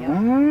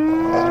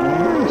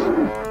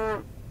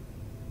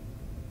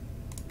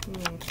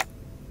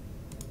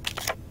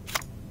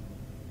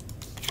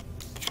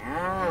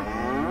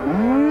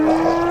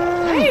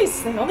 Nice!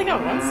 They only got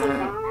one so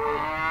far.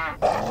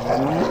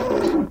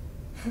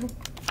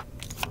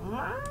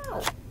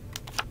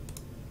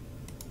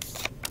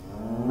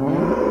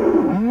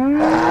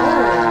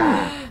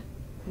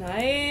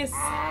 Nice.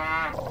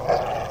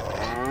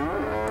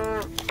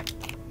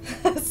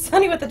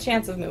 Sunny with a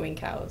chance of mooing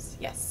cows.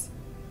 Yes.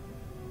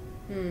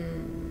 A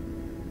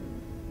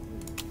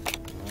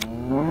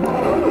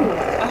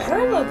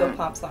HeR logo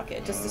pop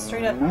socket. Just a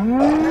straight up.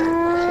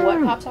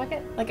 What pop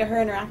socket? Like a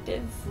HeR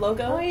Interactive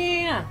logo. Oh,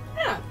 yeah.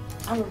 Yeah.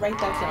 I'm gonna write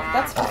that down.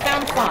 That's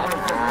profound fun.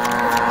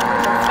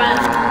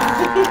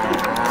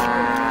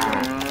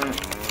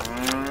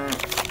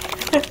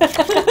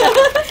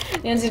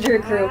 Nancy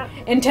Drew crew.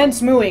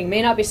 Intense mooing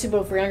may not be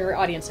suitable for younger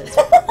audiences.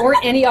 Or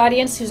any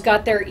audience who's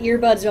got their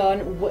earbuds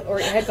on or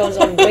headphones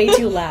on way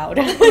too loud.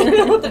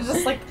 They're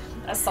just like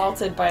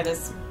assaulted by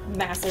this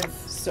massive.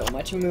 So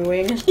much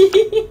mooing.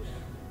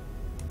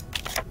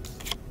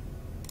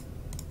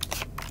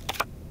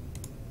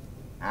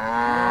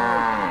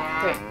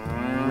 Great.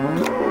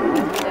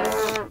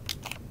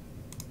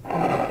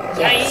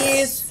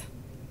 Yes.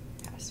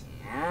 Pass.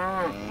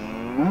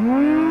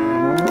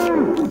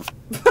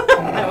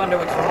 I wonder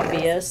which one.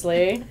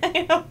 Obviously.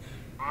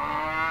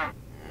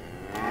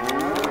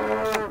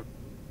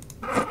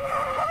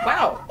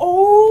 Wow.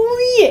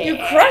 Oh, yeah. You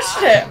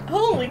crushed it.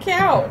 Holy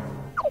cow.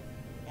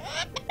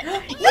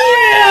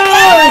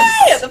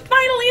 Yes! The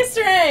final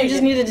Easter egg. We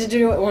just needed to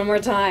do it one more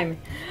time.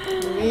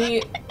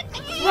 We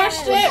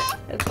crushed it.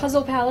 It's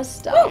Puzzle Palace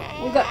stuff.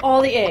 We've got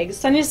all the eggs.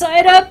 Sunny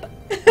side up.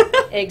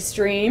 Egg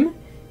stream.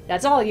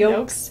 That's all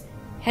yolks.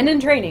 Hen in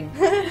training.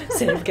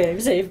 Save game,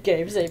 save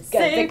game, save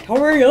game. Save.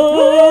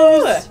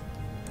 Victorious!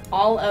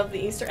 All of the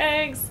Easter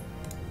eggs.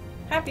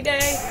 Happy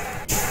day.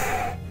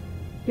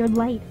 You're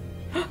late.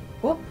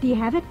 Whoop. Do you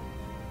have it?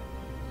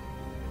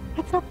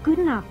 That's not good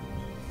enough.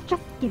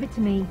 Just give it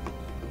to me.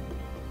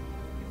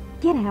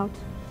 Get out.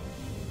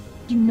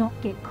 Do not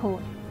get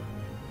caught.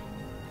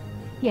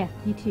 Yeah,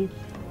 you too.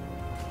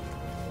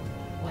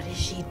 What is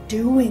she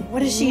doing?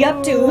 What is she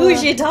up to? Who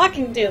is she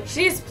talking to?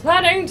 She's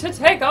planning to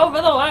take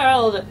over the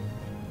world.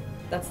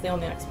 That's the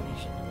only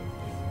explanation.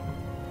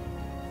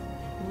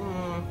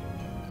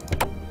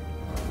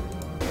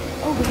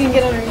 Oh, we can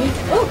get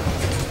underneath. Oh!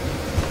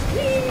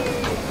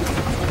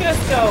 Look at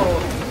us go.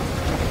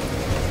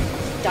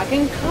 Duck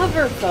and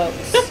cover,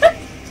 folks.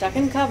 Duck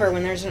and cover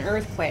when there's an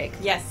earthquake.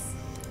 Yes.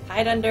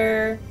 Hide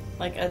under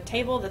like a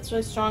table that's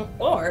really strong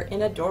or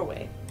in a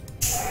doorway.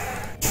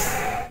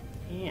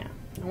 Yeah.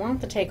 I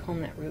want to take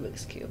home that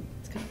Rubik's Cube.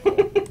 It's kind of cool.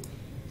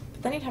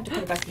 But then you'd have to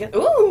put it back together.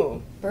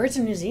 Ooh! Birds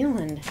of New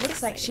Zealand.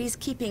 Looks like she's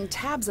keeping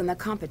tabs on the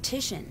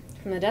competition.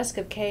 From the desk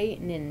of Kiri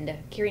Nind.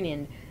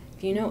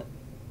 If you know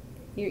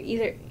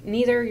you're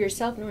neither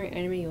yourself nor your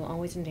enemy, you will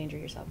always endanger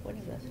yourself. What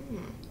is this?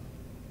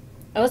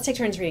 Oh, let's take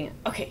turns reading it.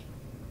 Okay.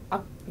 Do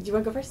you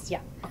want to go first?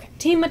 Yeah. Okay.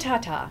 Team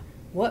Matata.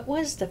 What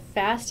was the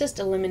fastest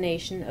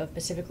elimination of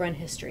Pacific Run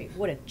history?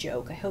 What a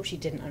joke. I hope she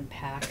didn't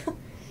unpack.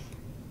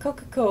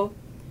 Coco.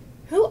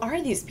 Who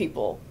are these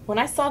people? When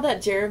I saw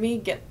that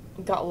Jeremy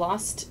got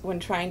lost when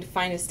trying to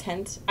find his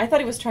tent, I thought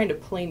he was trying to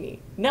play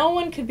me. No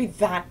one could be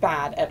that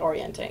bad at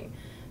orienting.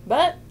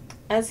 But,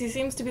 as he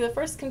seems to be the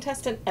first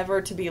contestant ever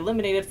to be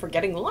eliminated for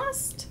getting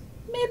lost,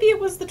 maybe it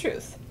was the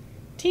truth.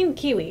 Team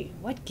Kiwi.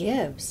 What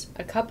gives?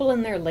 A couple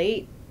in their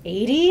late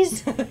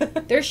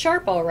 80s? They're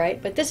sharp all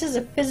right, but this is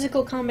a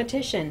physical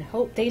competition.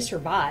 Hope they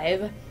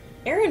survive.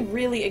 Erin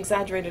really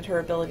exaggerated her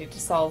ability to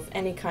solve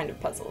any kind of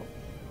puzzle.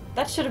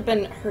 That should have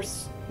been her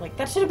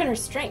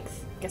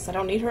strength. Guess I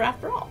don't need her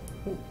after all.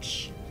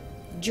 Ouch.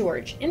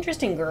 George.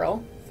 Interesting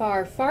girl.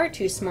 Far, far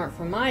too smart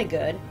for my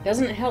good.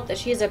 Doesn't help that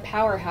she is a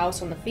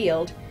powerhouse on the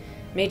field.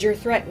 Major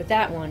threat with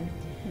that one.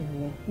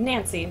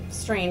 Nancy.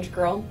 Strange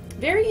girl.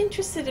 Very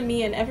interested in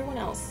me and everyone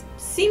else.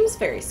 Seems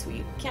very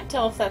sweet. Can't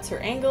tell if that's her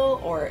angle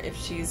or if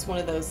she's one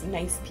of those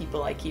nice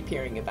people I keep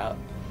hearing about.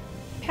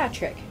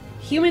 Patrick.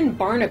 Human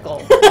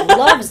barnacle.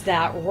 Loves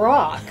that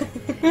rock.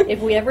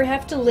 If we ever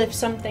have to lift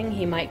something,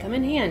 he might come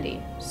in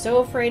handy. So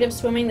afraid of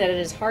swimming that it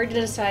is hard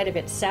to decide if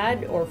it's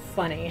sad or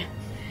funny.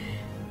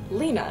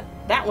 Lena.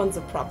 That one's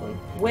a problem.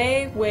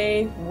 Way,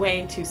 way,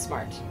 way too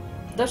smart.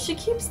 Though she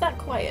keeps that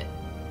quiet.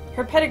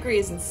 Her pedigree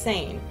is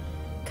insane.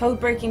 Code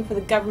breaking for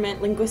the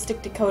government,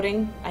 linguistic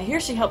decoding. I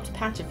hear she helped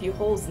patch a few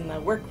holes in the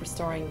work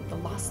restoring the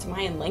lost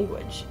Mayan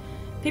language.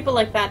 People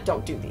like that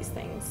don't do these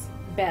things.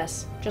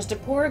 Bess. Just a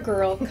poor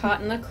girl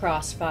caught in the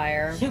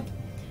crossfire. Yep.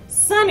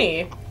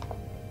 Sunny.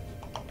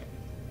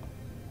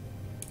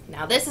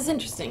 Now this is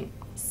interesting.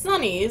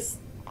 Sunny's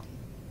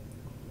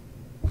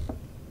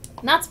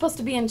not supposed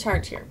to be in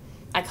charge here.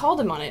 I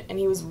called him on it and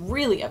he was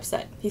really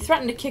upset. He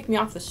threatened to kick me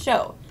off the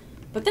show.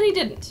 But then he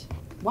didn't.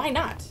 Why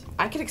not?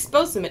 I could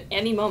expose him at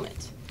any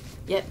moment.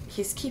 Yet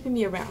he's keeping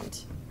me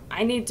around.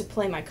 I need to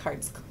play my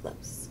cards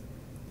close.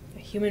 A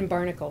human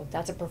barnacle.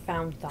 That's a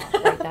profound thought.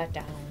 Write that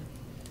down.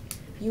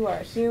 You are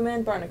a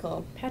human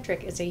barnacle.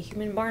 Patrick is a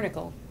human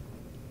barnacle.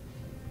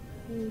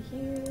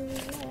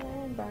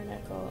 Human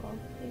barnacle.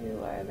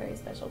 You are a very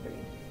special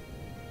breed.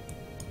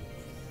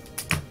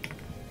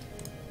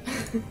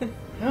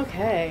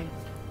 Okay.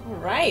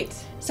 Alright.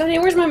 Sonny,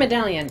 where's my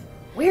medallion?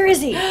 Where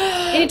is he?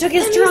 And he took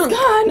his trunk.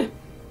 Gone!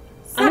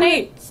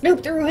 Sonny!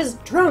 Snoop through his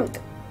trunk.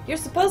 You're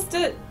supposed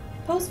to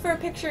pose for a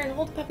picture and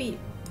hold a puppy. You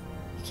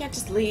can't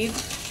just leave.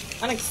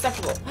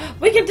 Unacceptable.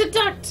 We can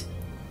deduct!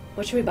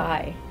 What should we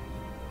buy?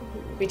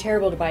 It'd be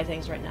terrible to buy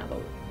things right now, but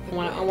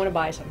I want to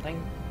buy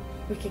something.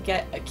 We could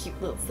get a cute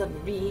little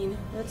submarine.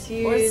 Let's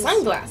Or use...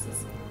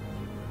 sunglasses.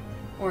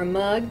 Or a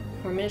mug.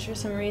 Or miniature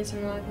submarine,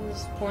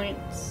 sunglasses,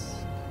 points.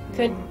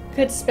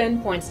 Could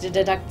spend points to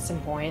deduct some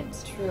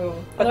points. True.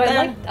 But Although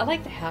then... I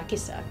like the hacky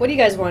sack. What do you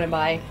guys want to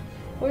buy?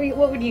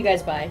 What would you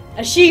guys buy?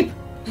 A sheep!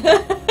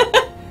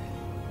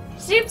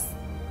 Sheeps!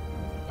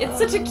 It's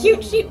such a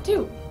cute sheep,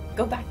 too.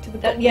 Go back to the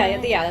gold yeah,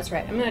 mine. that's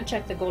right. I'm going to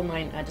check the gold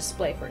mine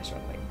display first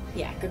real quick.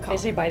 Yeah, good call. I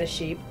say buy the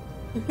sheep.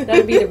 That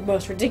would be the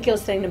most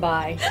ridiculous thing to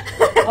buy.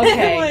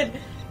 Okay. It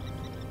would.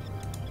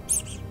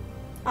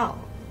 Oh.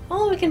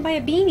 Oh, we can buy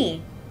a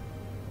beanie.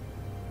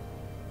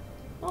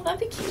 Oh, that'd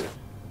be cute.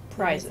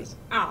 Prizes.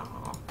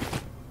 Aw.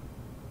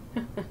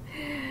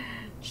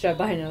 Should I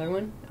buy another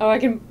one? Oh, I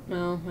can...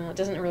 Well, it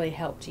doesn't really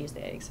help to use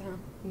the eggs, huh?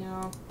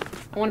 No.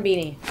 I want a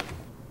beanie.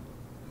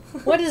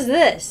 What is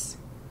this?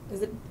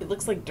 Is it... It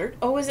looks like dirt.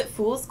 Oh, is it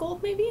fool's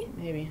gold, maybe?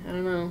 Maybe. I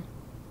don't know.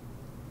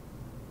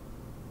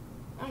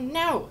 Oh,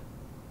 no.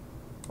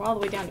 We're all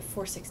the way down to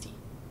 460.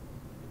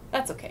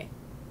 That's okay.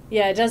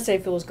 Yeah, it does say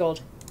fool's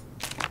gold.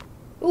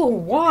 Ooh,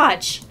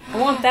 watch! I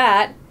want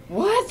that.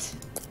 What?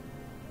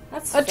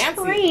 That's A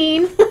fancy.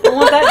 train! I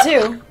want that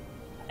too.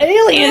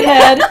 Alien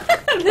head!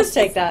 Let's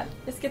take that.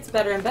 This gets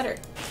better and better.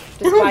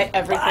 Just buy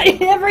everything.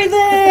 Buy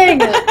everything!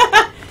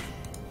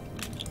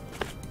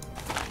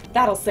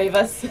 That'll save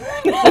us.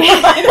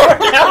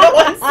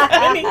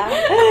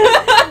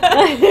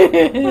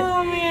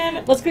 Oh,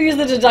 man. Let's go use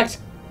the deduct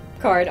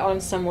card on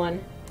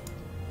someone.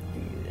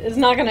 It's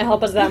not going to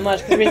help us that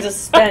much because we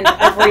just spent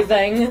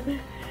everything.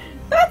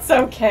 That's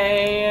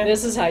okay.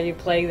 This is how you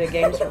play the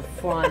games for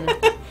fun.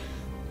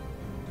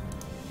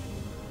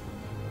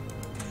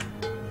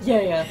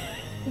 Yeah.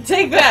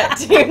 Take that,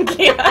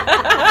 Tinky.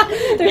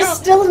 They're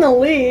still in the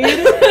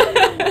lead.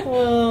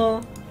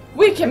 Well,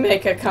 we can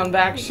make a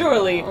comeback,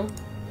 surely.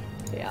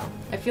 Yeah.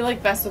 I feel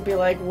like Bess would be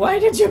like, why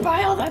did you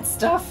buy all that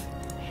stuff?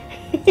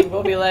 And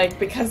we'll be like,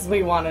 because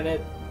we wanted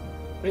it.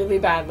 Really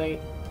badly.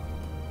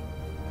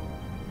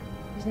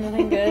 There's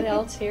nothing good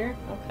else here?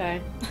 Okay.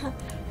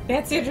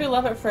 Nancy Drew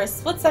love it for a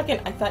split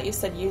second. I thought you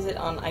said use it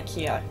on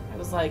IKEA. I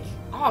was like,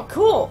 oh,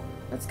 cool.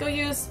 Let's go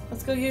use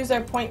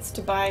our points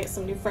to buy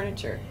some new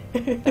furniture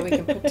that we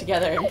can put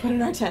together and put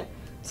in our tent.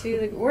 See,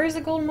 where's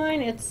the gold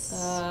mine? It's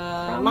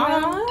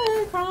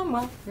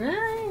Cromwell.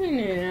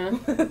 Yeah.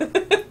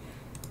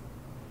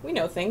 We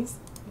know things.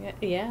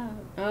 Yeah.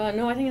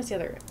 No, I think it's the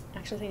other.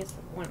 Actually, I think it's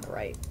the one on the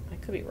right. I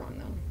could be wrong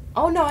though.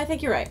 Oh no, I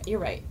think you're right. You're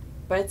right.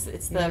 But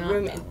it's the Not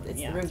room. that one. It's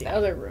Yeah, the room. the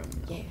other room.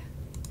 Yeah.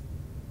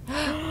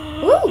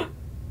 Ooh.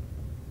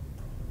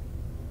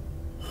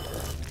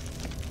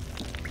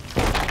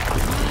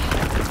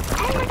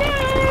 Oh my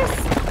goodness!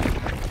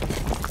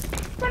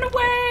 Run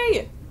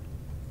away!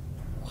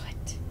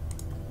 What?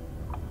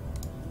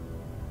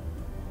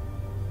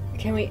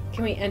 Can we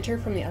enter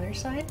from the other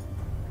side?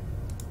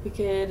 We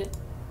could.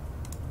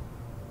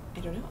 I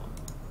don't know.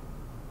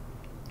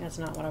 That's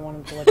not what I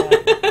wanted to look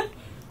at.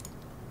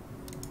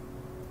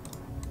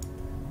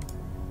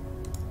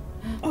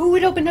 Oh,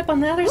 it opened up on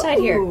the other side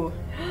here. Ooh.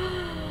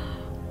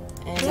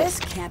 And This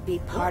can't be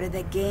part of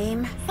the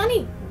game.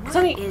 Sunny.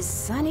 What is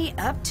Sunny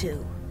up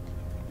to?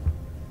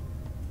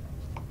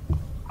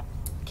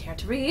 Care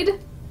to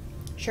read?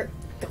 Sure.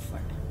 Go for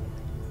it.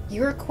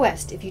 Your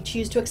quest, if you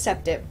choose to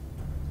accept it,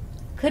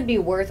 could be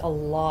worth a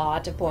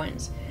lot of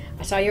points.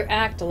 I saw your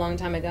act a long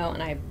time ago,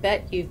 and I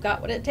bet you've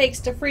got what it takes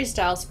to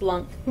freestyle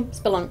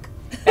spelunk,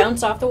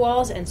 bounce off the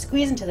walls, and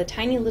squeeze into the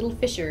tiny little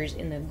fissures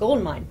in the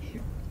gold mine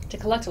to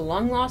collect a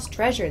long-lost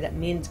treasure that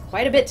means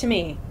quite a bit to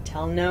me.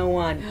 Tell no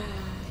one.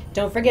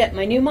 Don't forget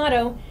my new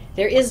motto,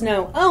 there is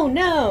no, oh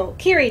no,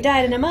 Kiri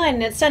died in a mine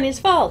and it's Sunny's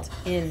fault.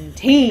 In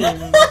team.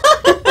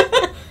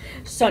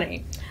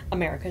 Sunny,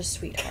 America's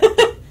sweetheart.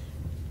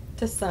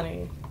 To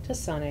Sunny. To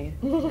Sunny,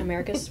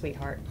 America's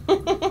sweetheart.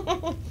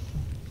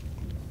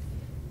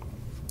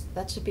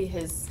 That should be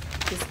his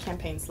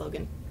campaign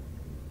slogan.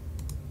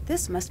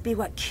 This must be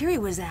what Kiri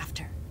was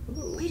after.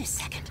 Wait a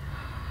second.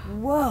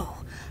 Whoa,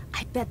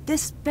 I bet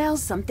this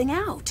spells something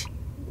out.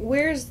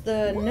 Where's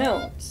the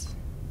notes?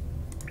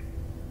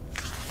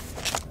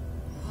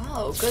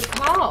 Oh, good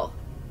call.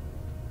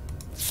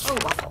 Oh,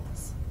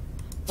 waffles.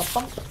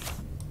 Waffles.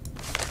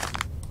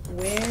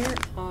 Where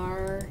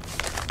are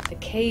the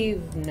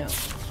cave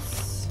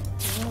notes?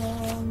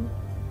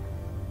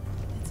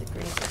 That's a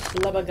great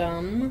question.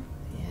 Bubblegum.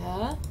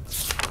 Yeah.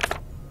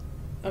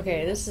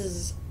 Okay, this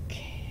is...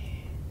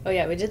 Oh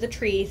yeah, we did the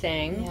tree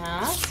thing.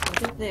 Yeah,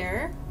 put it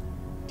there.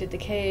 Did the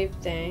cave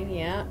thing,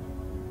 yeah.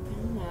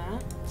 And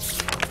that.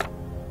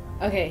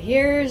 Okay,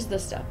 here's the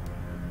stuff.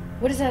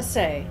 What does that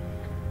say?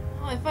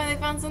 Oh, I finally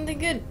found something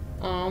good.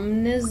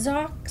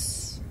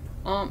 Omnizox?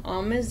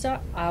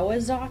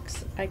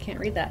 Awazox? I can't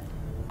read that.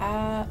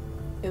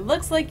 It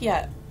looks like,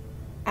 yeah,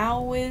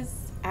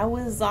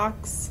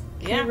 Awizox.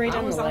 Can Yeah, you write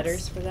down the Awizox.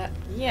 letters for that?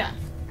 Yeah.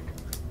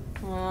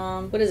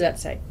 What does that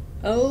say?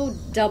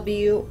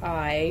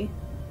 O-W-I...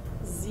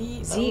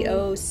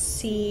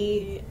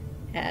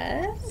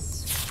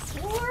 Z-O-C-S?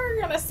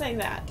 We're gonna say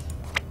that.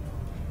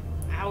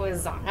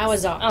 Awizox.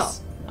 Awizox.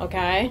 Oh.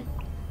 Okay.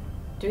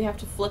 Do we have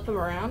to flip them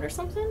around or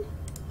something?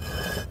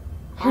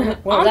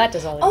 Well, that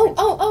does all the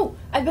Oh!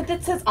 I bet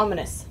that says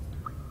ominous.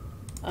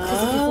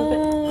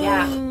 Oh.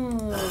 Yeah.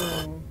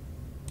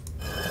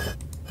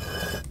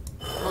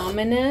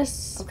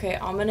 Ominous. Okay,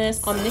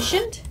 ominous.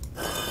 Omniscient?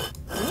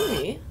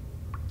 Maybe.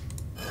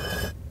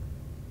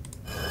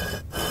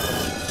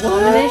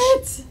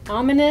 Ominous.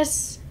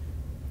 Ominous.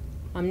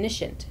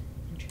 Omniscient.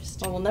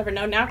 Interesting. Well, we'll never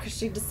know now because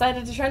she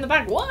decided to turn the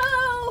back.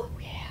 Whoa!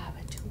 We have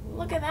a tool.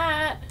 Look at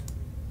that.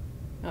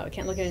 Oh, I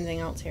can't look at anything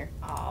else here.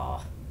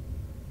 Oh.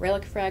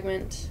 Relic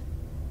fragment.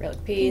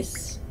 Relic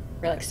piece.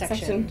 Relic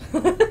section.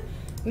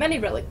 Many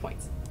relic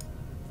points.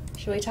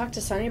 Should we talk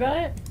to Sonny about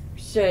it?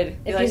 Should.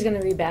 If he's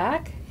gonna be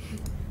back?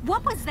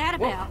 What was that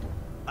about?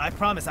 I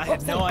promise I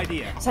had no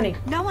idea. Sonny.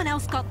 No one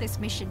else got this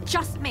mission,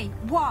 just me.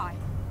 Why?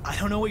 I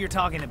don't know what you're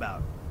talking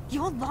about.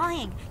 You're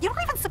lying. You're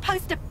not even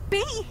supposed to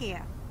be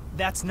here.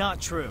 That's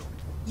not true.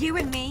 You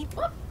and me,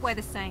 we're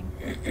the same.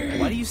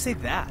 Why do you say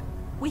that?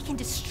 We can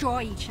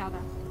destroy each other.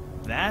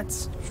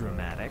 That's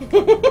dramatic.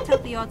 Tell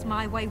the odds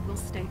my way, we'll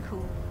stay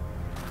cool.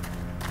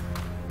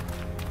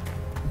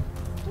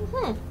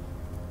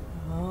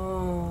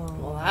 Oh.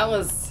 Well, that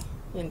was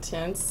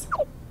intense.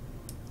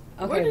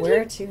 Okay,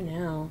 where to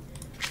now?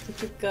 We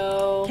could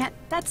go.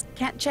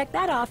 Can't check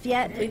that off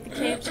yet. Complete the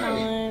cave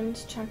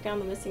challenge. Track down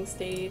the missing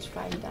stage.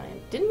 Find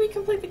medallion. Didn't we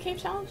complete the cave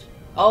challenge?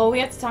 Oh, we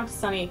have to talk to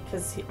Sonny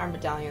because our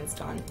medallion's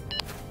gone.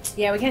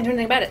 Yeah, we can't do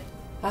anything about it.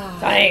 Ah.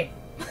 Sonny.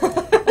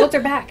 Look,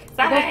 they're back.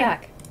 They're both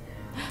back.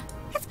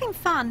 It's been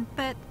fun,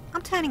 but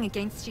I'm turning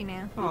against you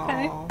now.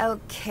 Okay.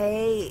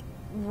 Okay,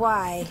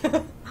 why?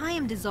 I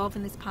am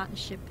dissolving this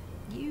partnership.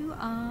 You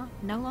are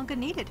no longer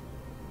needed.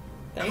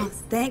 Thanks.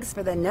 Thanks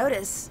for the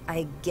notice,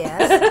 I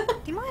guess. Do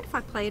you mind if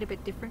I play it a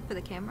bit different for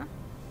the camera?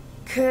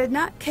 Could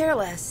not care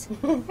less.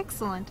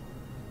 Excellent.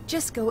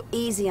 Just go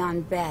easy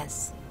on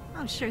Bess.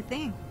 Oh, sure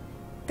thing.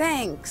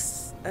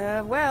 Thanks.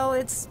 Well,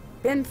 it's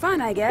been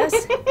fun, I guess.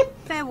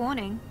 Fair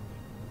warning.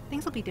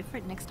 Things will be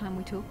different next time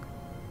we talk.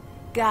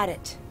 Got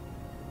it.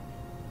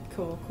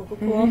 Cool.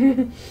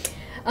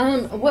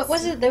 What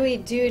was it that we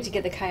do to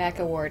get the kayak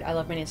award? I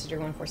love my Nancy Drew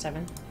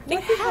 147.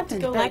 What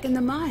happened back in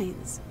the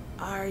mines?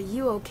 Are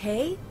you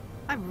okay?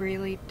 I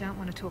really don't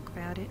want to talk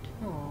about it.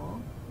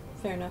 Aww.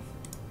 Fair enough.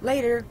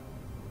 Later.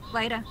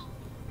 Later.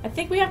 I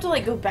think we have to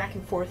like go back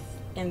and forth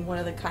in one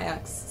of the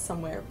kayaks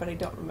somewhere, but I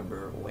don't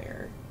remember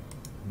where.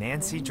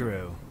 Nancy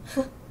Drew.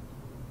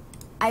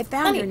 I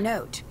found your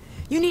note.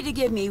 You need to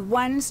give me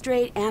one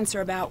straight answer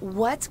about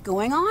what's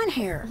going on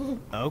here.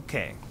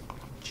 Okay.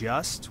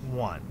 Just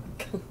one.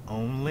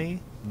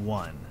 Only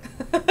one.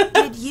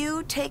 Did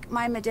you take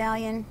my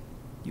medallion?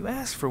 You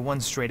asked for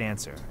one straight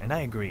answer, and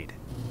I agreed.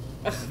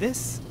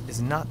 This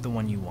is not the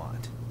one you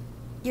want.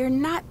 You're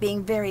not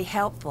being very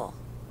helpful.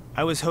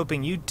 I was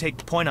hoping you'd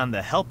take point on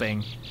the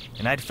helping,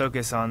 and I'd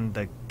focus on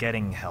the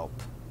getting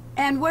help.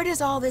 And where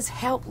does all this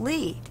help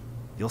lead?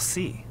 You'll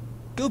see.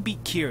 Go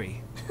beat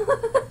Kiri.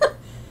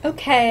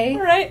 Okay.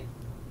 All right.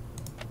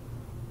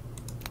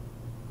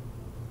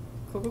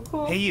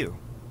 Cool. Hey you.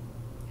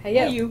 Hey,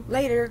 Hey you.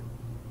 Later.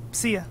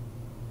 See ya.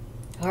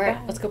 Alright,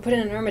 let's go put it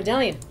in our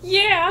medallion.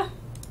 Yeah.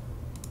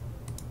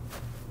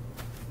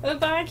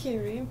 Bye,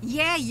 Kiri.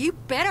 Yeah, you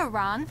better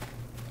run.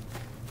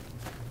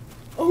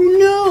 Oh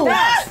no!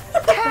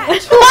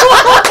 Catch!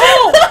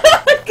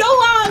 Go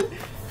on.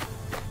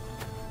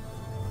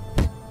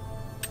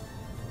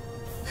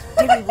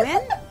 Did we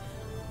win?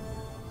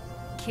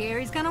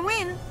 Kiri's gonna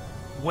win.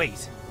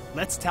 Wait.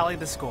 Let's tally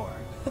the score.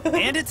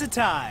 And it's a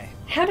tie.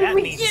 How did that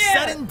we- means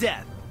Yeah. sudden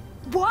death.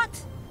 What?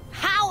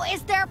 How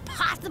is there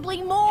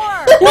possibly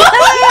more? You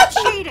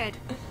cheated.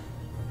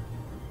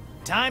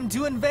 Time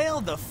to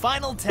unveil the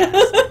final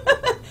test.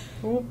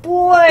 Oh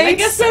boy! I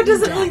guess so. It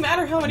doesn't really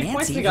matter how many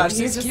points Nancy we got. He's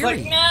versus just like,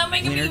 Kiri. nah,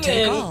 make him Winner even.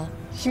 take all.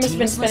 She must have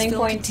been Teams spending fill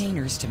points.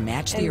 containers to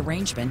match the and-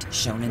 arrangement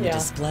shown in the Yeah.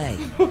 display.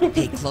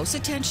 Pay close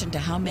attention to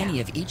how many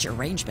of each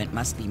arrangement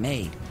must be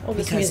made. Oh,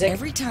 this Because music.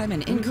 every time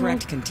an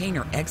incorrect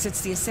container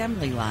exits the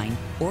assembly line,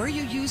 or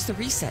you use the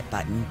reset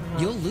button,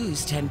 you'll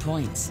lose 10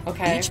 points.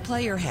 Okay. Each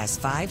player has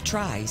 5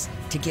 tries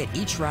to get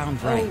each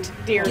round right.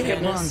 dear Get it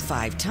goodness. wrong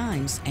 5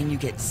 times, and you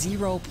get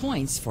 0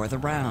 points for the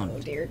round. Oh,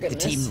 dear The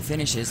goodness. team who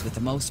finishes with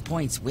the most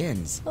points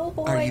wins. Oh,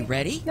 boy. Are you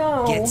ready?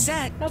 No. Get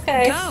set.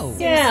 Okay. Go.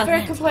 Yeah.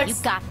 Very complex. You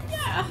got this.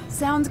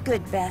 Sounds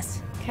good, Bess.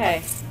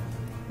 Okay.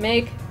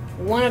 Make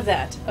one of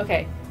that.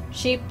 Okay.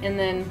 Sheep and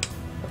then.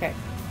 Okay.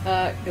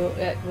 What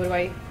do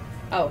I.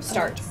 Oh,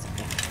 start.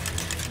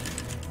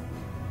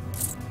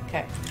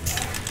 Okay.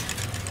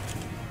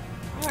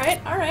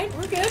 All right.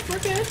 We're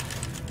good.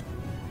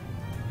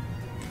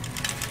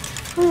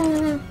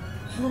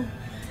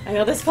 I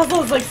know this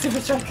puzzle is like super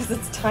stressful because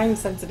it's time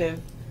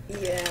sensitive.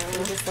 Yeah.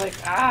 We're just like,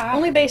 ah.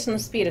 Only based on the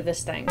speed of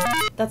this thing.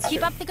 That's Keep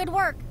true. up the good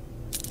work.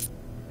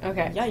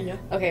 Okay. Yeah.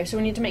 Okay, so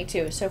we need to make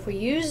 2. So if we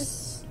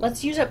use...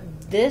 Let's use up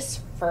this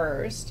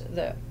first,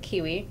 the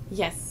kiwi.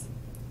 Yes.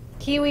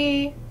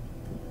 Kiwi,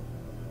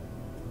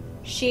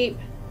 sheep,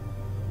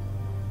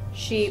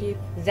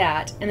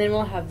 that. And then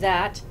we'll have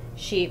that,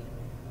 sheep,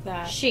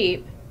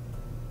 sheep,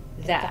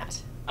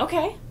 that.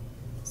 Okay.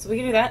 So we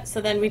can do that.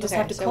 So then we just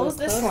have to close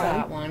this one.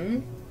 That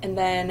one. And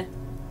then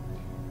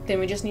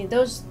we just need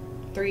those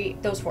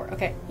 4.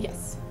 Okay.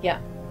 Yes. Yeah.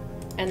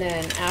 And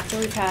then after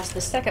we pass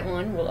the second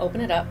one, we'll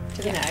open it up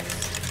to the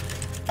next.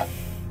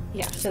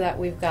 Yeah. So that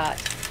we've got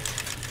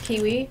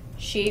kiwi,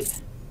 sheep,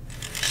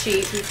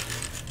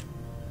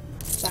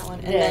 that one,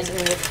 and then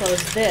we'll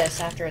close this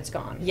after it's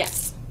gone.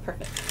 Yes.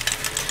 Perfect.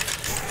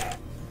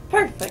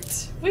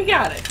 Perfect. We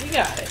got it.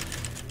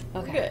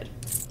 Okay. Good.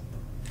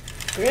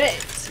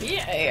 Great.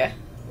 Yeah.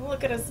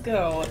 Look at us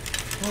go.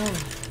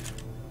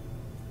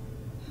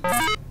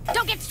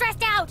 Don't get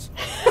stressed out!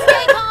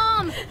 Stay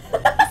calm! Is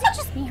it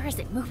just me or is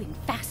it moving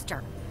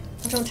faster?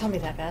 Don't tell me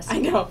that, Bess. I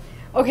know.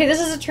 Okay, this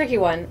is a tricky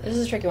one.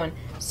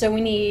 So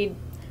we need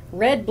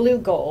red, blue,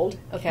 gold.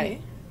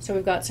 Okay. So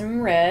we've got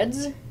some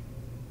reds.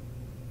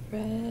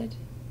 Red,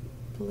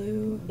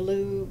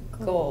 blue,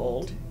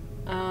 gold.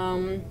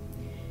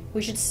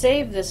 We should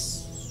save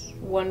this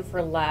one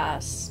for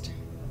last.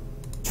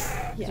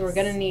 Yes. So we're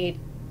gonna need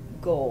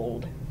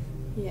gold.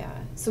 Yeah.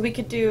 So we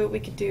could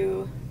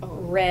do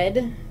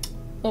red.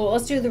 Oh,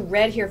 let's do the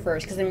red here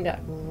first, because then we got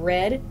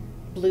red,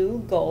 blue,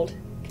 gold.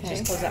 Okay.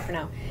 Just close that for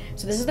now.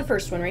 So this is the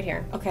first one right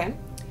here. Okay.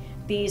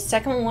 The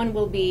second one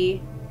will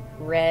be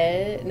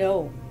red.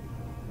 No,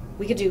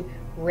 we could do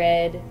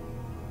red,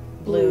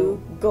 blue,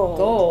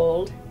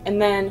 gold,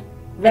 and then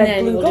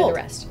red, blue, gold. We'll do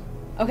the rest.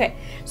 Okay.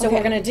 So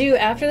we're gonna do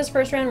after this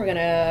first round. We're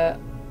gonna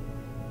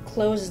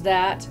close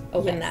that,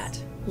 open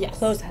that. Yes.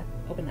 Close that,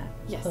 open that.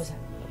 Yes. Close that,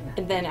 open that.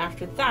 And then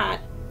after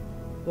that,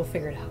 we'll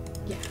figure it out.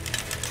 Yeah.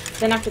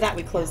 Then after that,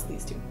 we close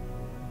these 2.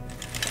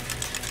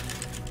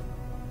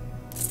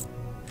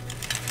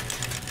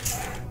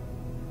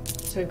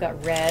 So we've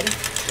got red,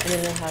 and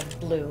then we'll have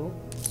blue.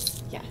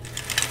 Yeah.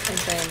 And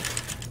then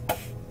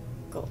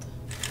gold.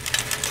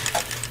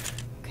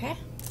 Okay.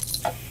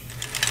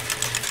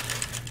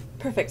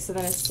 Perfect. So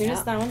then as soon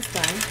as that one's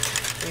done,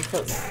 we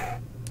close it.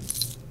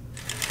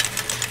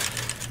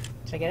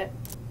 Did I get it?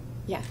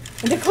 Yeah.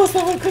 And then close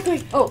that one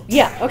quickly. Oh,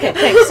 yeah. Okay,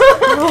 thanks.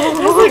 I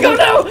was like, oh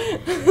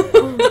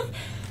no!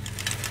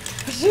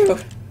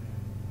 Shoot.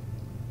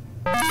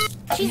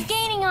 She's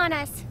gaining on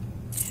us.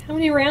 How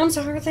many rounds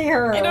are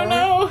there? I don't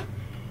know.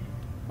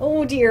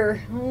 Oh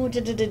dear. Oh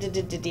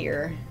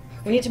dear.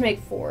 We need to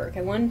make 4.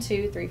 Okay, 1,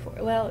 2, 3, 4.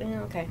 Well,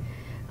 yeah, okay.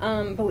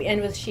 But we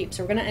end with sheep,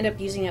 so we're gonna end up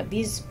using up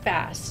these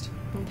fast.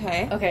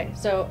 Okay. Okay,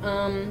 so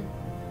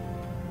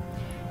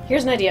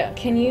here's an idea.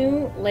 Can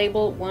you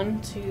label 1,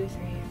 2, 3,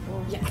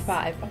 4, Yes.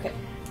 5? Okay.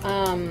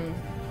 1,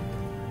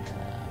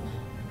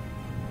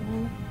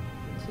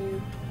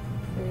 2,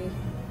 3,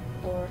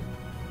 4,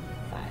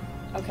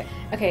 5. Okay.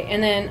 Okay,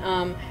 and then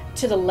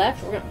to the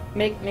left, we're gonna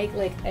make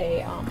like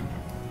a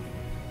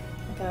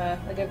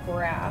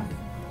graph.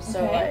 So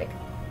Okay. like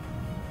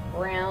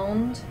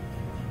round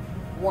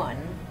 1.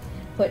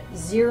 Put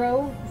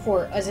 0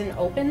 for as in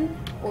open,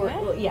 or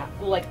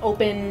like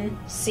open,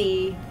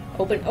 C,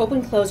 open,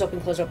 close, or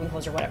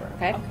whatever.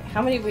 Okay. Okay.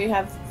 How many do we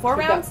have? 4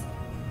 rounds.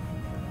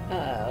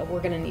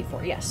 We're gonna need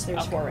 4. Yes,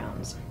 there's 4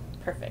 rounds.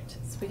 Perfect.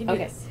 So we can do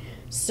this.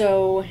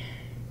 So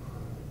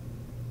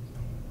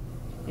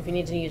if you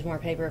need to use more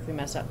paper, if we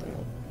mess up, then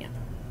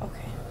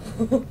Okay.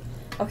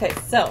 Okay.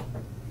 So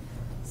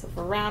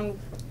for round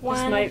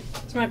 1,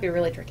 this might be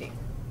really tricky.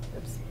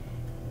 Oops.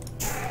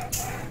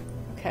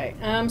 Okay.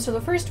 So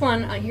the first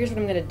one, here's what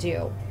I'm gonna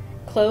do: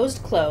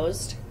 closed.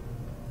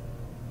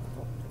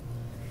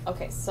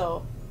 Okay.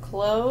 So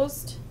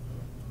closed.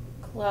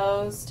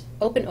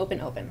 Open.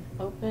 Open.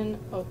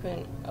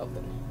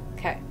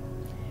 Okay.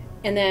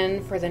 And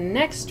then for the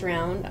next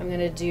round, I'm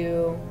gonna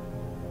do.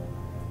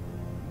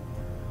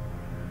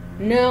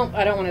 No,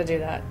 I don't want to do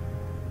that.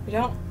 We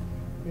don't.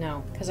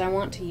 No, because I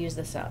want to use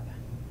this up.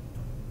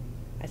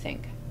 I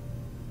think.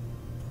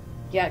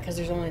 Yeah, because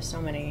there's only so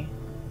many.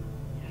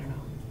 I don't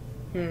know.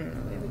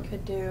 Maybe we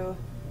could do.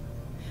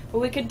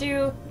 Well, we could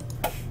do.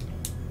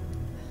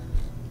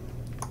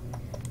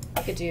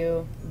 We could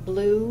do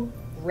blue,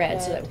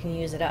 red, so that we can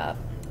use it up.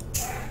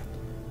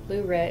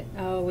 Blue, red.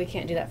 Oh, we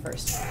can't do that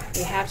first.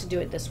 We have to do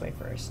it this way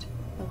first.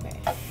 Okay.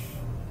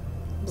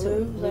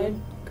 So Blue,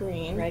 red,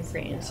 green. Red,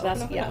 green. Yeah, So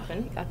that's open.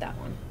 you got that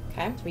one.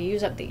 Okay. So we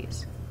use up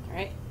these. All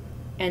right.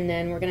 And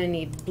then we're gonna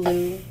need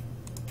blue,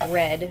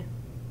 red,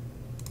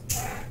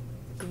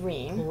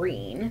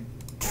 green.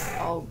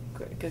 Oh,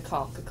 good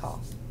call.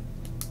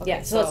 Okay,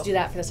 yeah. So let's do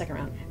that for the second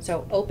round.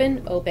 So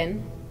open,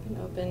 Open.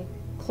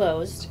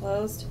 closed,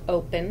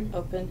 open,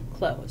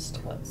 closed.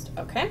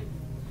 Okay.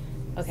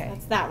 Okay. So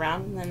that's that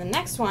round. And then the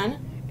next one.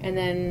 And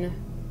then,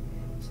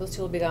 so those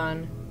 2 will be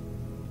gone.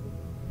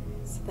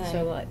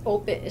 So like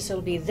open. So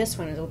it'll be this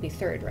one. It'll be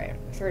third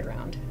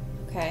round.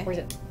 Okay. Or is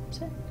it?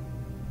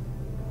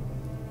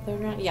 Third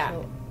round. Yeah.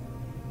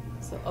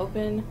 So So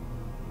open.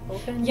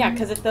 Open. Yeah,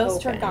 because if those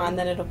two are open. gone,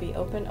 then it'll be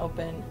open,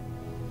 open,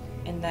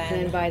 and then.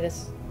 And then by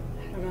this,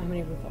 I don't know how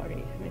many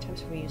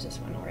times have we used this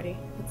one already?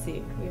 Let's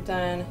see. We've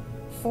done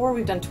 4.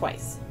 We've done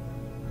twice.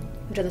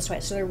 We've done this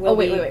twice, so there will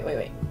wait, be...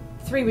 wait.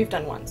 3 we've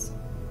done once.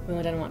 We've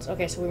only done once.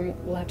 Okay, so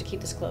we'll have to keep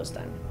this closed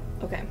then.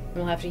 Okay.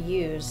 We'll have to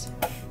use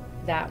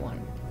that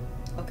one.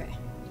 Okay.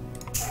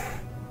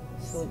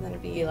 So then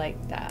it'd be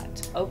like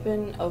that.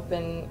 Open,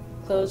 open,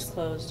 Closed,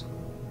 closed,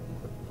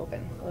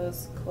 open.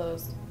 close,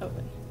 closed,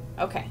 open.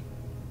 Okay.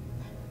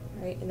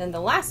 All right, and then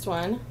the last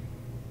one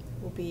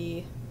will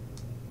be.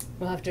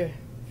 We'll have to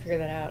figure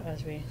that out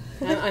as we...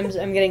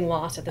 I'm getting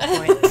lost at this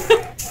point.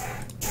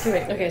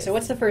 Wait. Okay, so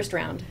what's the first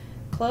round?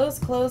 Close,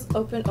 close,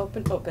 open,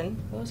 open,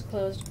 open. Close,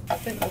 closed,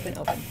 open, open,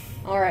 open.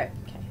 All right.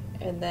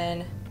 Okay. And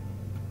then.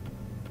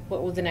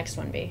 What will the next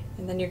one be?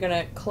 And then you're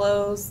gonna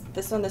close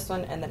this one,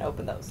 and then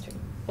open those two.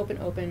 Open,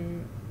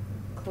 open.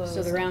 Close.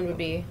 So the round would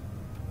be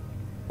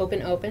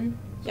open, open.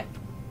 Yeah.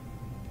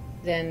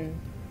 Then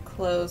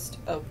closed,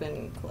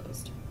 open,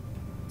 closed.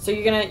 So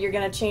you're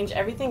gonna change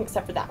everything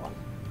except for that one.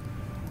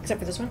 Except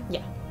for this one?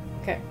 Yeah.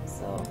 Okay.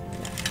 So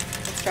yeah.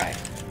 Let's try.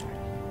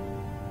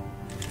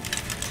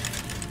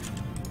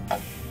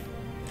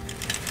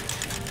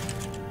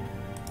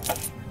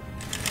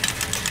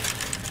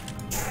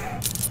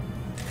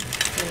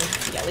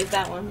 Yeah, leave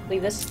that one.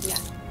 Leave this? Yeah.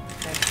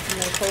 Okay.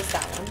 And then close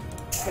that one.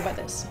 What about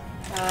this?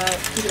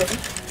 Keep it open.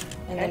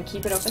 And then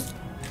keep it open.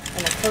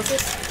 And then close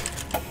it.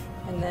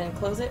 And then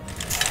close it.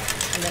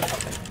 And then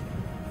open.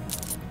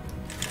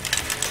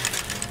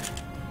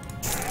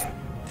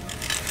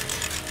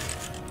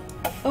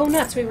 Oh,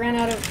 nuts. We ran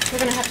out of... We're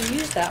going to have to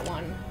use that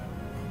one.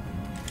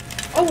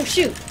 Oh,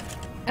 shoot.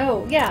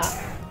 Oh, yeah.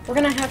 We're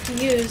going to have to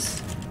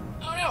use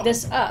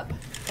this up.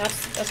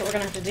 That's what we're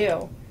going to have to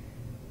do.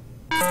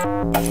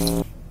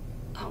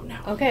 Oh, no.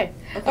 Okay.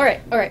 All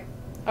right.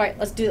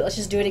 Let's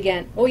just do it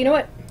again. Oh, you know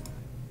what?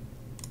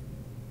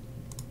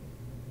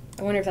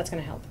 I wonder if that's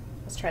going to help.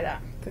 Let's try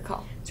that. Good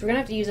call. So we're going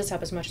to have to use this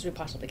up as much as we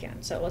possibly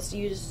can. So let's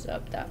use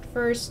up that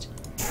first.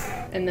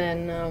 And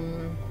then,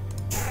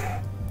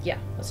 yeah,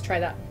 let's try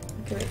that.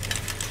 Okay.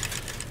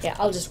 Yeah,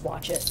 I'll just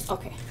watch it.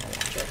 Okay. I'll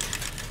watch it.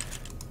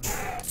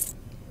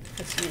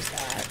 Let's use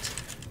that.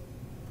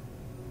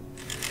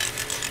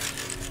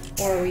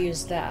 Or we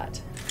use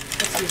that.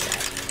 Let's use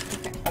that.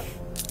 Okay.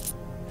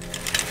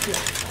 Yeah,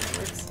 that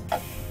works.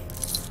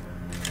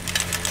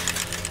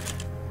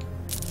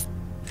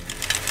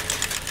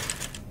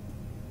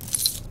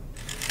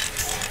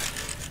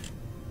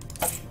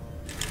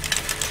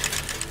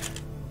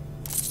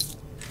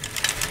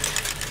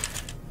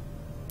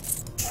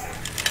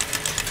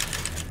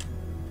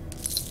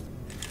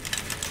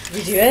 Did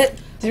we do it?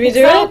 Did we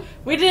do it?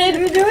 We did.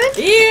 Did we do it?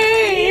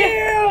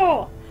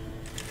 Yeah.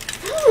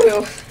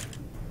 Ooh.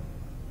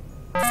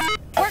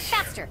 Work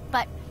faster,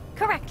 but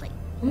correctly.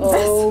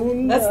 Oh,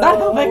 no. That's not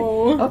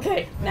helping.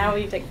 Okay, now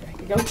we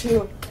go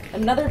to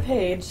another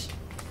page.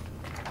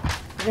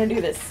 We're gonna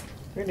do this.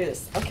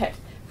 Okay.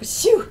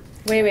 Shoo.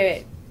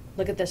 Wait.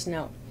 Look at this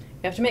note.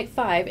 You have to make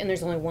 5, and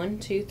there's only 1,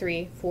 2,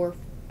 3, 4.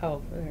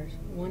 Oh, there's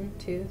 1,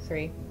 2,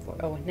 3, 4.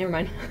 Oh, never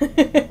mind.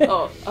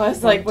 Oh, I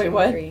was like, wait,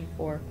 what? 1, 2, 3,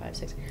 4, 5,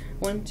 6.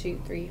 1,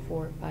 2, 3,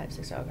 4, 5,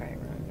 6. Okay.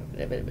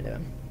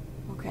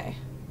 Okay.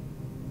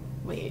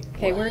 Wait.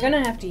 Okay, what? we're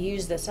gonna have to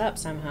use this up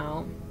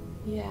somehow.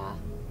 Yeah.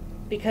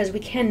 Because we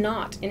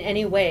cannot in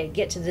any way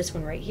get to this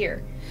one right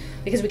here.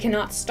 Because we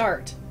cannot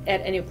start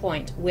at any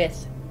point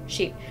with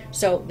sheep.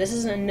 So this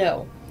is a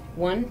no.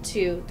 1,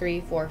 2,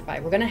 3, 4,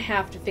 5. We're gonna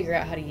have to figure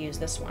out how to use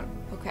this one.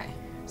 Okay.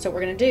 So what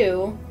we're gonna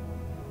do,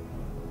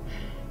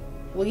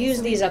 we'll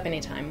use these up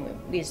anytime.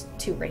 These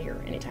two right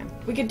here anytime.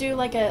 We could do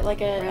like We're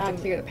gonna have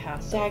to clear the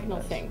path.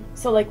 diagonal thing.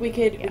 So like we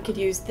could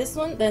use this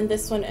one, then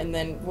this one, and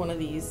then one of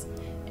these,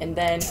 and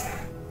then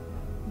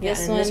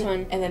this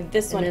one, and then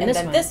this one, and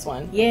then this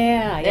one.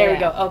 Yeah. There we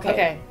go.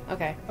 Okay.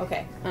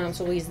 Okay.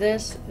 So we'll use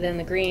this, then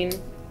the green.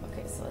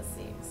 Okay. So let's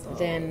see. So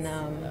Then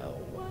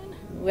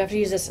we have to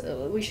use this.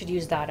 We should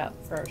use that up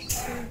first.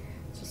 So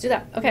let's do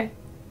that. Okay.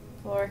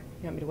 4,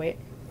 You want me to wait?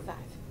 5.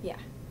 Yeah.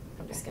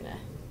 I'm just gonna.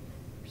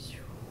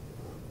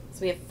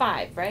 So we have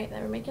 5, right?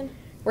 That we're making.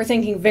 We're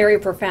thinking very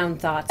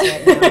profound thoughts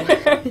right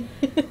now.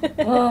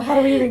 Oh, how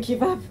do we even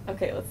keep up?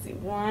 Okay. Let's see.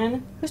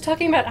 1, Who's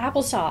talking about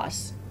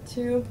applesauce?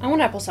 2, I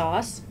want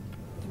applesauce.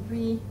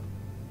 3,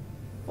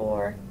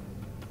 4,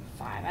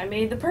 5. I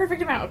made the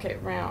perfect amount. Okay,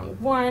 round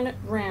 1,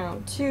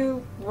 round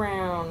 2,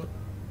 round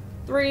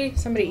 3.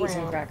 Somebody eat round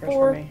some crackers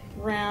 4, for me.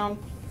 Round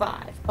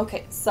 5.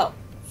 Okay, so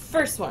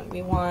first one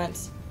we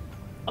want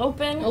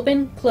open,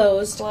 Open,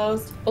 closed.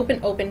 closed, Open,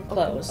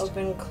 closed.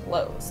 open,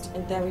 closed,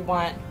 and then we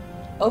want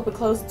open,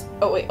 closed.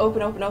 Oh wait,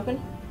 open, open,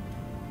 open.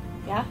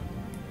 Yeah.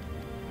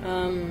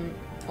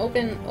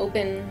 Open,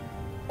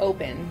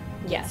 open.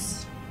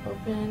 Yes.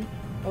 Open,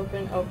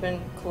 open,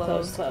 open,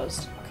 Closed, closed.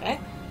 closed. Okay,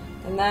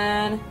 and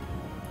then.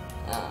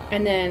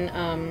 And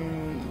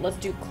then, let's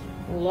do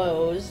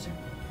closed.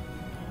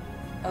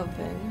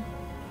 Open.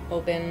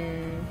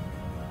 Open.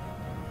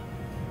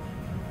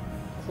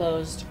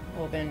 Closed.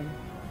 Open.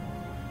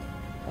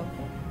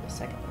 Open. The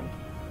second one.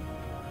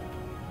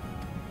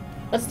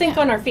 Let's think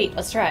on our feet.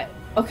 Let's try it.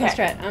 Okay. Let's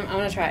try it. I'm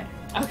gonna try it.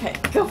 Okay,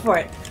 go for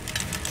it.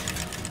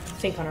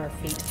 Think on our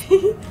feet.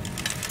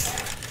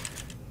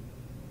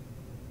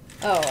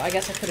 Oh, I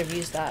guess I could have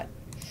used that.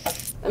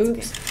 That's Oops.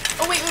 okay.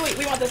 Oh, wait.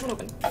 We want this one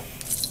open.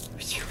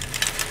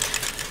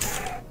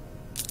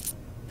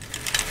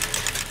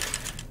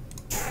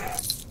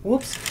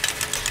 Whoops.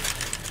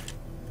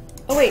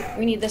 Oh, wait.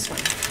 We need this one.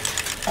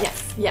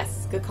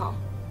 Yes. Good call.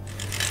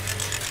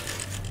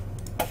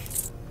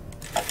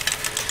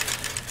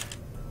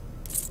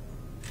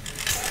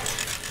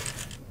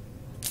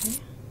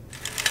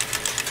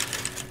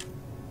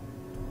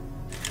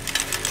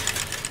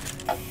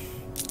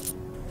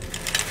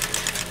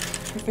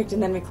 Perfect,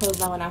 and then we close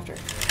that one after.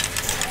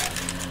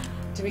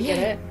 Did we get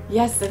it?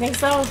 Yes, I think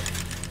so.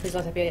 Please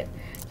let that be it.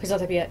 Please let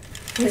that be it.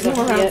 Please let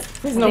no that more be rounds. it.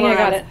 Please I no think more I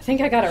got rounds. it. I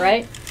think I got it,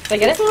 right? Did I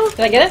get it? Did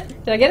I get it?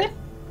 Did I get it?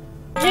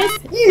 Yes.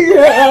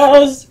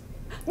 Yes!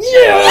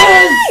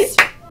 Yes!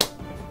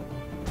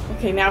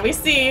 Okay, now we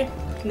see.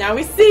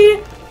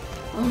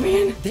 Oh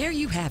man. There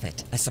you have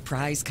it. A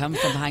surprise come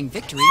from behind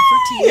victory for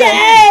Team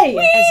Yay!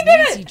 As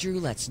Nancy Drew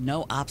lets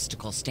no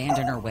obstacle stand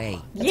in her way.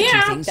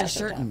 Yeah. Two things are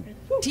certain.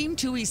 Team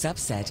Tui's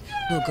upset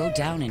will go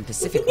down in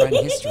Pacific Run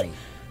history.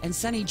 And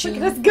Sunny June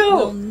Let's go.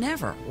 will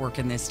never work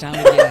in this town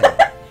again.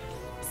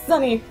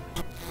 Sunny.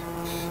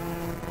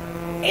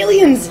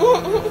 Aliens!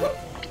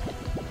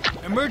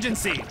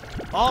 Emergency!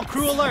 All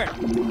crew alert!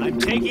 I'm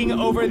taking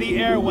over the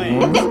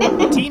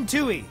airwaves. Team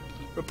Tui,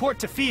 report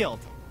to field.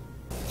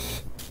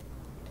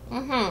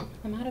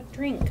 I'm out of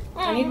drink.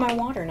 I need my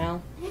water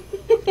now.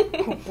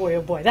 Oh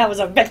boy, that was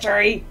a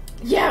victory!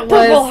 Yeah, it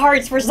Purple was.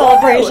 hearts for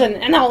celebration,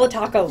 and all the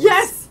tacos.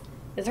 Yes.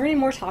 Is there any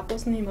more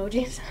tacos in the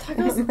emojis?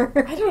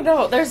 Tacos? I don't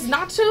know. There's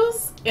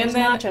nachos and There's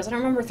then nachos. I don't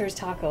remember if there's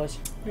tacos.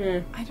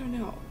 I don't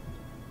know.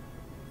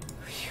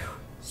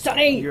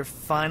 Sunny! You're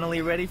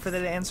finally ready for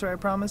that answer I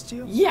promised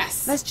you?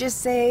 Yes. Let's just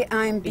say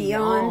I'm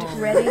beyond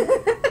ready.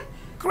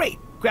 Great!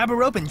 Grab a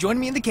rope and join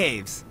me in the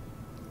caves.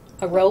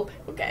 A rope.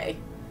 Okay.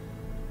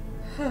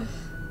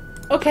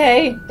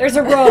 Okay, there's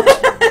a rope.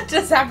 It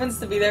just happens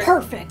to be there.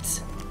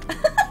 Perfect.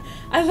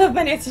 I love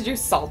my Nancy Drew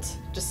salt.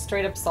 Just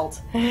straight up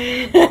salt.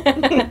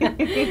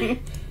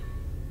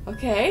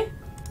 Okay.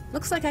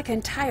 Looks like I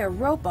can tie a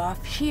rope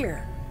off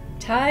here.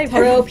 Tie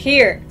rope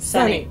here,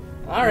 Sunny.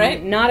 All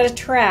right. Not a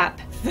trap.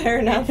 Fair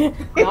enough.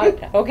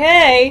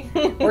 Okay,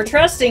 we're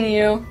trusting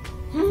you.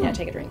 Yeah,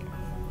 take a drink.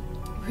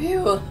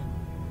 Phew.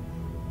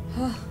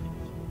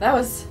 That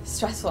was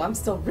stressful. I'm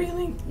still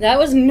reeling. That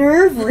was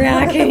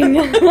nerve-wracking.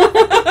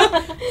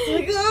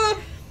 Like, ugh.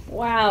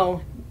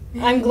 Wow.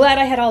 I'm glad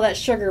I had all that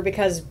sugar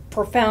because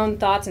profound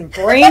thoughts and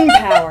brain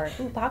power.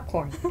 Ooh,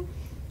 popcorn.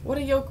 What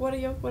a yolk, what a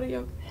yolk, what a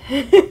yolk.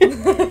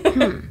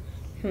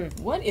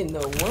 What in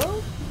the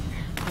world?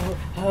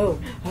 Oh.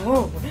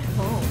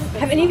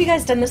 Have any of you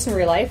guys done this in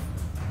real life?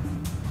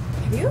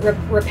 Have you?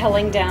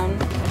 Rappelling down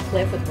a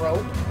cliff with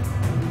rope?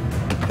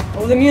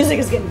 Oh, the music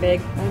is getting big.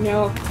 I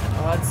know.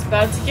 Oh, it's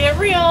about to get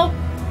real.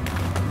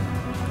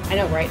 I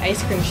know, right?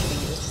 Ice cream should be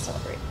used to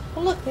celebrate.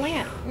 Oh, look,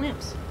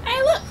 lamps.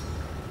 Hey, look.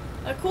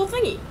 A cool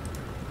thingy.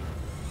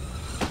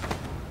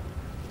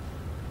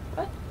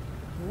 What?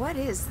 What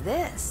is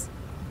this?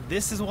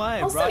 This is why I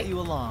I'll brought say. you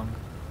along.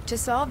 To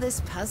solve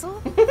this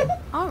puzzle?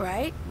 All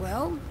right,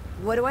 well,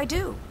 what do I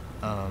do?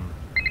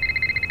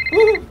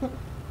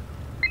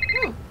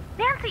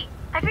 Nancy,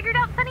 I figured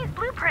out Sunny's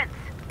blueprints.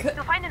 Good.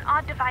 You'll find an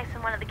odd device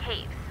in one of the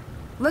caves.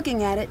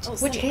 Looking at it.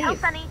 Which Tell cave?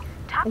 Sunny,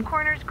 top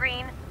corner's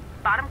green,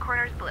 bottom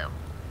corner's blue.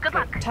 Good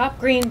luck. Top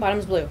green,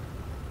 bottom's blue.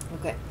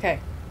 Okay. Okay.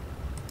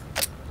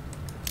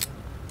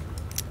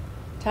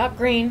 Top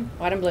green,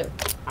 bottom blue.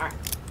 Alright.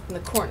 And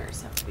the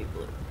corners have to be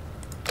blue.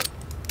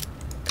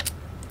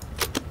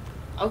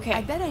 Okay.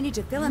 I bet I need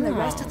to fill in the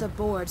rest Oh. of the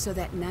board so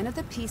that none of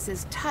the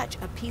pieces touch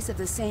a piece of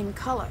the same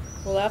color.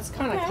 Well, that's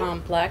kind of Okay.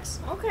 complex.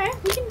 Okay,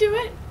 we can do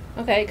it.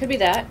 Okay, it could be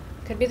that.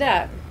 Could be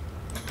that.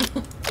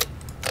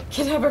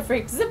 Kid Ever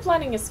Freak. Zip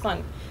lining is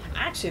fun.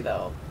 Actually,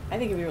 though, I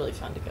think it'd be really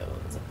fun to go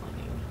zip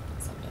lining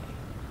someday.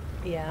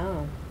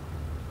 Yeah.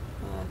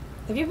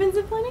 Have you been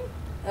zip lining?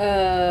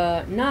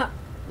 Not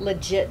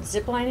legit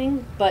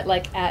ziplining, but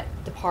like at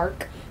the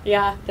park.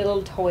 Yeah. The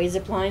little toy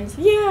zip lines.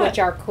 Yeah. Which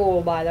are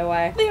cool, by the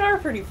way. They are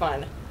pretty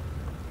fun.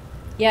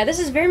 Yeah, this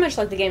is very much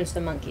like the games with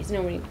the monkeys. You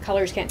know, when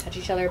colors can't touch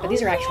each other, but Oh,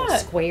 these are actual yeah.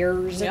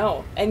 squares.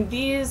 No. And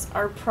these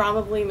are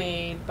probably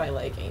made by,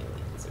 like,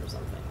 aliens or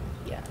something.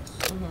 Yes.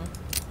 Mm-hmm.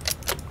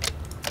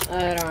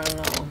 I don't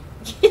know.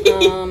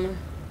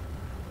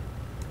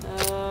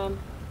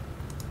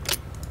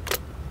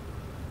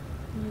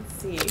 Let's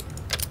see.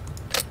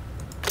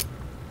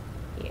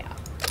 Yeah.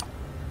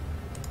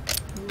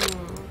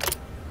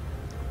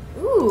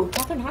 Ooh,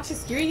 Catherine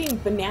Hotchkiss, you're eating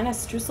banana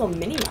streusel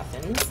mini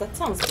muffins. That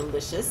sounds This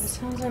delicious.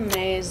 sounds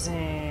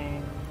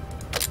amazing.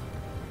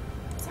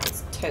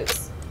 Sounds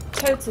totes.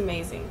 Totes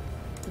amazing.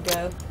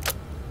 Go.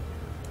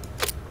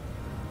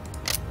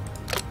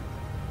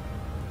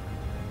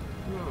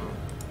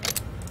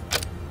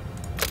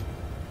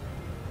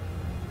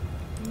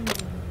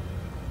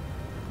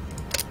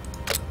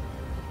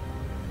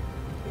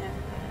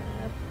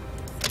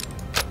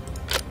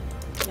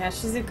 Yeah,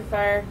 Shizuka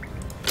Fire.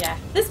 Yeah,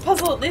 this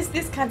puzzle, these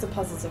kinds of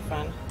puzzles are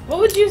fun. What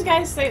would you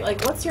guys say,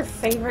 like, what's your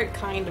favorite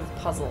kind of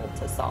puzzle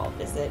to solve?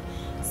 Is it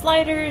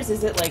sliders?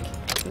 Is it, like,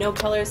 no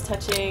colors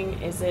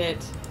touching? Is it,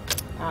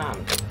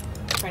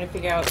 trying to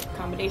figure out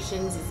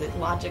combinations? Is it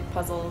logic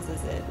puzzles?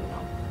 Is it, you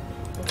know,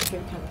 what's your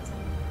favorite kind of puzzle?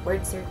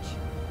 Word search?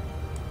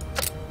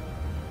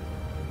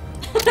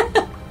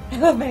 I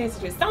love my answer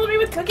to celebrate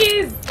with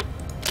cookies!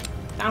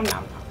 Nom nom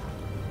nom.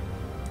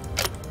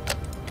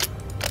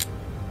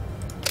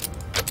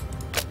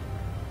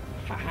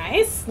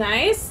 Nice,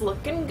 nice.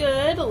 Looking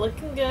good,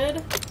 looking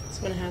good.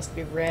 This one has to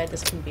be red.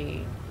 This can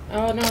be...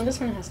 Oh, no, this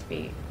one has to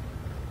be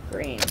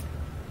green.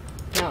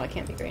 No, it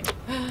can't be green.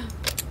 It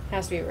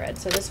has to be red.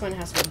 So this one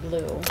has to be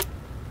blue.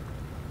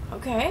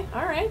 Okay,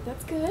 alright,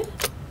 that's good.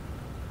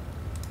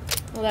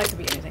 Well, that could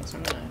be anything, so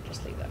I'm going to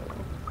just leave that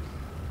alone.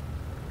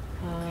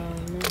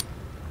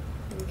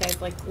 You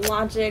guys like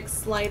logic,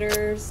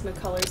 sliders, no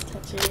colors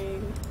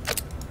touching.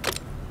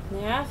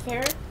 Yeah,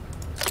 fair.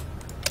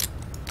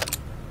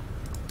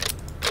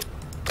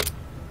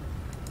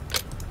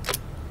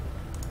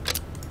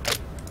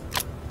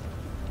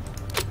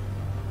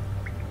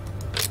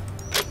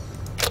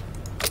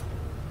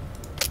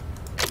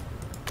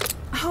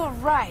 All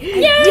right.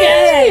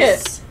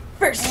 Yes!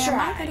 First Am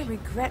I try. going to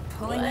regret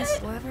pulling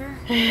this lever?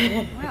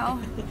 Well,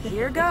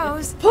 here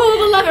goes. Pull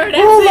the lever,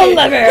 Nancy! Pull the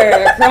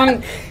lever!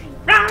 Wrong.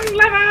 Wrong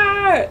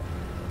lever!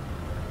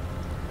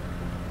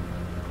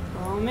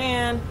 Oh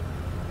man.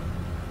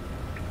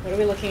 What are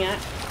we looking at?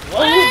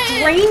 What? Oh,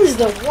 it drains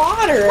the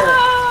water!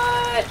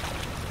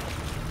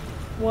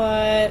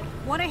 What?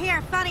 Want to hear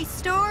a funny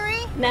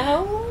story?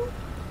 No?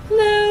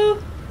 No?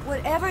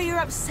 Whatever you're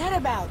upset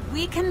about,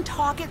 we can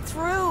talk it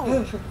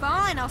through.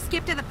 Fine, I'll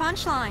skip to the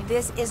punchline.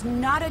 This is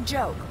not a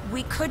joke.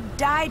 We could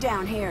die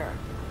down here.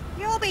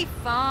 You'll be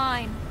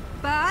fine.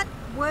 But,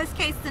 worst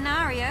case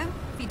scenario,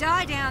 if you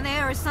die down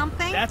there or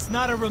something... That's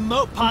not a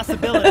remote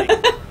possibility.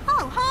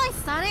 Oh, hi,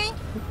 Sonny.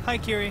 Hi,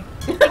 Kiri.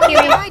 If you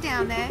die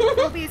down there,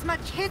 it'll be as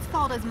much his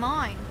fault as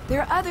mine.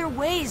 There are other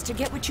ways to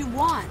get what you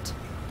want.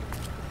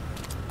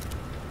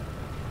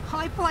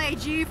 I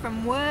played you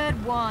from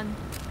word one.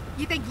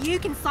 You think you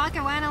can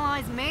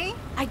psychoanalyze me?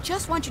 I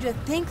just want you to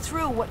think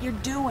through what you're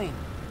doing.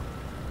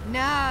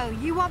 No,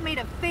 you want me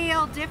to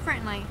feel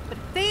differently. But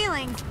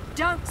feelings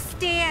don't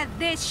steer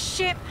this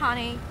ship,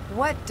 honey.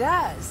 What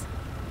does?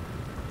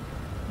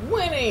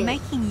 Winning!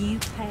 Making you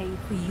pay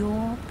for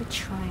your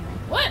betrayal.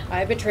 What?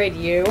 I betrayed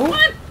you?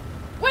 What?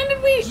 When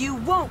did we... You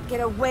won't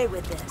get away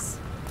with this.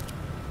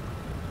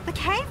 The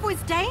cave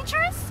was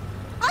dangerous?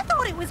 I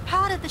thought it was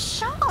part of the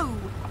show.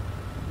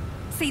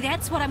 See,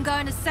 that's what I'm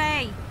going to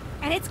say.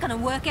 And it's going to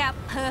work out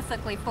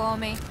perfectly for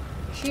me.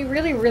 She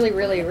really, really,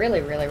 really,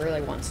 really, really, really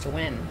wants to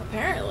win.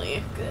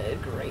 Apparently.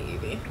 Good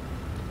gravy.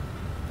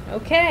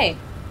 Okay.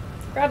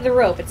 Grab the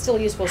rope. It's still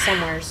useful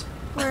somewheres.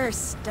 We're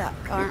stuck,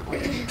 aren't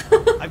we?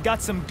 I've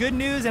got some good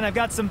news and I've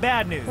got some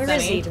bad news. Where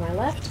is he? To my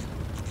left?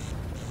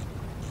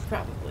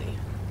 Probably.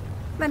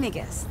 Let me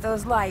guess.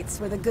 Those lights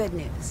were the good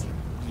news.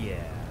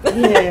 Yeah.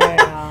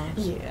 Yeah.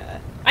 Yeah.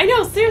 I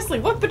know, seriously,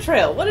 what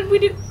betrayal? What did we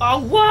do? Oh,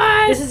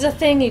 what? This is a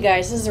thing, you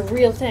guys. This is a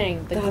real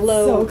thing. The That's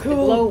glow, so cool.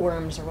 the glow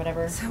worms or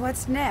whatever. So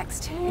what's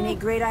next? Any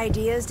great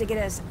ideas to get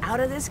us out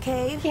of this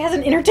cave? He has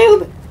an inner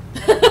tube.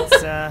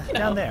 It's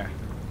down there.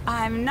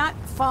 I'm not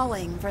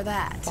falling for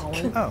that.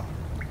 Falling. Oh,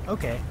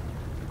 okay.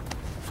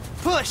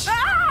 Push!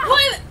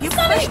 What? You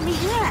Sonny! pushed me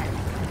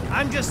in.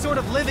 I'm just sort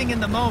of living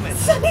in the moment.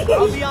 Sonny!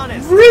 I'll be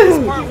honest. Rude!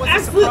 This part was a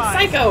Absolute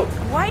surprise. psycho!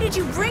 Why did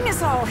you bring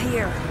us all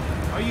here?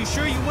 Are you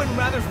sure you wouldn't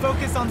rather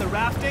focus on the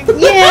rafting?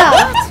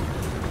 Yeah!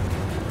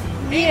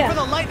 Aim for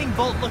the lightning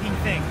bolt looking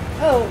thing.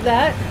 Oh,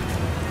 that?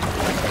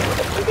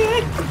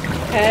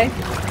 Okay.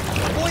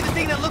 Avoid the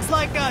thing that looks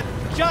like a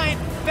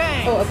giant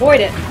fang. Oh,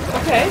 avoid it.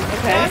 Okay,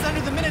 Pass okay. under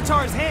the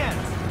Minotaur's hands.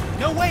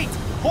 No, wait.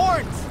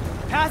 Horns.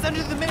 Pass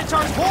under the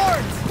Minotaur's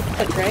horns.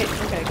 That's right.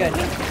 Okay, good.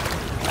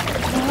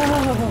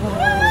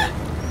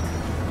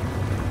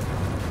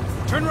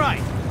 Turn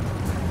right.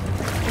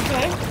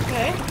 Okay,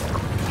 okay.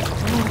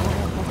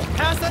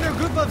 Pass under a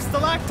group of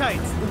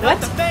stalactites. What? Not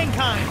the fang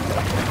kind.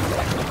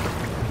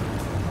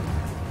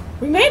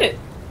 We made it!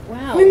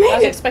 Wow. We made I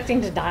was it.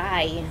 expecting to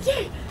die.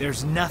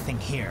 There's nothing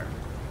here.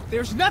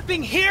 There's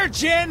nothing here,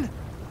 Jin!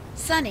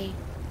 Sonny,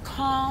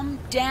 calm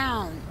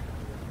down.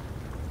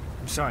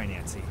 I'm sorry,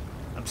 Nancy.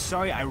 I'm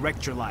sorry I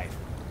wrecked your life.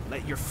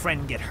 Let your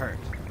friend get hurt.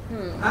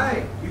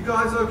 Hey, you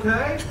guys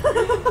okay?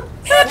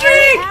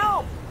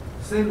 Help!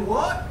 Send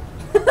what?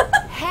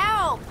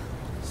 Help!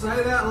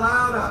 Say that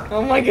louder.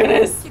 Oh my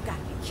goodness. You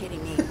gotta be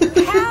kidding me.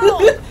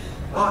 Help!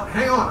 Oh,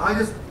 hang on, I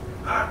just...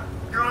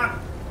 God,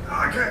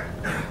 okay.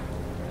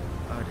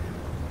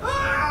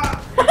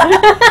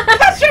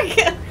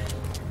 Patrick!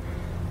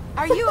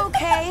 Are you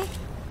okay?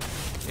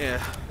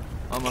 Yeah,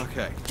 I'm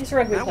okay. He's a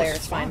rugby That was player.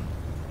 It's fine.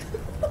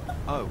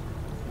 Oh,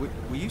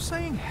 were you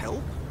saying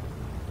help?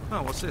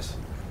 Oh, what's this?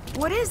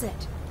 What is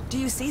it? Do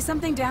you see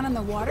something down in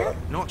the water?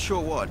 Not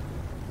sure what.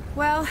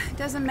 Well, it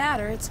doesn't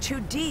matter. It's too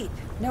deep.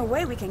 No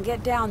way we can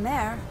get down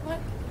there.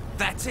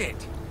 That's it.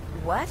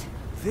 What?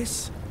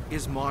 This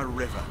is my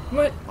river.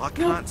 What? I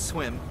can't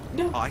swim.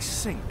 No. I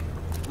sink.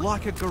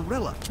 Like a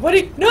gorilla. What?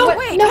 No!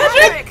 Wait, No,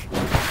 Patrick!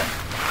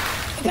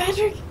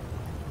 Patrick!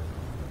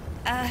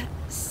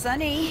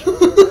 Sonny.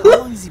 How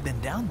long has he been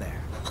down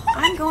there?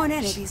 I'm going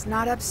in if he's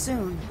not up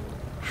soon.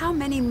 How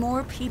many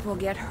more people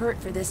get hurt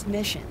for this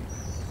mission?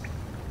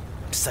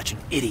 I'm such an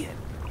idiot.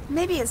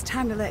 Maybe it's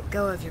time to let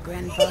go of your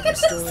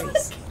grandfather's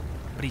stories.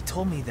 But he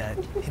told me that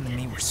him and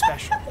me were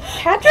special.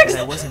 Patrick's...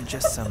 That I wasn't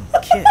just some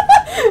kid.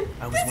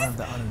 I was one of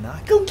the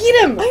Anunnaki. Go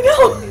get him! I I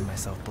know! made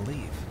myself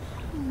believe.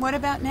 What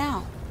about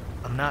now?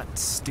 I'm not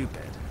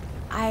stupid.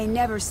 I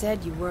never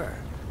said you were.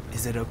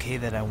 Is it okay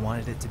that I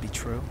wanted it to be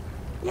true?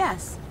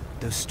 Yes.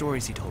 Those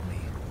stories he told me,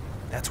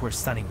 that's where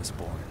Sonny was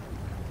born.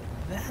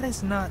 That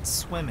is not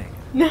swimming.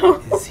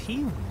 No. Is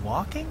he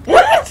walking?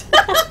 What?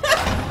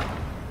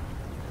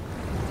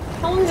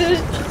 How long did it...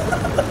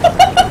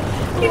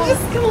 He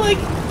just kind of like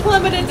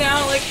plummeted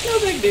down, like, no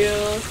big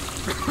deal.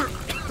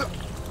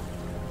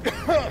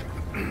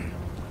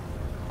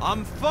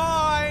 I'm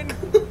fine.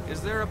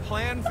 Is there a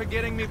plan for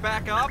getting me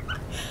back up?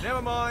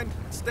 Never mind.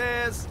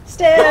 Stairs.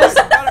 Stairs.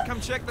 Gotta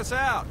come check this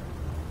out.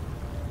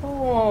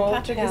 Oh,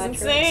 Patrick is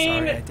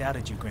insane. Sorry, I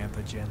doubted you,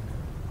 Grandpa Jin.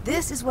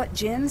 This is what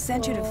Jin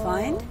sent you to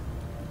find?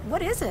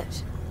 What is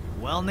it?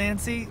 Well,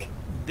 Nancy,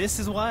 this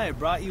is why I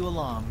brought you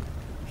along.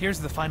 Here's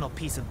the final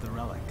piece of the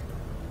relic.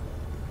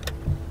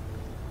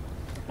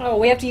 Oh,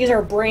 we have to use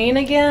our brain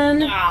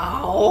again?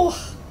 Ow.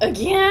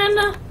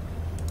 Again?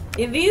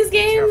 In these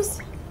games?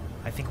 Careful.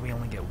 I think we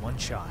only get one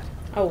shot.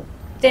 Oh,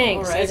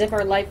 thanks. All right. As if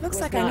our life Looks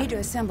was like not I need to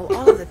assemble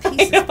all of the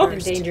pieces in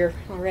first. danger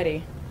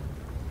already.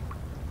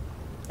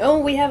 Oh,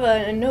 we have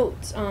a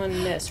note on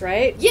this,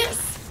 right? Yes!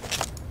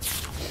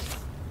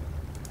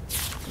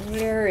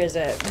 Where is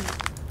it?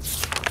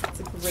 That's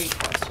a great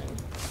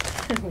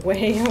question.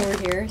 Way over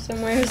here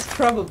somewhere.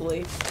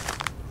 Probably.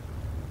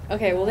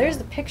 Okay, well there's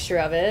the picture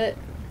of it.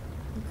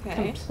 Okay.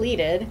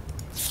 Completed.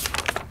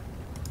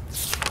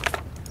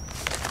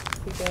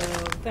 We go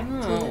back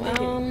Oh,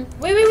 to the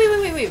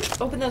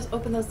Wait. Open that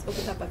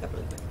back up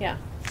really quick. Yeah.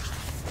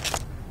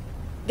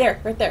 There,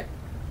 right there.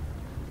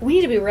 We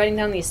need to be writing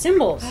down these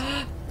symbols.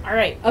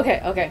 Alright.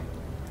 Okay. Okay,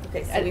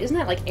 so Isn't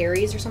that like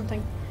Aries or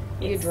something?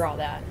 You draw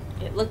that.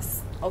 it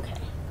looks okay.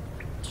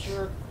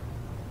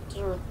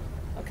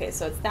 Okay,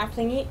 so it's that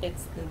thingy,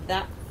 it's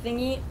that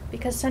thingy.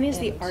 Because Sunny is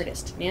the And-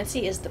 artist.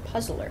 Nancy is the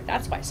puzzler.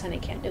 That's why Sunny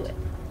can't do it.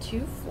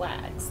 2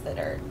 flags that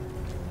are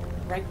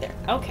right there.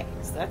 Okay,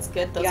 so that's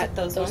good. Those You are got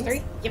those those ones.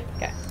 3? Yep.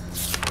 Okay.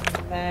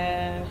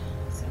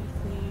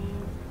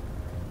 Something.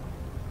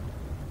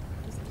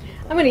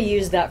 I'm gonna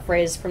use that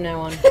phrase from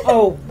now on.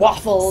 Oh,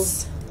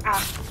 waffles! I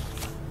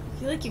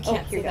feel like you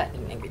can't here say you that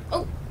in English.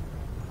 Oh,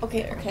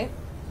 okay, There. okay.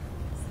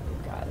 So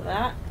we got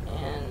that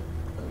and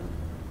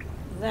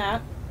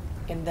that,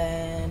 and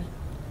then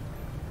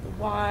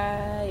the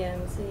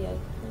YMCA.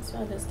 Let's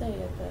try to stay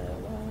at the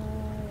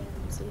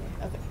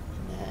YMCA. Okay,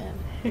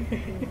 and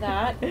then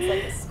that is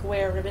like a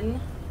square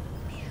ribbon.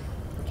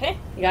 Okay,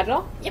 You got it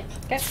all? yep.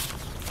 Okay.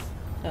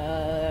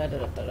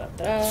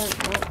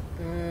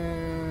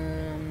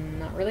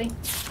 Not really.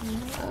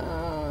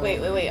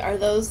 Wait. Are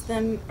those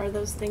them? Are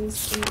those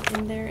things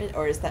in there,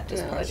 or is that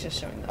just No, part it's of just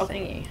it? showing the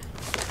Okay.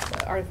 thingy.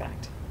 The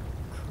artifact.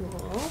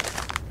 Cool.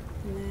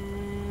 And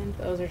then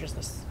Those are just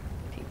the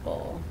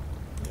people.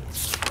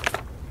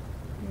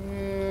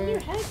 your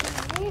head,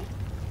 Gary.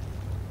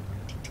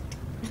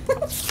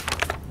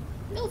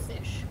 No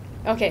fish.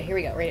 Okay, here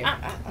we go. Right here.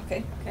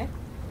 Okay. Yeah.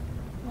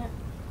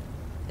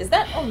 Is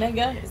that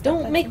Omega? Is that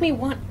Don't make me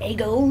want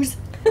Egos.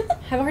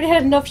 I've already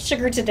had enough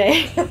sugar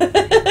today.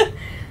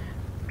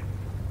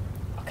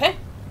 Okay.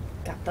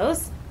 Got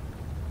those.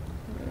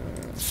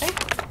 Okay.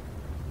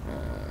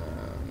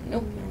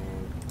 Nope.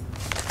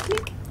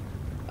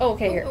 Oh,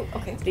 okay, here.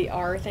 Okay. The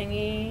R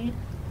thingy.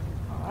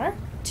 R.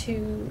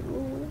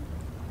 2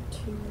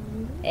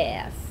 2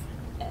 F.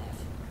 F.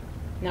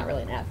 Not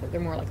really an F, but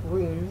they're more like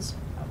runes.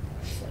 Oh,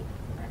 it's like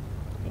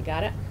You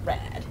got it?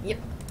 red. Yep.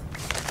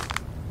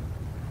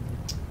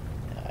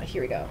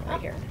 Here we go.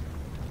 Right here.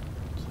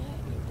 Okay.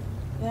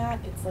 That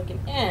it's like an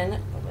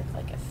N, but with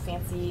like a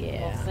fancy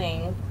little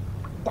thing.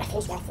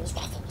 Waffles.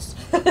 Waffles.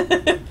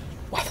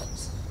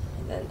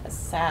 And then a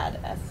sad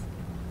F.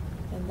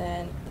 And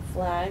then the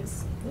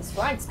flags. These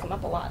flags come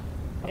up a lot.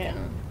 Okay.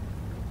 Yeah.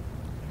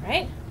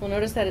 Right? Well,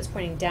 notice that it's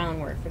pointing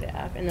downward for the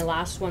F, and the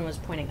last one was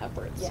pointing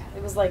upwards. Yeah,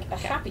 it was like a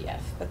happy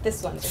F, but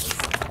this one is a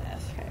sad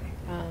F. Okay.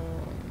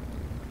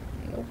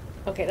 Nope.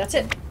 Okay, that's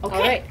it. Okay.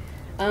 All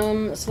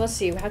right. So let's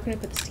see. How can we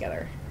put this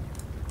together?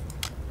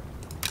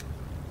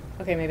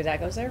 Okay, maybe that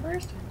goes there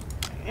first.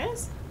 I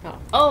guess.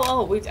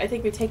 Oh. I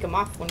think we take them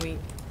off when we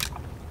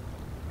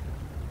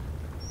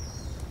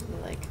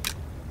like.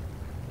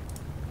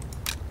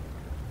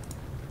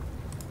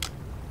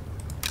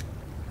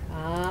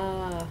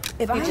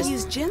 If I just-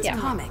 use Jin's yeah.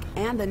 comic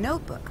and the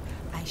notebook,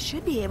 I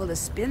should be able to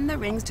spin the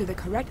rings to the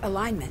correct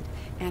alignment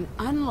and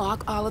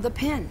unlock all of the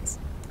pins.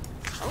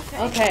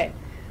 Okay. Okay.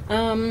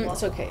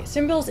 It's okay.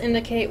 Symbols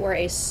indicate where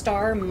a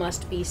star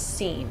must be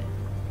seen.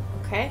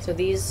 Okay. So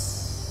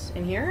these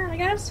in here, I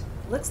guess?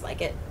 Looks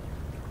like it.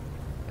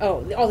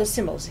 Oh, all the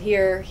symbols.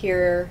 Here,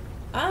 here,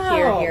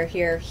 here,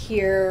 here,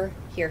 here,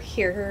 here,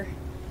 here.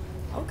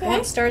 Okay.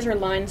 Once stars are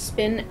aligned,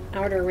 spin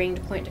outer ring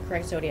to point to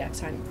correct zodiac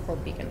sign before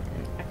beacon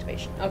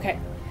activation. Okay.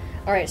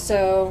 Alright,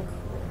 so...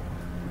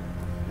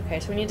 Okay,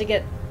 so we need to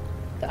get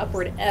the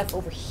upward F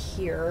over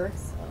here.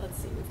 So let's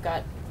see, we've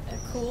got a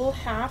cool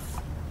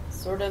half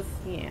sort of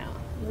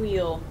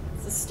wheel.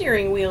 It's a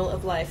steering wheel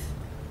of life.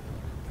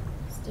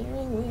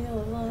 Steering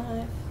wheel of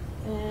life.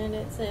 And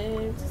it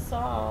saves us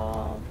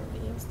all from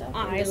being stuck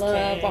in this love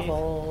cave.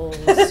 waffles.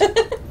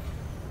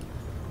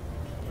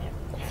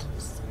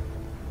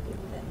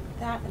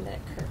 That, and then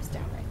it curves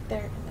down right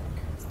there, and then it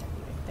curves down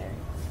right there.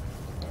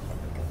 And then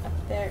we go up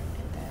there,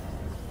 and then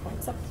it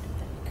points up, and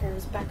then it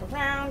curves back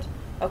around.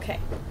 Okay,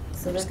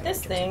 so then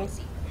this thing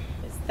is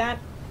that,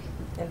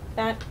 and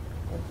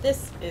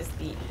this is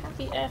the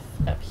happy F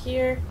up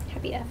here.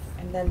 Happy F.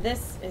 And then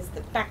this is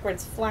the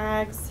backwards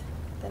flags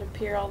that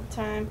appear all the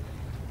time.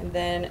 And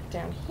then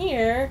down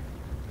here,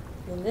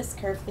 in this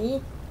curve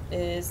thingy,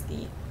 is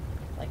the,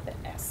 like the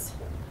S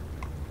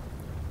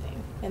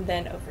thing. And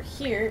then over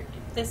here,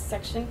 in this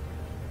section,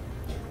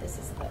 this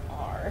is the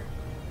R.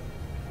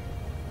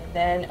 And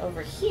then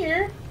over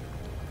here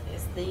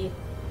is the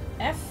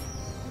F.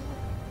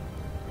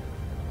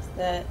 It's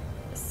the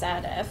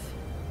sad F.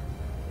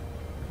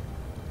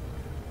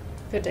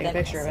 Could take a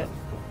picture of it.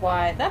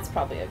 Y, that's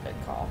probably a good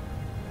call.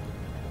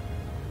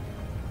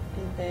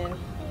 And then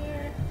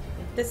here,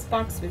 in this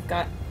box, we've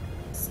got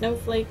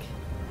snowflake.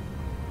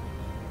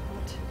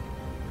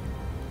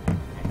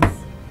 Nice.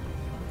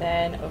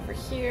 Then over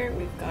here,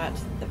 we've got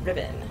the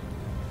ribbon.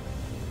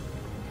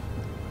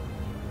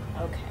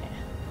 Okay.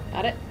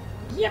 Got it?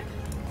 Yep.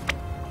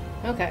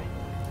 Okay.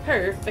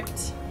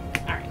 Perfect.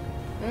 Alright.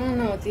 I don't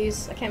know what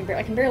these... I can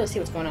barely see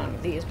what's going on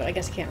with these, but I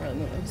guess I can't really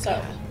move them.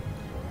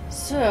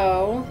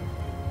 So...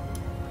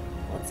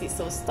 Let's see.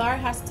 So a star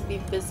has to be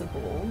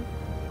visible.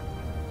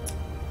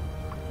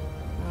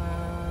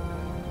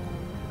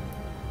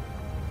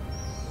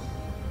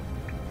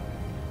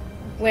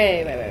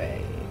 Wait.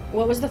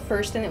 What was the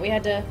first thing that we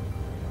had to...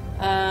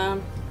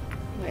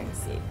 Let's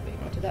see. We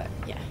went to that.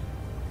 Yeah.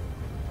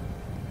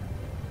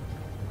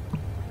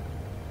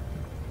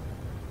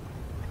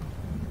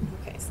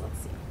 Okay, so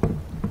let's see.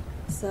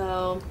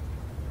 So,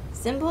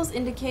 symbols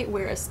indicate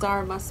where a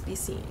star must be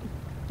seen.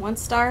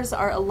 Once stars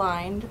are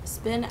aligned,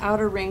 spin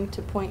outer ring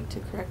to point to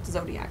correct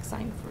zodiac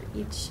sign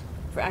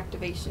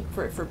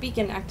for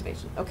beacon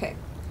activation. Okay.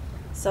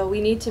 So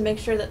we need to make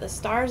sure that the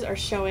stars are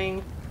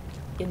showing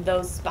in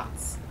those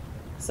spots.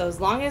 So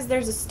as long as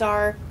there's a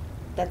star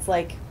that's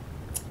like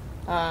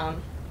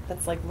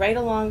right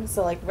along,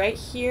 so like right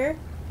here,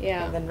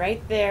 and then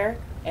right there,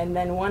 and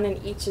then one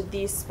in each of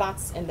these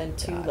spots, and then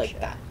two like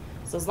that.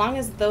 So as long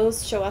as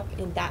those show up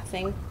in that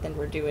thing, then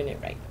we're doing it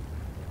right.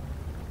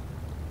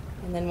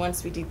 And then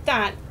once we do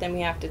that, then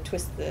we have to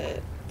twist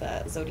the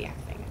zodiac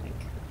thing, I think.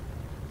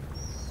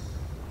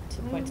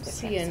 To point to the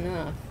see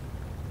enough.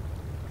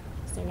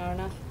 Is there not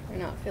enough? They're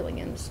not filling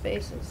in the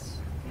spaces.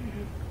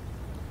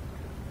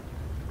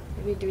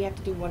 Maybe do we have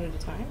to do one at a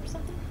time or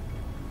something?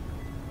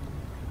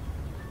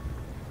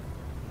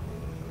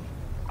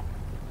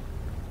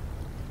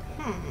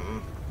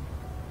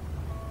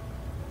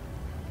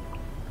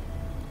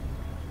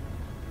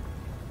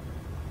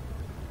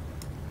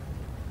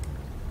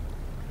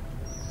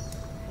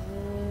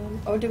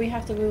 Oh, do we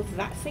have to move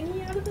that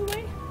thingy out of the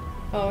way?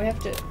 Oh, we have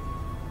to... I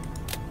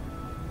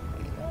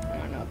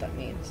don't know what that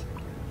means.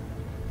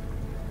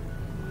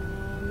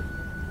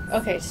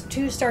 Okay, it's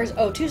 2 stars.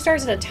 Oh, 2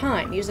 stars at a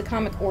time. Use the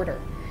comic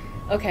order.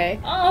 Okay.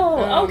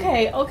 Oh,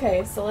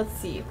 okay. So let's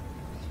see. So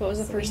what was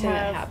the first thing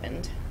that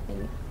happened?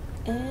 An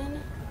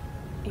N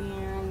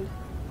and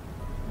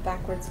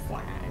backwards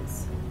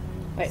flags.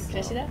 Wait, can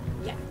I see that?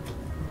 Yeah.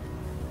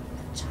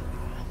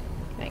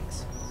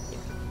 Thanks.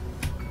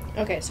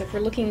 Okay, so if we're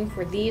looking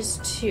for these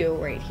 2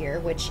 right here,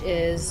 which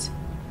is...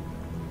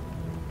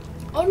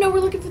 Oh no, we're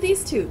looking for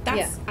these 2.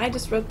 That's I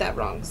just wrote that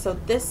wrong. So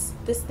this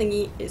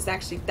thingy is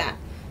actually that.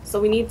 So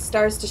we need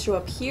stars to show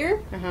up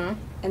here,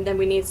 and then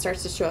we need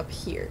stars to show up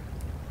here.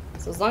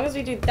 So as long as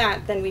we do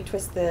that, then we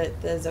twist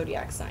the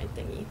zodiac sign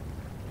thingy.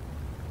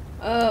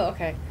 Oh,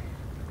 okay.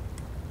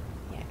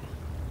 Yeah.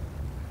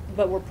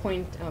 But we're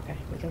we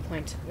can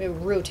point, we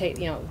rotate,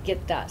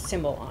 get that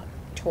symbol on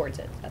towards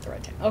it at the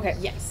right time. Okay.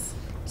 Yes.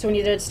 So we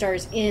needed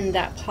stars in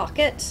that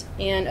pocket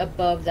and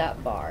above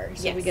that bar.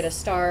 So we get a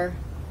star.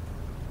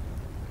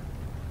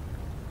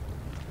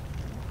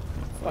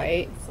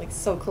 Right. It's like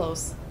so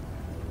close.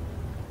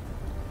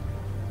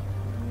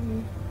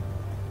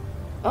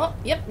 Oh,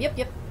 yep.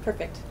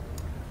 Perfect.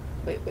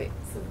 Wait.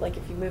 So like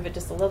if you move it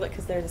just a little bit,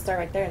 because there's a star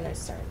right there and there's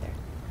a star right there.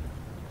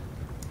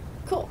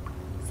 Cool.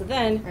 So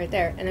then... Right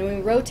there. And then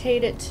we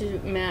rotate it to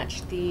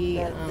match the...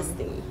 this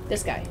thingy.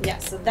 This guy. Yeah,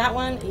 so that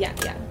one, yeah.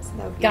 So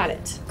that would be Got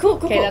it. Cool.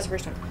 Okay, that's the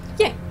first one.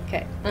 Yeah.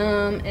 Okay.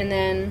 And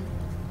then...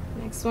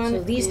 Next one.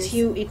 So these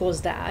 2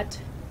 equals that,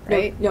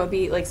 right? No, it'd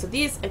be like, so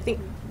these, I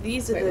think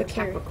these are the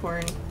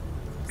Capricorn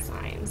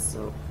signs.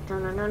 So,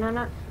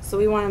 so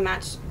we want to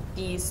match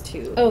these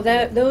two. Oh,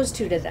 those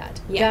two did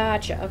that. Yeah.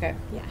 Gotcha. Okay.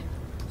 Yeah.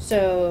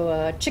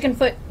 So chicken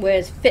foot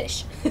with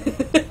fish,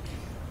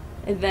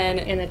 and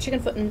the chicken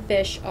foot and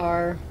fish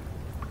are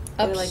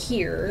up like,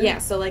 here. Yeah.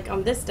 So like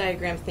on this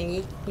diagram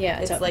thingy. Yeah,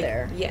 it's up like,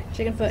 there. Yeah.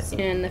 Chicken foot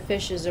and the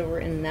fish is over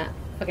in that.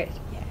 Okay.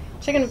 Yeah.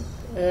 Chicken.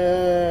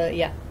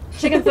 Yeah.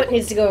 Chicken foot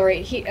needs to go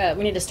right here.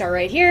 We need to start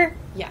right here.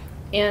 Yeah.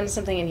 And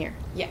something in here.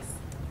 Yes.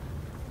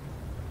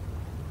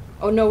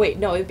 Oh no! Wait,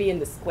 no. It'd be in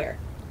the square.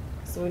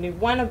 So we need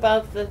one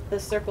above the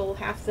circle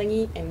half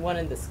thingy and one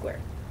in the square.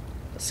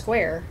 The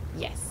square?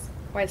 Yes.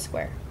 Why the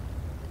square?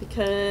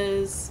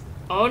 Because...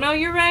 Oh no,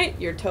 you're right.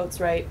 Your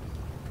totes right.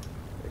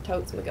 Your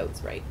totes my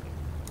goats right.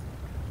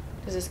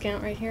 Does this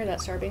count right here?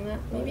 That star being that?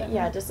 Maybe,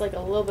 yeah, just like a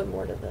little bit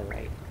more to the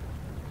right.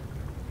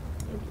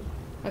 Maybe.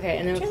 Okay,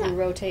 and then if we that.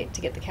 rotate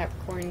to get the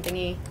Capricorn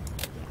thingy.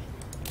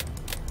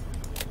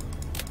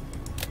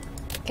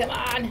 Come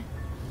on!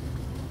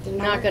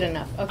 Not good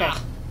enough. Okay.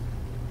 Ah.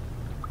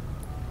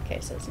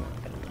 Okay, so it's not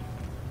good enough.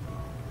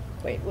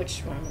 Wait, which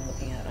one am I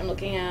looking at? I'm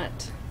looking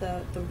at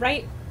the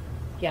right.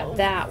 Yeah,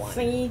 that one.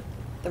 Thingy,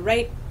 the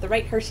right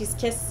Hershey's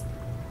Kiss,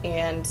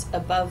 and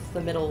above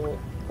the middle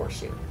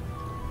horseshoe.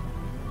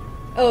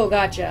 Oh,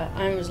 gotcha.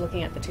 I was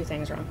looking at the two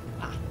things wrong.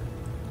 Ah.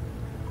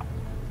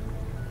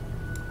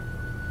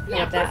 How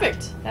Yeah, about that?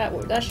 perfect.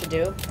 That should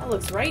do. That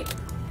looks right.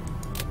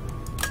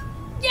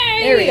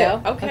 Yay! There we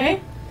go.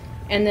 Okay.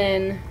 And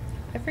then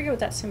I forget what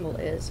that symbol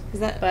is. Is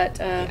that?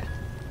 But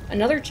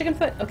another chicken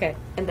foot. Okay.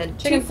 And then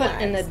chicken two foot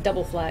flags. and the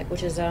double flag,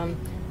 which is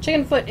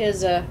chicken foot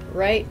is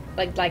right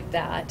like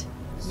that.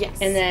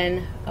 Yes. And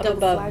then up Double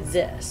above flags.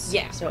 this.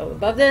 Yeah. So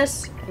above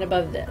this and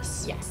above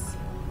this. Yes.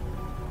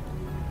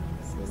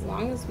 So as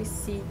long as we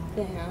see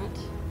that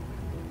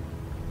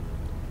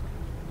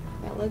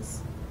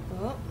looks.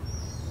 Oh.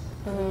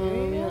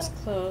 That's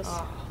close.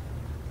 Oh.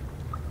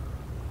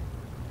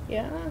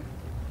 Yeah.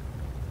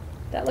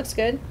 That looks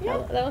good. Yeah.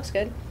 That looks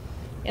good.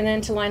 And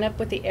then to line up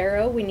with the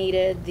arrow, we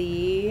needed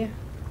we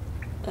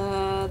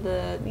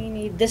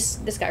need this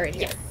guy right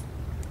here.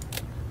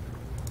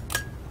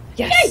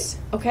 Yes. Yay!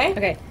 Okay.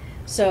 Okay.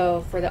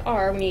 So for the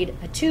R, we need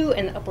a 2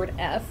 and the upward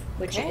F,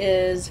 which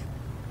is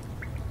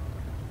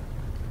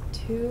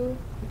 2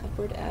 and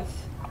upward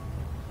F.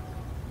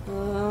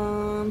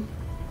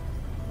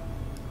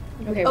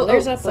 Okay, well,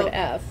 there's upward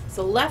F.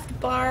 So left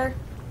bar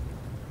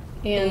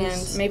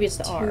And maybe it's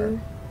the R.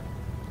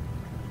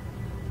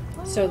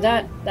 So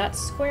that's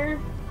square,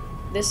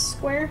 this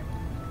square,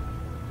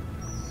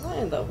 what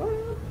in the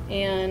world?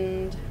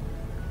 And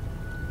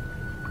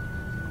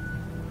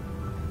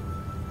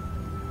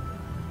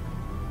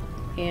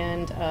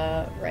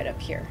right up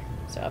here.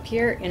 So up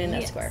here and in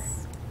that square.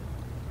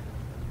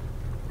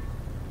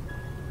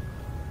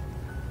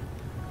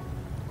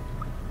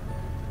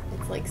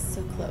 It's like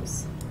so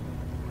close.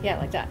 Yeah,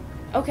 like that.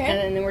 Okay.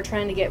 And then we're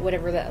trying to get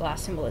whatever that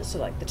last symbol is, so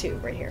like the 2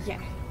 right here. Yeah.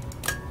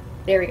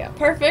 There we go.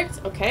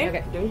 Perfect. Okay.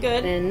 Okay. Doing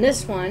good. And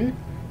this one,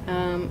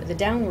 the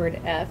downward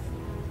F,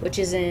 which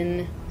is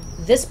in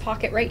this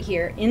pocket right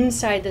here,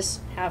 inside this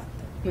half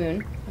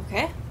moon.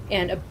 Okay.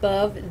 And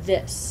above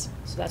this.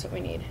 So that's what we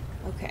need.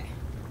 Okay.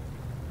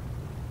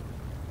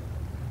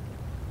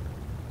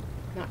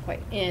 Not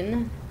quite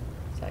in.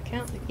 Does that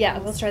count? Yeah,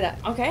 let's try that.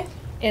 Okay.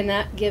 And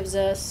that gives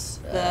us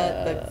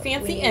the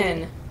fancy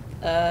N.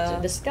 So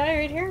this guy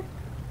right here.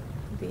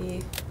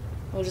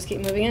 We'll just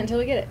keep moving it until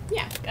we get it.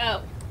 Yeah.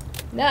 Go.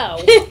 No.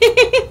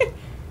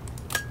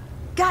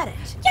 Got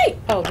it. Yay!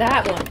 Oh,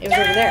 that one. It was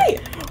over there.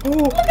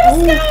 Ooh, look at us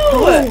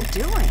go! What are you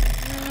doing?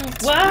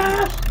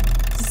 Wow.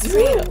 So,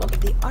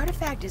 the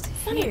artifact is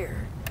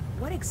here.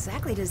 What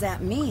exactly does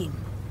that mean?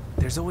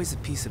 There's always a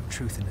piece of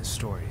truth in his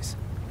stories.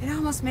 It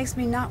almost makes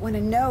me not want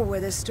to know where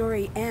the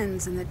story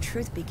ends and the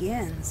truth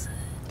begins.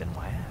 Then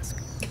why ask?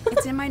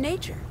 It's in my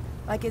nature,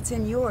 like it's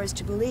in yours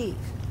to believe.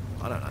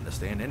 I don't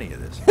understand any of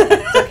this.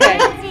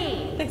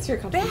 Nancy! Thanks for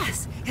your company.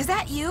 Bess, is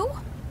that you?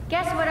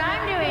 Guess what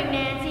I'm doing,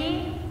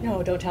 Nancy?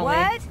 No, don't tell me.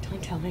 What?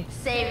 Don't tell me.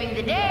 Saving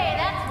the day,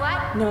 that's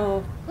what.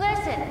 No.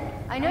 Listen,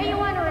 I know you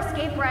want to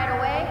escape right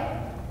away,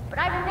 but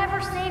I've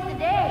never saved the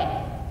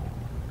day.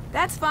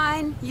 That's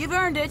fine. You've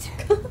earned it.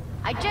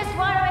 I just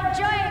want to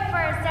enjoy it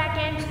for a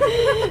second.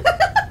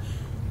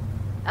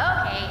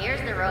 Okay,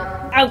 here's the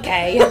rope.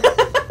 Okay.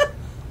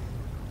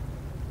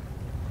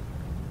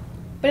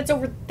 But it's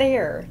over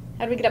there.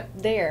 How do we get up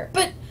there?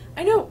 But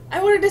I know.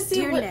 I wanted to see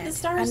Dear what Ned, the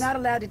stars. I'm not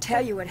allowed to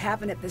tell you what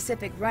happened at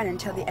Pacific Run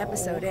until the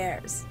episode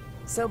airs.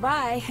 So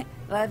bye.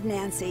 Love,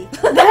 Nancy.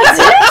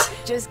 That's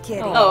it? Just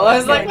kidding. Oh, I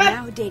was like, They're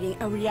what? now dating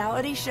a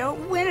reality show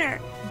winner.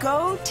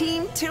 Go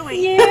Team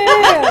Tui.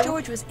 Yeah.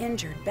 George was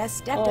injured. Bess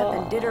stepped up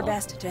and did her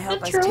best to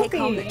help The us take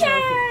home the trophy.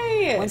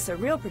 trophy. Once the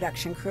real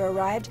production crew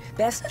arrived,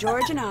 Bess,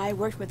 George, and I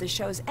worked with the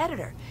show's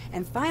editor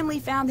and finally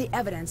found the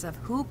evidence of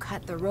who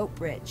cut the rope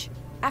bridge.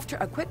 After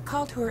a quick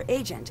call to her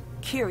agent,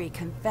 Curie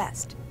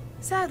confessed.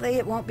 Sadly,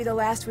 it won't be the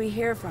last we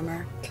hear from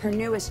her. Her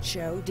newest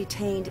show,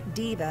 Detained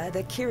Diva,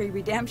 The Curie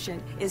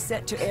Redemption, is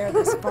set to air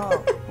this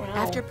fall. Wow.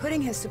 After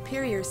putting his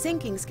superior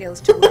sinking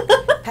skills to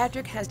work,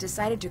 Patrick has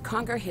decided to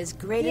conquer his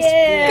greatest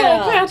fear.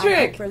 Go, Patrick!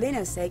 I hope for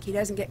Lena's sake he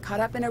doesn't get caught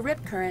up in a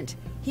rip current.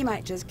 He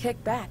might just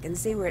kick back and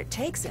see where it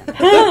takes him.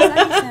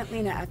 Sonny sent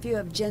Lena a few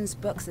of Jin's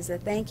books as a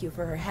thank you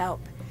for her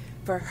help.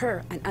 For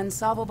her, an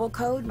unsolvable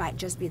code might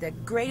just be the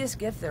greatest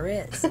gift there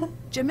is.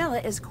 Jamila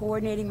is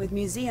coordinating with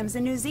museums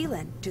in New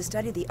Zealand to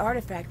study the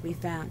artifact we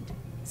found.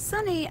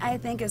 Sonny, I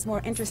think, is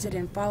more interested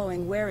in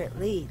following where it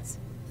leads.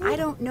 I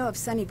don't know if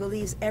Sonny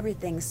believes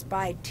everything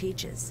Spy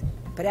teaches,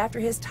 but after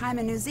his time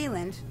in New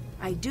Zealand,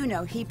 I do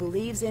know he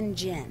believes in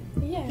Jin.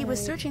 Yay. He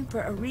was searching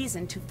for a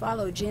reason to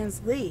follow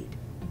Jin's lead.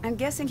 I'm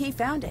guessing he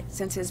found it,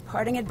 since his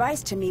parting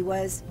advice to me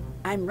was,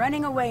 I'm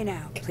running away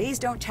now. Please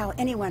don't tell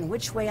anyone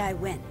which way I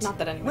went. Not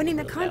that anyone Winning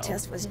the would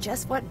contest know. was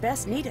just what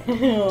Bess needed.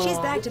 She's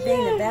back to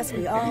being the best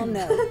we all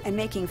know, and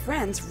making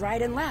friends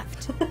right and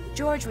left.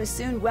 George was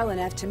soon well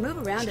enough to move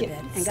around a bit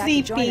and got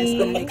to join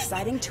us on an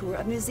exciting tour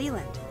of New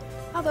Zealand.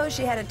 Although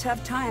she had a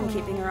tough time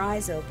keeping her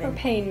eyes open. Her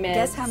pain meds.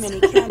 Guess how many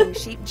counting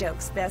sheep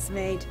jokes Bess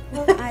made?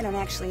 I don't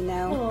actually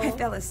know. I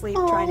fell asleep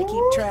trying to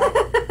keep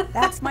track.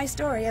 That's my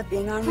story of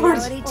being on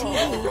reality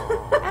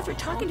TV. After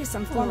talking to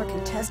some former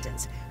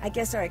contestants, I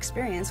guess our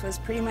experience was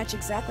pretty much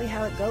exactly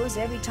how it goes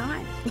every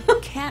time.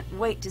 Can't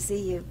wait to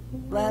see you.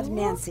 Love,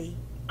 Nancy.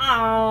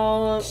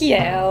 Oh, Cute.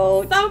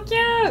 so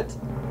cute.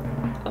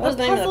 What was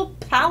the name of Puzzle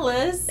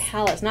Palace.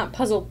 Palace, not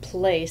Puzzle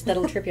Place.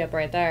 That'll trip you up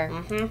right there.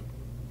 Mm-hmm.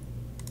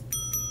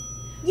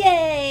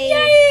 Yay!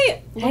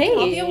 Yay! Look Hey. at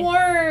all the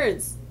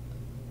awards.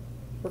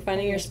 We're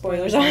finding your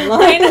spoilers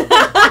online.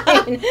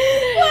 What?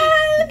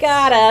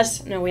 Got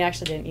us. No, we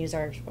actually didn't use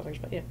our spoilers,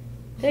 but yeah.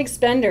 Big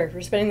spender for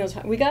spending those.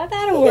 We got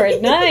that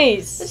award.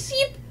 Nice. The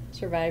sheep.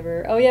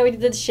 Survivor. Oh yeah, we did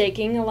the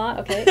shaking a lot.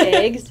 Okay.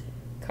 Eggs.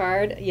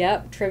 Card.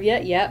 Yep.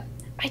 Trivia. Yep.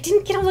 I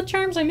didn't get all the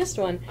charms. I missed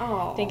one.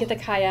 Oh. Didn't get the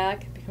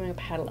kayak. Becoming a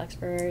paddle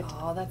expert.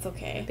 Oh, that's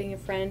okay. Being a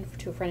friend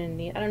to a friend in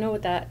need. I don't know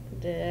what that.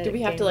 Do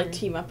we have to like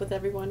team up with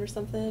everyone or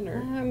something,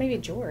 or maybe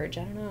George?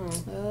 I don't know.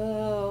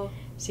 Oh.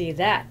 See,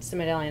 that's the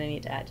medallion I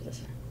need to add to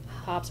this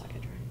pop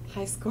socket.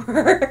 High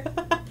score.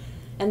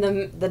 And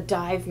the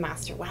dive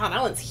master. Wow,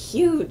 that one's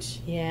huge.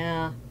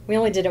 Yeah. We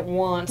only did it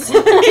once.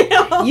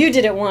 You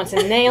did it once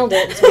and nailed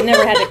it, so we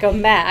never had to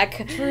come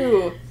back.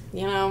 True.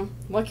 You know,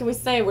 what can we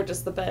say? We're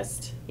just the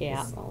best. Yeah.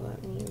 That's all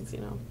that means, you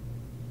know.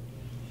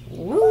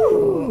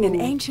 Ooh.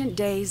 In ancient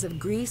days of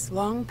Greece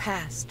long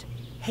past,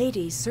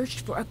 Hades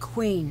searched for a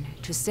queen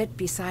to sit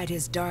beside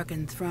his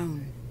darkened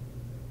throne.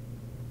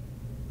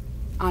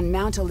 On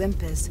Mount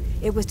Olympus,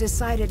 it was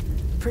decided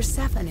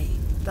Persephone,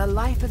 the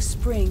life of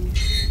spring,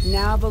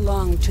 now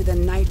belonged to the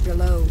night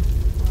below.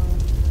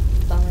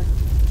 Summer.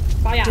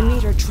 Fire.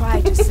 Demeter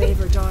tried to save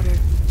her daughter,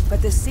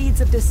 but the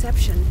seeds of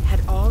deception had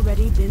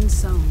already been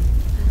sown.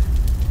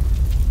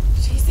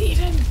 She's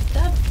eating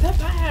the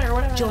pepper or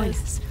whatever. Join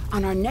us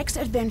on our next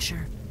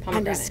adventure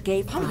and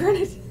escape from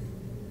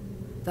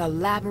the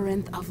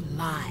labyrinth of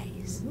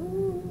lies.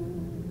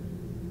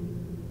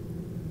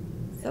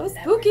 So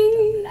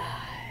spooky.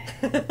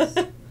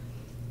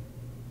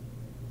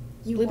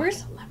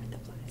 Bloopers?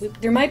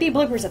 There might be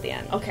bloopers at the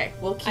end. Okay,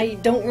 we'll keep. I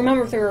don't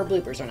remember if there were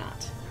bloopers or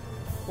not.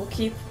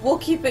 We'll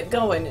keep it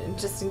going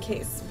just in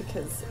case,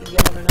 because you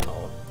never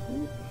know.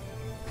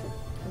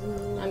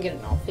 I'm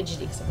getting all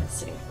fidgety because I've been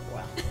sitting for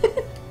a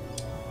while.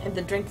 And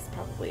the drink's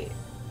probably.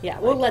 Yeah,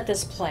 we'll let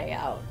this play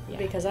out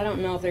because I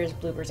don't know if there's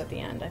bloopers at the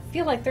end. I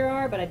feel like there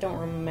are, but I don't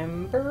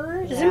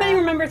remember. Does anybody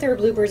remember if there were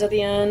bloopers at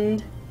the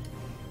end?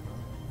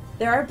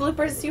 There are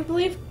bloopers, you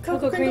believe?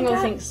 Coco Kringle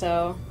thinks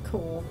so.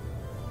 Cool.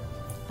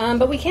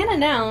 But we can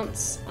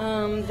announce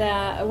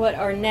that what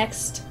our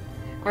next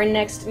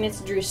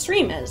Mitz Drew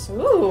stream is.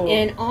 Ooh.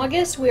 In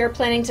August, we are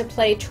planning to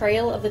play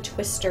Trail of the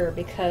Twister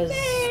because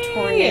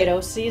tornado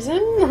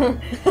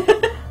season.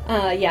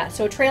 Yeah,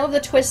 so Trail of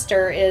the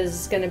Twister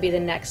is going to be the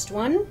next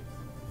one.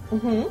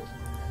 Mm-hmm.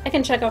 I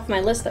can check off my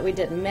list that we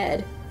did in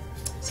Med.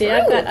 See,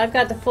 I've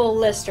got the full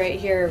list right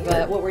here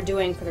of what we're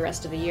doing for the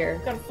rest of the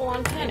year. Got a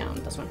full-on pen. I know,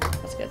 this one.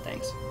 That's good,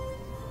 thanks.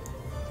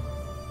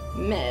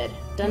 Med.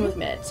 Done with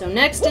Med. So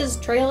next is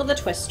Trail of the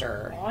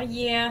Twister. Oh,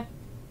 yeah.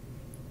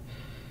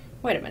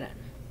 Wait a minute.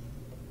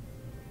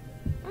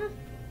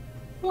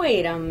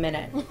 Wait a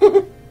minute.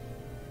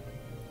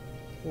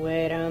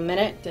 Wait a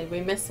minute. Did we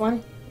miss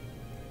one?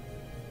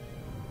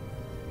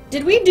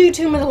 Did we do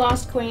Tomb of the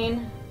Lost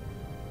Queen?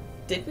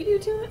 Did we do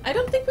Tomb? I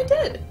don't think we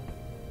did.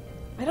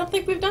 I don't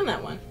think we've done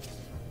that one.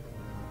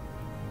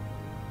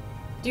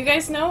 Do you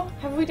guys know?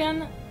 Have we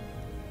done?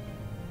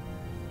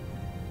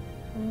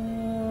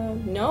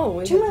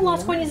 No. Tomb of the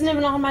Lost Queen isn't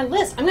even on my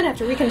list. I'm gonna have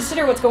to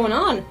reconsider what's going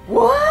on.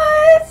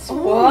 What?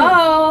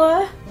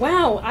 Whoa!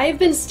 Wow, I've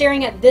been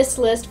staring at this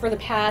list for the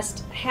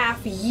past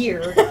half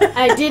year.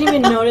 I didn't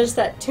even notice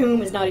that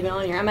Tomb is not even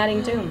on here. I'm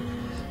adding Tomb.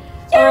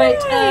 Alright,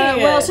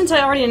 well, since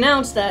I already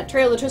announced that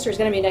Trail of the Twister is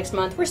going to be next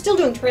month, we're still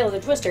doing Trail of the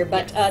Twister,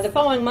 but the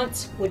following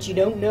months, which you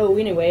don't know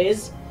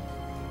anyways,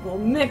 we'll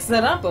mix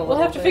that up a little we'll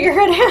have to bit. figure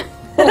it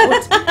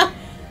out.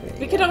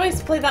 could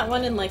always play that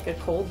one in like a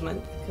cold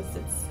month because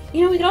it's.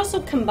 You know, we could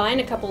also combine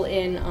a couple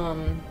in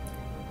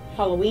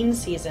Halloween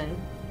season.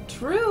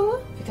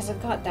 True. Because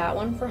I've got that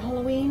one for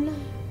Halloween.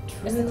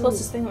 It's the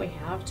closest thing that we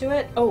have to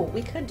it. Oh,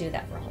 we could do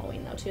that for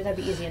Halloween though too.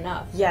 That'd be easy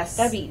enough. Yes.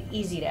 That'd be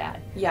easy to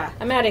add. Yeah.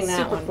 I'm adding that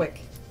super one.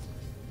 quick.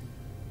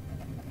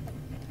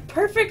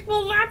 Perfect.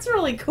 Well, that's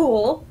really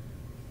cool.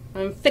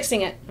 I'm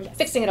fixing it. I'm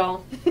fixing it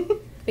all.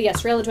 But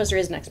yes, Rail the Twister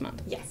is next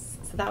month. Yes.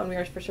 So that one we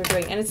are for sure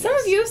doing. And some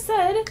of you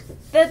said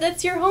that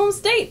that's your home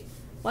state.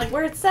 Like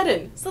where it's set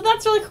in. So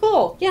that's really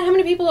cool. Yeah, how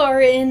many people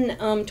are in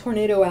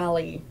Tornado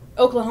Alley,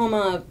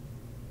 Oklahoma,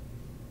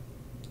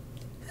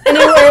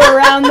 anywhere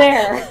around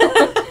there?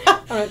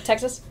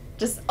 Texas?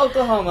 Just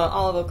Oklahoma,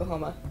 all of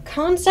Oklahoma.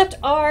 Concept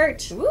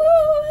art. Woo!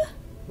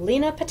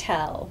 Lena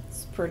Patel.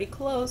 It's pretty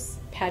close.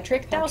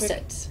 Patrick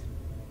Dowsett.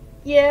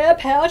 Yeah,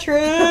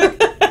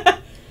 Patrick!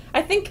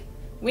 I think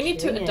we need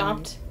to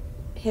adopt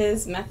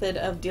his method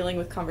of dealing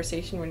with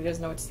conversation when he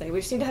doesn't know what to say. We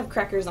just need to have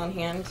crackers on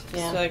hand.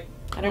 Yeah. Like,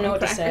 I don't know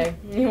what to say.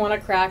 You want a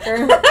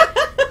cracker?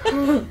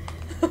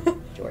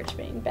 George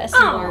being Bessie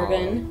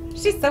Marvin.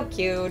 She's so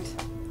cute.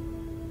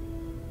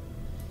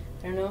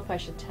 I don't know if I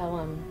should tell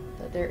him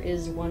that there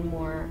is one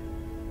more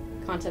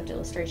concept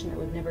illustration that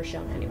we've never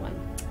shown anyone.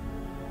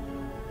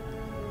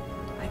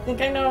 I think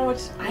I know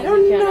which. I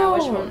don't know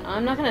which one.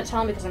 I'm not going to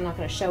tell them because I'm not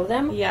going to show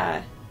them.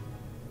 Yeah.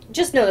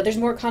 Just know that there's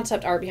more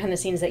concept art behind the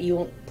scenes that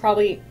you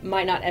probably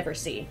might not ever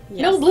see.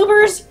 Yes. No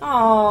bloopers!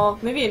 Oh,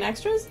 maybe in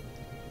extras?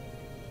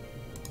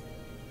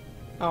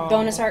 Oh.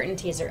 Bonus art and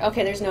teaser.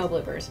 Okay, there's no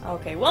bloopers.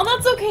 Okay, well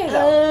that's okay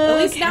though.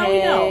 At least now we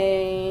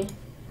know.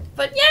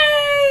 But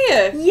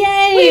yay!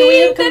 Yay!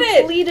 We have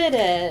completed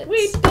it.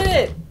 We did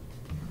it.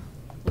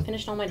 I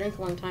finished all my drink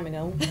a long time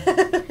ago.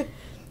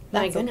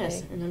 My goodness.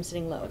 Okay. And I'm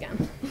sitting low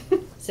again.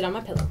 Sit on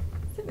my pillow.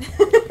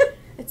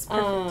 It's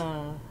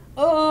perfect.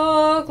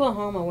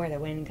 Oklahoma, where the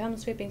wind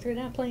comes sweeping through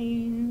the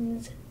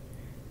plains.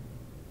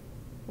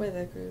 Where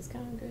the crews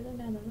come cruising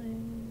down the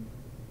lane.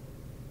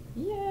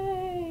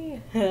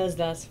 Yay!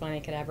 That's funny,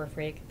 Cadaver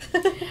Freak.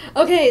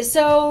 Okay,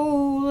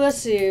 so let's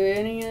see.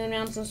 Any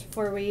announcements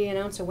before we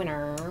announce a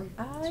winner?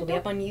 This will be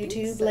up on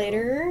YouTube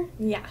later.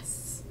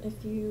 Yes,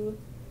 if you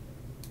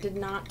did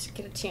not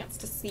get a chance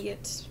to see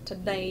it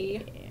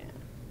today.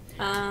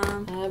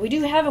 Yeah. We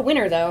do have a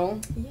winner, though.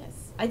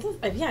 Yes. I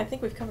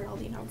think we've covered all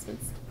the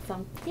announcements.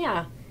 So.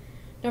 Yeah.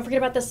 Don't forget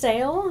about the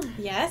sale.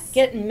 Yes.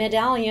 Get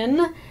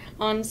Medallion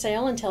on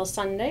sale until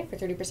Sunday for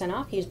 30%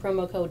 off. Use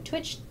promo code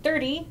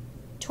Twitch30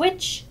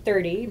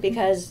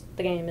 because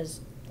the game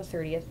is the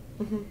 30th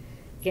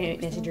game,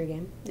 Nancy Drew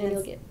game, and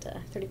you'll get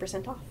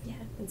 30% off. Yeah,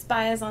 and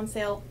Spy is on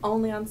sale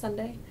only on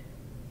Sunday.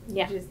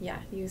 Yeah,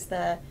 use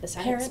the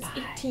Parents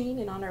Spy. 18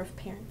 in honor of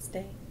Parents'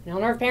 Day. In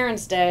honor of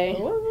Parents' Day,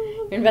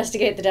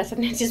 investigate the death of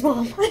Nancy's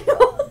mom. I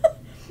know.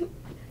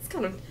 It's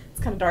kind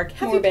of dark.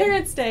 Happy Morbid.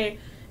 Parents' Day.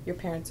 Your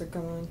parents are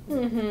gone.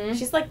 Mm-hmm.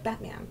 She's like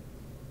Batman.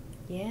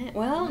 Yeah.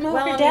 Well, no,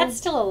 her dad's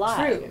still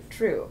alive.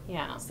 True.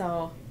 Yeah.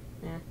 So,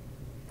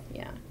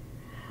 yeah.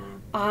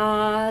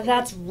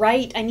 That's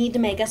right. I need to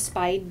make a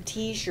Spy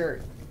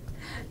t-shirt.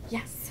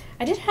 Yes.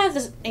 I did have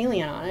this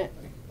alien on it.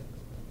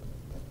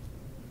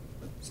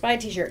 Spy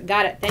t-shirt.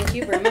 Got it. Thank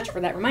you very much for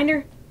that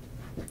reminder.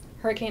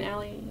 Hurricane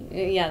Alley.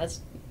 Yeah,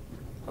 that's...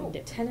 Oh,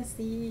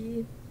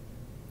 Tennessee.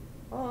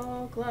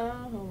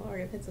 Oklahoma,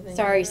 Oregon, Pennsylvania.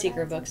 Sorry,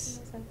 secret books.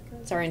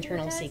 It's our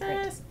internal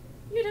secret.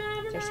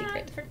 It's our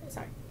secret.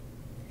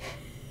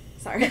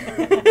 Sorry.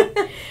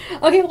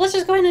 Okay, well, let's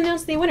just go ahead and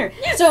announce the winner.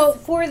 Yes. So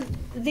for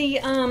the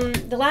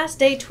last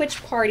day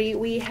Twitch party,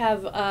 we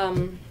have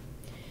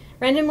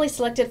randomly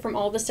selected from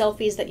all the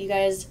selfies that you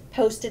guys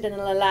posted in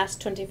the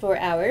last 24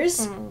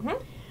 hours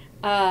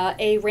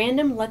a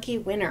random lucky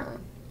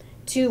winner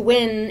to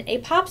win a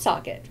pop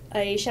socket,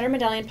 a Shattered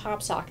Medallion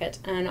pop socket.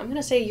 And I'm going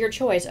to say your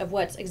choice of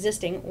what's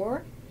existing,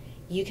 or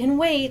you can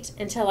wait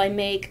until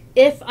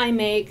if I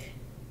make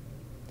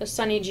the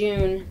Sunny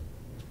June,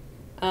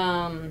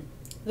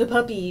 the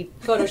puppy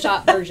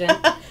Photoshop version,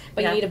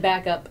 but you need a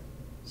backup.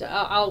 So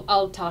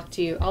I'll talk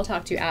to you. I'll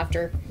talk to you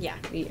after. Yeah.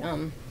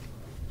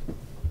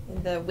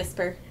 The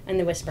whisper. And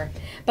the whisper.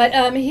 But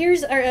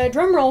here's a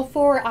drum roll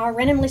for our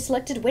randomly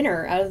selected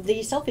winner of the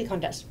selfie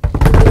contest.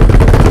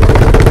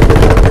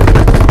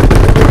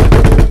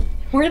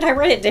 Where did I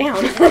write it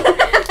down?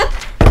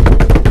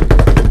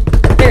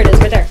 There it is,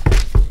 right there.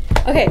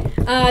 Okay,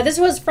 this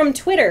was from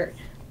Twitter.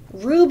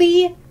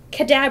 Ruby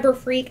Cadabra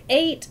Freak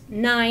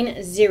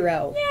 890.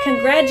 Yay!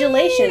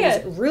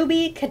 Congratulations,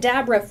 Ruby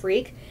Cadabra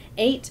Freak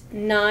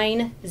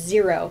 890.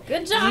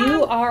 Good job.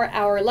 You are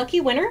our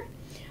lucky winner.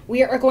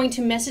 We are going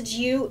to message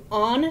you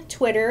on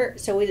Twitter,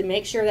 so we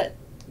make sure that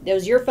it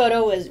was your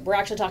photo. We're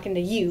actually talking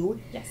to you.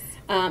 Yes.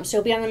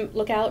 So be on the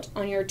lookout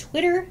on your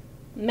Twitter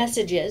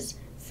messages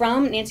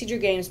from Nancy Drew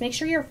Games. Make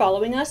sure you're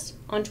following us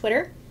on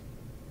Twitter,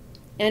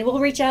 and we'll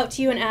reach out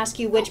to you and ask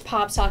you which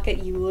pop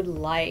socket you would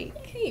like.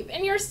 Hey,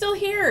 and you're still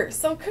here,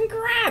 so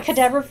congrats!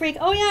 Cadaver Freak.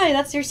 Oh yeah,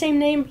 that's your same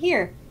name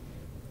here.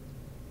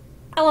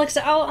 Alex,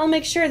 I'll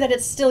make sure that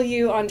it's still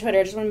you on Twitter.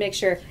 I just want to make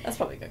sure. That's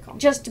probably a good call.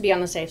 Just to be on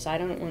the safe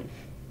side. I don't want...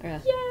 Yay!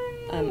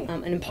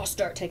 an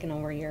imposter taking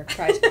over your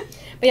prize. But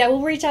yeah,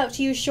 we'll reach out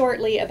to you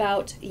shortly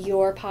about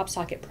your Pop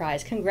Socket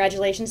prize.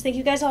 Congratulations. Thank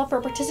you guys all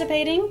for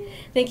participating.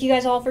 Thank you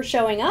guys all for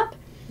showing up.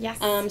 Yes.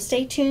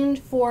 Stay tuned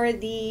for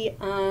the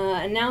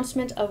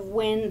announcement of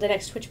when the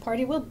next Twitch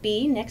party will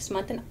be next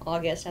month in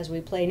August as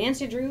we play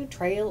Nancy Drew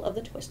Trail of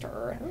the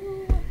Twister.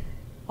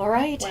 All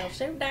right. Well,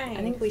 showdown.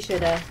 I think we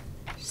should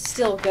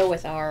still go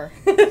with our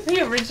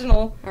the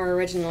original. Our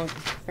original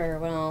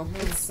farewell.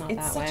 It's not that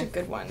way. It's such a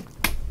good one.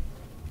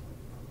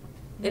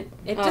 It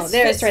oh, just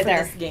there, fits it's right for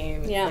there. this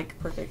game. Yeah. It's like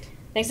perfect.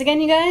 Thanks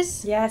again, you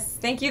guys. Yes.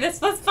 Thank you.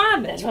 This was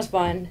fun. This was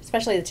fun,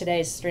 especially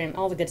today's stream.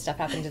 All the good stuff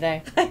happened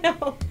today. I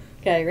know.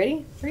 Okay,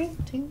 ready? 3,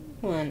 2,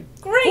 1.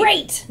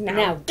 Great.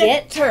 Now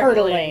get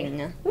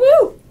turtling.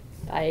 Woo.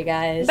 Bye, you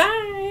guys.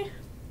 Bye.